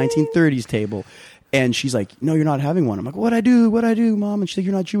table, 1930s table. And she's like, no, you're not having one. I'm like, what'd I do, Mom? And she's like,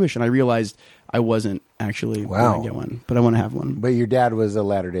 you're not Jewish. And I realized I wasn't actually going to get one, but I want to have one. But your dad was a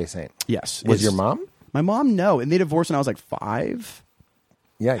Latter-day Saint. Yes. Was your mom? My mom, no. And they divorced when I was like 5.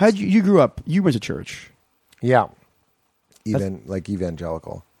 Yeah. How'd you grew up? You went to church. Yeah. Like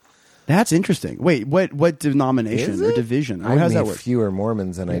evangelical. That's interesting. Wait, what denomination Is or it? division? I How does meet that work? fewer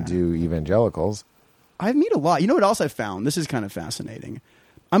Mormons than I do evangelicals. I meet a lot. You know what else I found? This is kind of fascinating.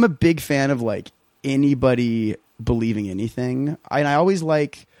 I'm a big fan of like anybody believing anything. I always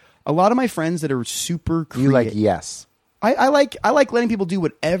like a lot of my friends that are super You like yes. I like letting people do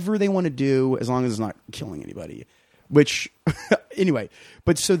whatever they want to do as long as it's not killing anybody. Which anyway,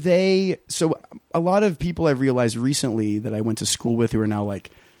 but so a lot of people I've realized recently that I went to school with who are now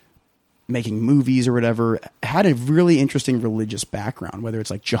like making movies or whatever had a really interesting religious background, whether it's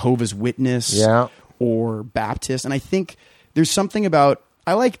like Jehovah's Witness or Baptist. And I think there's something about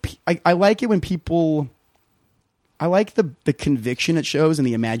I like it when people I like the conviction it shows and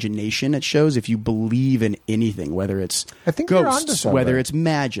the imagination it shows if you believe in anything, whether it's I think you're onto ghosts, something. whether it's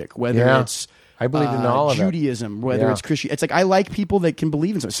magic, whether it's I believe in all of it. Judaism, whether Yeah. it's Christian. It's like I like people that can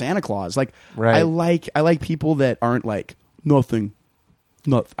believe in something. Santa Claus. Like Right. I like people that aren't like nothing.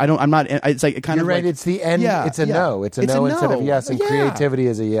 No, I don't. I'm not. It's like it kind You're of right. like, it's the end. Yeah, it's a yeah. no. It's a no instead of yes. And Yeah. creativity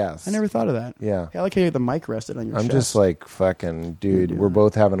is a yes. I never thought of that. Yeah. Hey, I like how you have the mic rested on your I'm chest. just like fucking dude. We're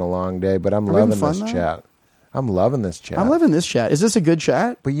both having a long day, but I'm Are we having loving fun this now? chat. I'm loving this chat. I'm loving this chat. Is this a good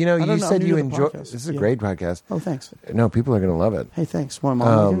chat? But you know, I don't you know. said I'm you new to the enjoy. podcast. This is a Yeah. great podcast. Oh, thanks. No, people are going to love it. Hey, thanks. Want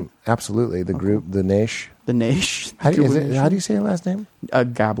mom Absolutely. The group, the Nash. the Nash. How do you say your last name?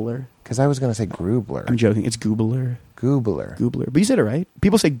 Gabler. Because I was going to say Grubler. I'm joking. It's Goobler. Goobler. Goobler. But you said it right.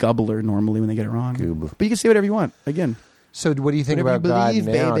 People say Gubbler normally when they get it wrong. Goobler. But you can say whatever you want. Again. So, what do you think Whatever about you God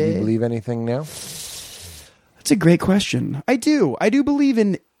believe, now? Do baby. you believe anything now? That's a great question. I do. I do believe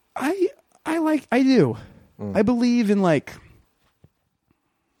in. I do. I believe in like.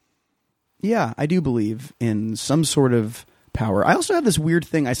 Yeah, I do believe in some sort of power. I also have this weird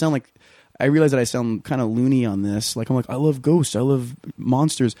thing. I realize that I sound kind of loony on this. Like I'm like, I love ghosts. I love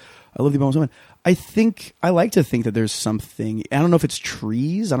monsters. I love the abominable woman. I like to think that there's something. I don't know if it's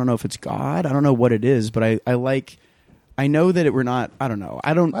trees. I don't know if it's God. I don't know what it is. But I know that we're not. I don't know.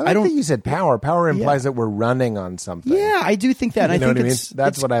 I don't. I don't think you said power. Power implies that we're running on something. Yeah, I do think that. You know I think what I mean? it's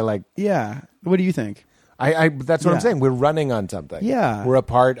That's what I like. Yeah. What do you think? That's what I'm saying. We're running on something. Yeah. We're a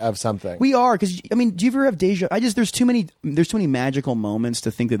part of something. We are, because I mean, do you ever have deja? There's too many magical moments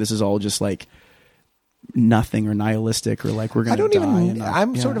to think that this is all just like nothing or nihilistic or like we're gonna die.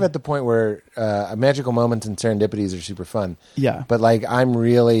 I'm sort of at the point where magical moments and serendipities are super fun. Yeah. But like I'm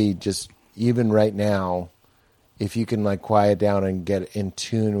really just, even right now, if you can like quiet down and get in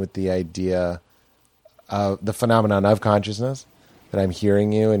tune with the idea of the phenomenon of consciousness, that I'm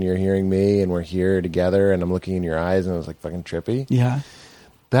hearing you and you're hearing me and we're here together and I'm looking in your eyes and it was like fucking trippy. Yeah.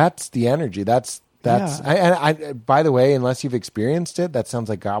 That's the energy. That's I by the way, unless you've experienced it, that sounds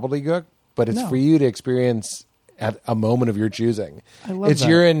like gobbledygook, but it's for you to experience at a moment of your choosing. I love that.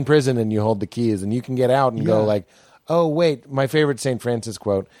 You're in prison and you hold the keys and you can get out and go like, oh wait, my favorite St. Francis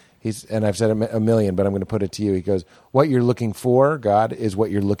quote, and I've said a million, but I'm going to put it to you. He goes, what you're looking for, God, is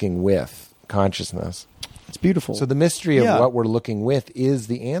what you're looking with, consciousness. It's beautiful. So the mystery of what we're looking with is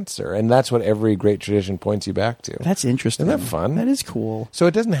the answer. And that's what every great tradition points you back to. That's interesting. Isn't that fun? That is cool. So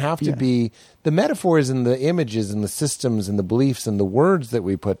it doesn't have to be the metaphors and the images and the systems and the beliefs and the words that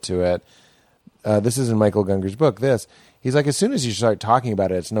we put to it. This is in Michael Gunger's book. He's like, as soon as you start talking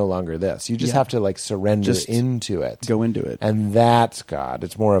about it, it's no longer this. You just have to like surrender into it. Go into it. And that's God.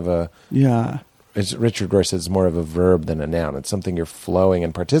 It's more of a... Yeah. As Richard Rohr says, it's more of a verb than a noun. It's something you're flowing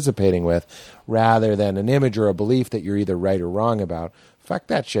and participating with rather than an image or a belief that you're either right or wrong about. Fuck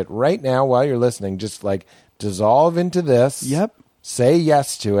that shit. Right now, while you're listening, just like dissolve into this. Yep. Say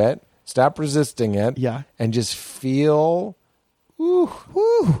yes to it. Stop resisting it. Yeah. And just feel, woo.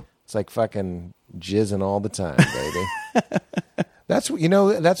 It's like fucking jizzing all the time, baby. That's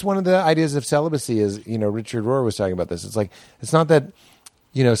one of the ideas of celibacy is, Richard Rohr was talking about this. It's like, it's not that...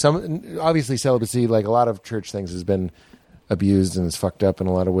 obviously celibacy, like a lot of church things, has been abused and is fucked up in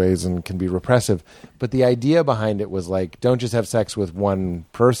a lot of ways and can be repressive. But the idea behind it was like, don't just have sex with one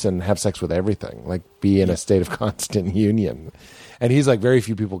person, have sex with everything. Like, be in a state of constant union. And he's like, very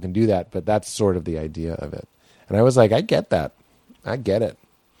few people can do that, but that's sort of the idea of it. And I was like, I get that. I get it.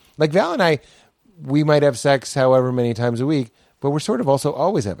 Like Val and I, we might have sex however many times a week, but we're sort of also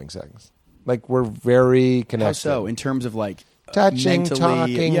always having sex. Like, we're very connected. How so? In terms of like... touching, mentally,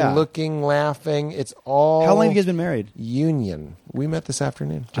 talking, looking, laughing. It's all... How long have you guys been married? Union. We met this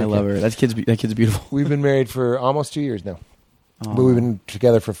afternoon. I love her. That kid's beautiful. We've been married for almost 2 years now. But we've been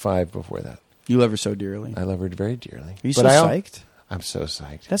together for 5 before that. You love her so dearly. I love her very dearly. Are you so psyched? I'm so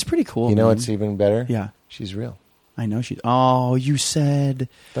psyched. That's pretty cool. You know what's even better? Yeah. She's real. I know she's... Oh, you said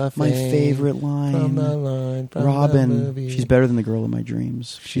my favorite line. From the line from Robin. the movie. She's better than the girl in my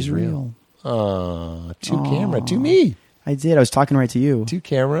dreams. She's real. Aw, to camera. To me. I did. I was talking right to you. To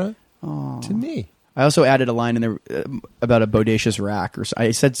camera. To me. I also added a line in there about a bodacious rack.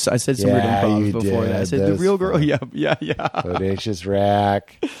 I said some weird improv before that. I said the real girl. Yeah. Bodacious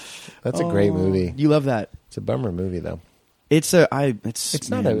rack. That's a great movie. You love that. It's a bummer movie though. It's not.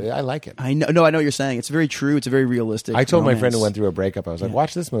 I like it. I know. No, I know what you're saying. It's very true. It's a very realistic. I told romance. my friend who went through a breakup, I was like,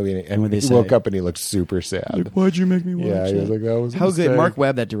 "Watch this movie," and what he woke up and he looked super sad. Like, why'd you make me watch he was like, "That was a how mistake." good." Mark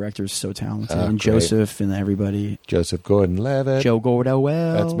Webb, that director, is so talented, and great. Joseph and everybody. Joseph Gordon-Levitt. Joe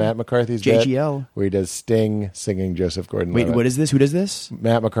Gordon-Levitt. That's Matt McCarthy's bit, JGL, where he does Sting singing Joseph Gordon-Levitt. Wait, what is this? Who does this?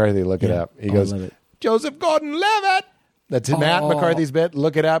 Matt McCarthy. Look it up. He goes, I love it. Joseph Gordon-Levitt. That's Matt McCarthy's bit.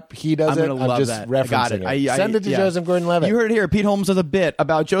 Look it up. He does I'm it. gonna I'm love just that. referencing I got it. Send it to Joseph Gordon-Levitt. You heard it here. Pete Holmes does a bit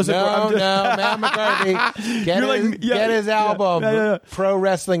about Joseph. No, Matt McCarthy. Get his album. Yeah. Pro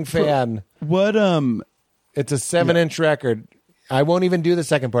Wrestling Fan. What? It's a 7-inch record. I won't even do the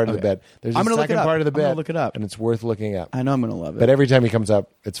second part of the bit. There's I'm a gonna look second it up. part of the bit. I'm gonna look it up. And it's worth looking up. I know I'm going to love it. But every time he comes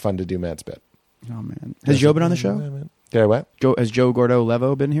up, it's fun to do Matt's bit. Oh man, has Joe been on the show? Did I what? Has Joe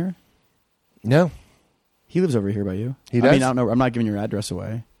Gordo-Levo been here? No. He lives over here by you. He does? I mean, I don't know. I'm not giving your address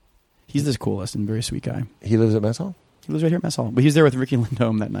away. He's this coolest and very sweet guy. He lives at Mess Hall? He lives right here at Mess Hall. But he was there with Ricky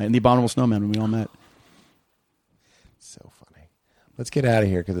Lindholm that night and the Abominable Snowman when we all met. So funny. Let's get out of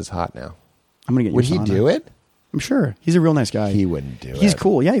here because it's hot now. I'm going to get you Would he do it? I'm sure. He's a real nice guy. He wouldn't do it. He's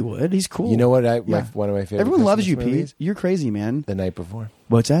cool. Yeah, he would. He's cool. You know what? One of my favorite Everyone loves Christmas you, movies? Pete. You're crazy, man. The Night Before.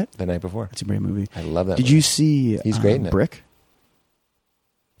 What's that? The Night Before. That's a great movie. I love that Did movie. you see He's great in it. Brick?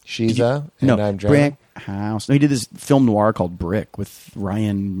 Shiza and I'm Drowning? Brick House. No, he did this film noir called Brick with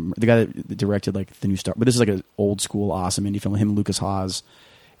Ryan, the guy that directed like the new Star. But this is like an old school, awesome indie film with him and Lucas Haas.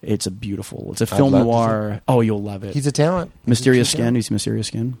 It's a film noir. Oh, you'll love it. He's a talent. Mysterious Skin. You see Mysterious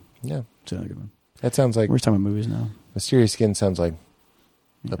Skin? Yeah. It's a good one. That sounds like... We're talking about movies now. Mysterious Skin sounds like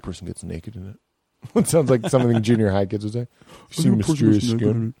that person gets naked in it. It sounds like something junior high kids would say. See Mysterious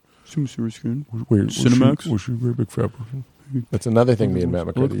Skin. See Mysterious Skin. Wait, Cinemax? Was she a very big fat person? That's another thing me and Matt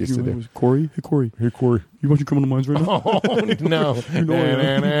McCarthy used to do. Corey? Hey, Corey. Hey, Corey. You watching Criminal Minds right now? Oh, no. You know, Na,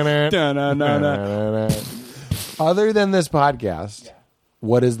 na, na, na. Da, na, na, na. Na, na, na. Other than this podcast,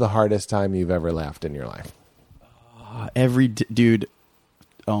 what is the hardest time you've ever laughed in your life? Dude,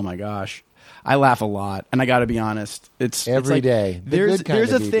 oh my gosh. I laugh a lot, and I got to be honest. It's Every like, day. There's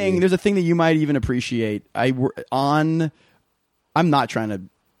a thing. There's a thing that you might even appreciate. I'm not trying to.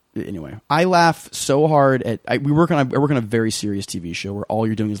 Anyway, I laugh so hard at. I work on a very serious TV show where all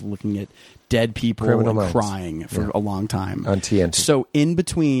you're doing is looking at dead people Criminal and Minds. crying for a long time On TNT. So in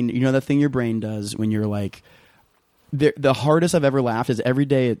between, you know that thing your brain does when you're like, the hardest I've ever laughed is every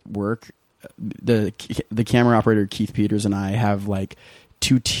day at work. The camera operator Keith Peters and I have like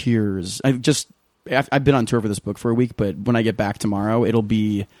 2 tears. I've been on tour for this book for a week, but when I get back tomorrow, it'll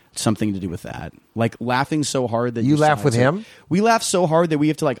be something to do with that. Like laughing so hard that You laugh with him? We laugh so hard that we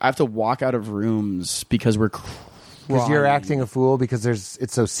have to I have to walk out of rooms because we're Because you're acting a fool because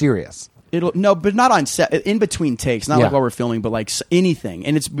it's so serious. No, but not on set. In between takes, not Yeah. like while we're filming, but like anything.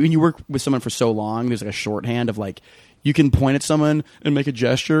 And it's when you work with someone for so long, there's like a shorthand of like you can point at someone and make a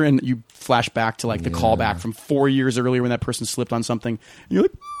gesture, and you flash back to like the callback from 4 years earlier when that person slipped on something. And you're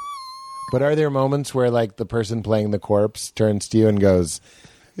like, But are there moments where like the person playing the corpse turns to you and goes,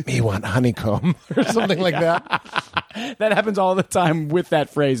 "Me want honeycomb," or something like that? that happens all the time with that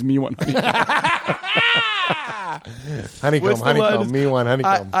phrase. Me one. Honeycomb, What's the honeycomb. line? Me want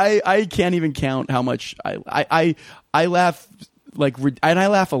honeycomb. I can't even count how much I laugh like, and I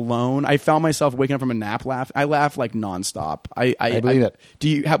laugh alone. I found myself waking up from a nap laugh. I laugh like nonstop. I believe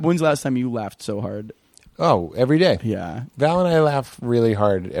it. When's the last time you laughed so hard? Oh, every day. Yeah. Val and I laugh really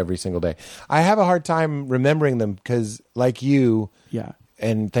hard every single day. I have a hard time remembering them because, like you, Yeah.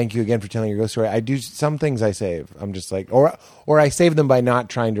 and thank you again for telling your ghost story. I do some things I save. I'm just like, or I save them by not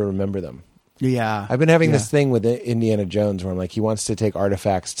trying to remember them. Yeah. I've been having this thing with Indiana Jones where I'm like, he wants to take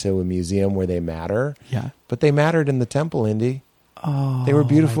artifacts to a museum where they matter. Yeah. But they mattered in the temple, Indy. Oh, they were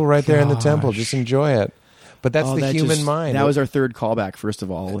beautiful right there in the temple. Just enjoy it. But that's the human mind. That was our third callback, first of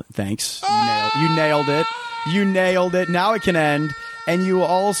all. Thanks. You nailed it. You nailed it. Now it can end. And you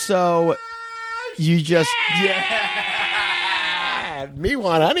also, Me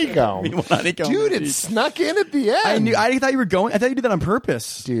want honeycomb. Me want honeycomb. Dude, it snuck in at the end. I thought you were going. I thought you did that on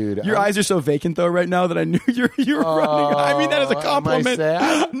purpose, Dude, Your eyes are so vacant though right now that I knew you were running. I mean that as a compliment. Am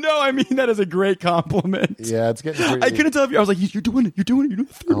I sad? No, I mean that as a great compliment. Yeah, it's getting pretty. I couldn't tell if you. I was like, you're doing it. You're doing the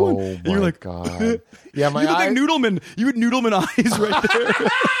third one. And my you're like, God. Yeah, my you look eye. like Noodleman. You had Noodleman eyes right there.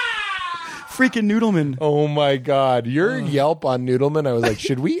 Freaking Noodleman. Oh my God. Your Yelp on Noodleman, I was like,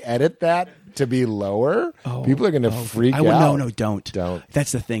 should we edit that to be lower? People are going to freak out. No, don't. Don't.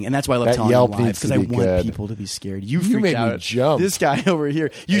 That's the thing. And that's why I love That telling Yelp them live, needs to because I be want good. people to be scared. You You freaked made me out. jump. This guy over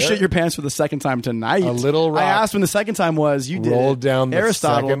here. You shit your pants for the second time tonight. A little rock I asked when the second time was. You did. rolled down the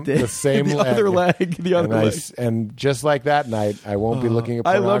Aristotle second- did. the same the leg. other leg. The other leg. And just like that night, I won't be looking at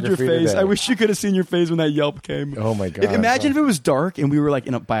I pornography loved your face. today. I wish you could have seen your face when that Yelp came. Oh my God. Imagine if it was dark and we were like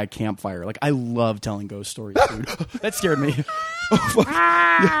by a campfire. Like I love telling ghost stories, dude. That scared me.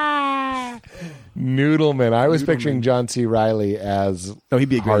 Noodleman. I was picturing John C. Reilly as Oh, he'd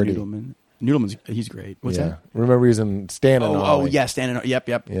be a great Hardy. Noodleman. Noodleman's he's great. What's Yeah. that? Remember he's in Stan and Oh, Ollie. yeah, standing. Yep.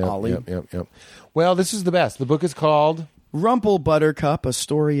 Yep, Ollie. yep. Well, this is the best. The book is called Rumple Buttercup: A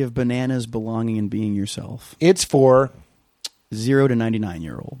Story of Bananas, Belonging, and Being Yourself. It's for 0 to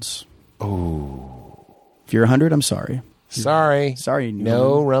 99-year-olds. Oh, if you're 100, I'm sorry. Sorry. Sorry,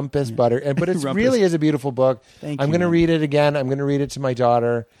 No rumpus butter. But it Rumpus. really is a beautiful book. Thank I'm you, going to man. read it again. I'm going to read it to my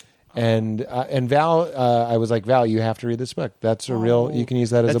daughter. And Val, I was like, Val, you have to read this book. That's a real, you can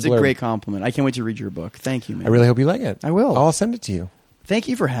use that as That's a blurb. a great compliment. I can't wait to read your book. Thank you, man. I really hope you like it. I will. I'll send it to you. Thank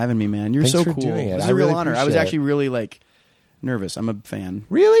you for having me, man. You're Thanks so for cool. doing it. This is I a real really honor. I was appreciate it. actually really nervous. I'm a fan.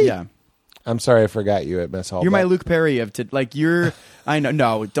 Really? Yeah. I'm sorry I forgot you at Mess Hall. You're my but- Luke Perry of you're. I know.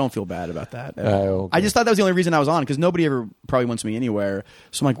 No, don't feel bad about that. Okay. I just thought that was the only reason I was on because nobody ever probably wants me anywhere.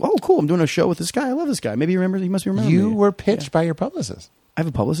 So I'm like, oh, cool. I'm doing a show with this guy. I love this guy. Maybe you remember. You must remember. You me. were pitched by your publicist. I have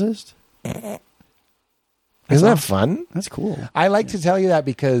a publicist. Isn't that fun? That's cool. I like to tell you that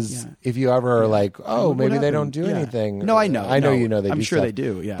because if you ever are like, oh, What maybe they happened? don't do Yeah. anything. No, I know. I know No, you know they I'm do sure stuff. they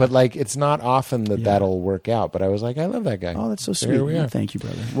do, yeah. But like, it's not often that that'll work out. But I was like, I love that guy. Oh, that's so There sweet. we are. Thank you,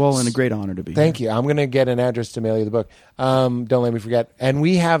 brother. Well, and a great honor to be Thank here. you. I'm going to get an address to mail you the book. Don't let me forget. And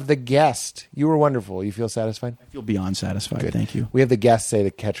we have the guest. You were wonderful. You feel satisfied? I feel beyond satisfied. Good. Thank you. We have the guest say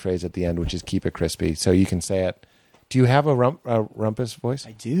the catchphrase at the end, which is "Keep it crispy," so you can say it. Do you have a rumpus voice?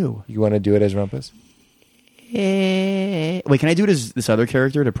 I do. You want to do it as rumpus? Wait, can I do it as this other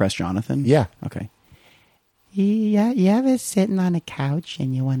character to press Jonathan? Yeah. Okay. Yeah, you ever sitting on a couch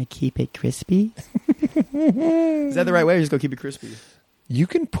and you want to keep it crispy? Is that the right way? Or just go keep it crispy. You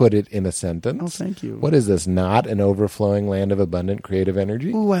can put it in a sentence. Oh, thank you. What is this? Not an overflowing land of abundant creative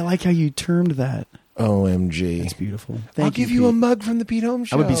energy? Ooh, I like how you termed that. OMG. It's beautiful. I'll Thank give you you a Pete. mug from the Pete Holmes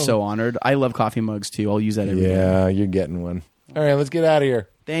Show. I would be so honored. I love coffee mugs too. I'll use that every day. Yeah, you're getting one. All right, let's get out of here.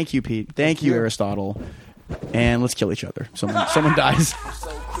 Thank you, Pete. Thank you, Aristotle. And let's kill each other. Someone dies. I'm so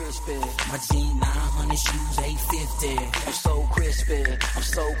crispy. My G900 shoes 850. I'm so crispy. I'm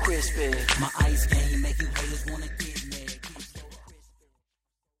so crispy. My ice game make you hate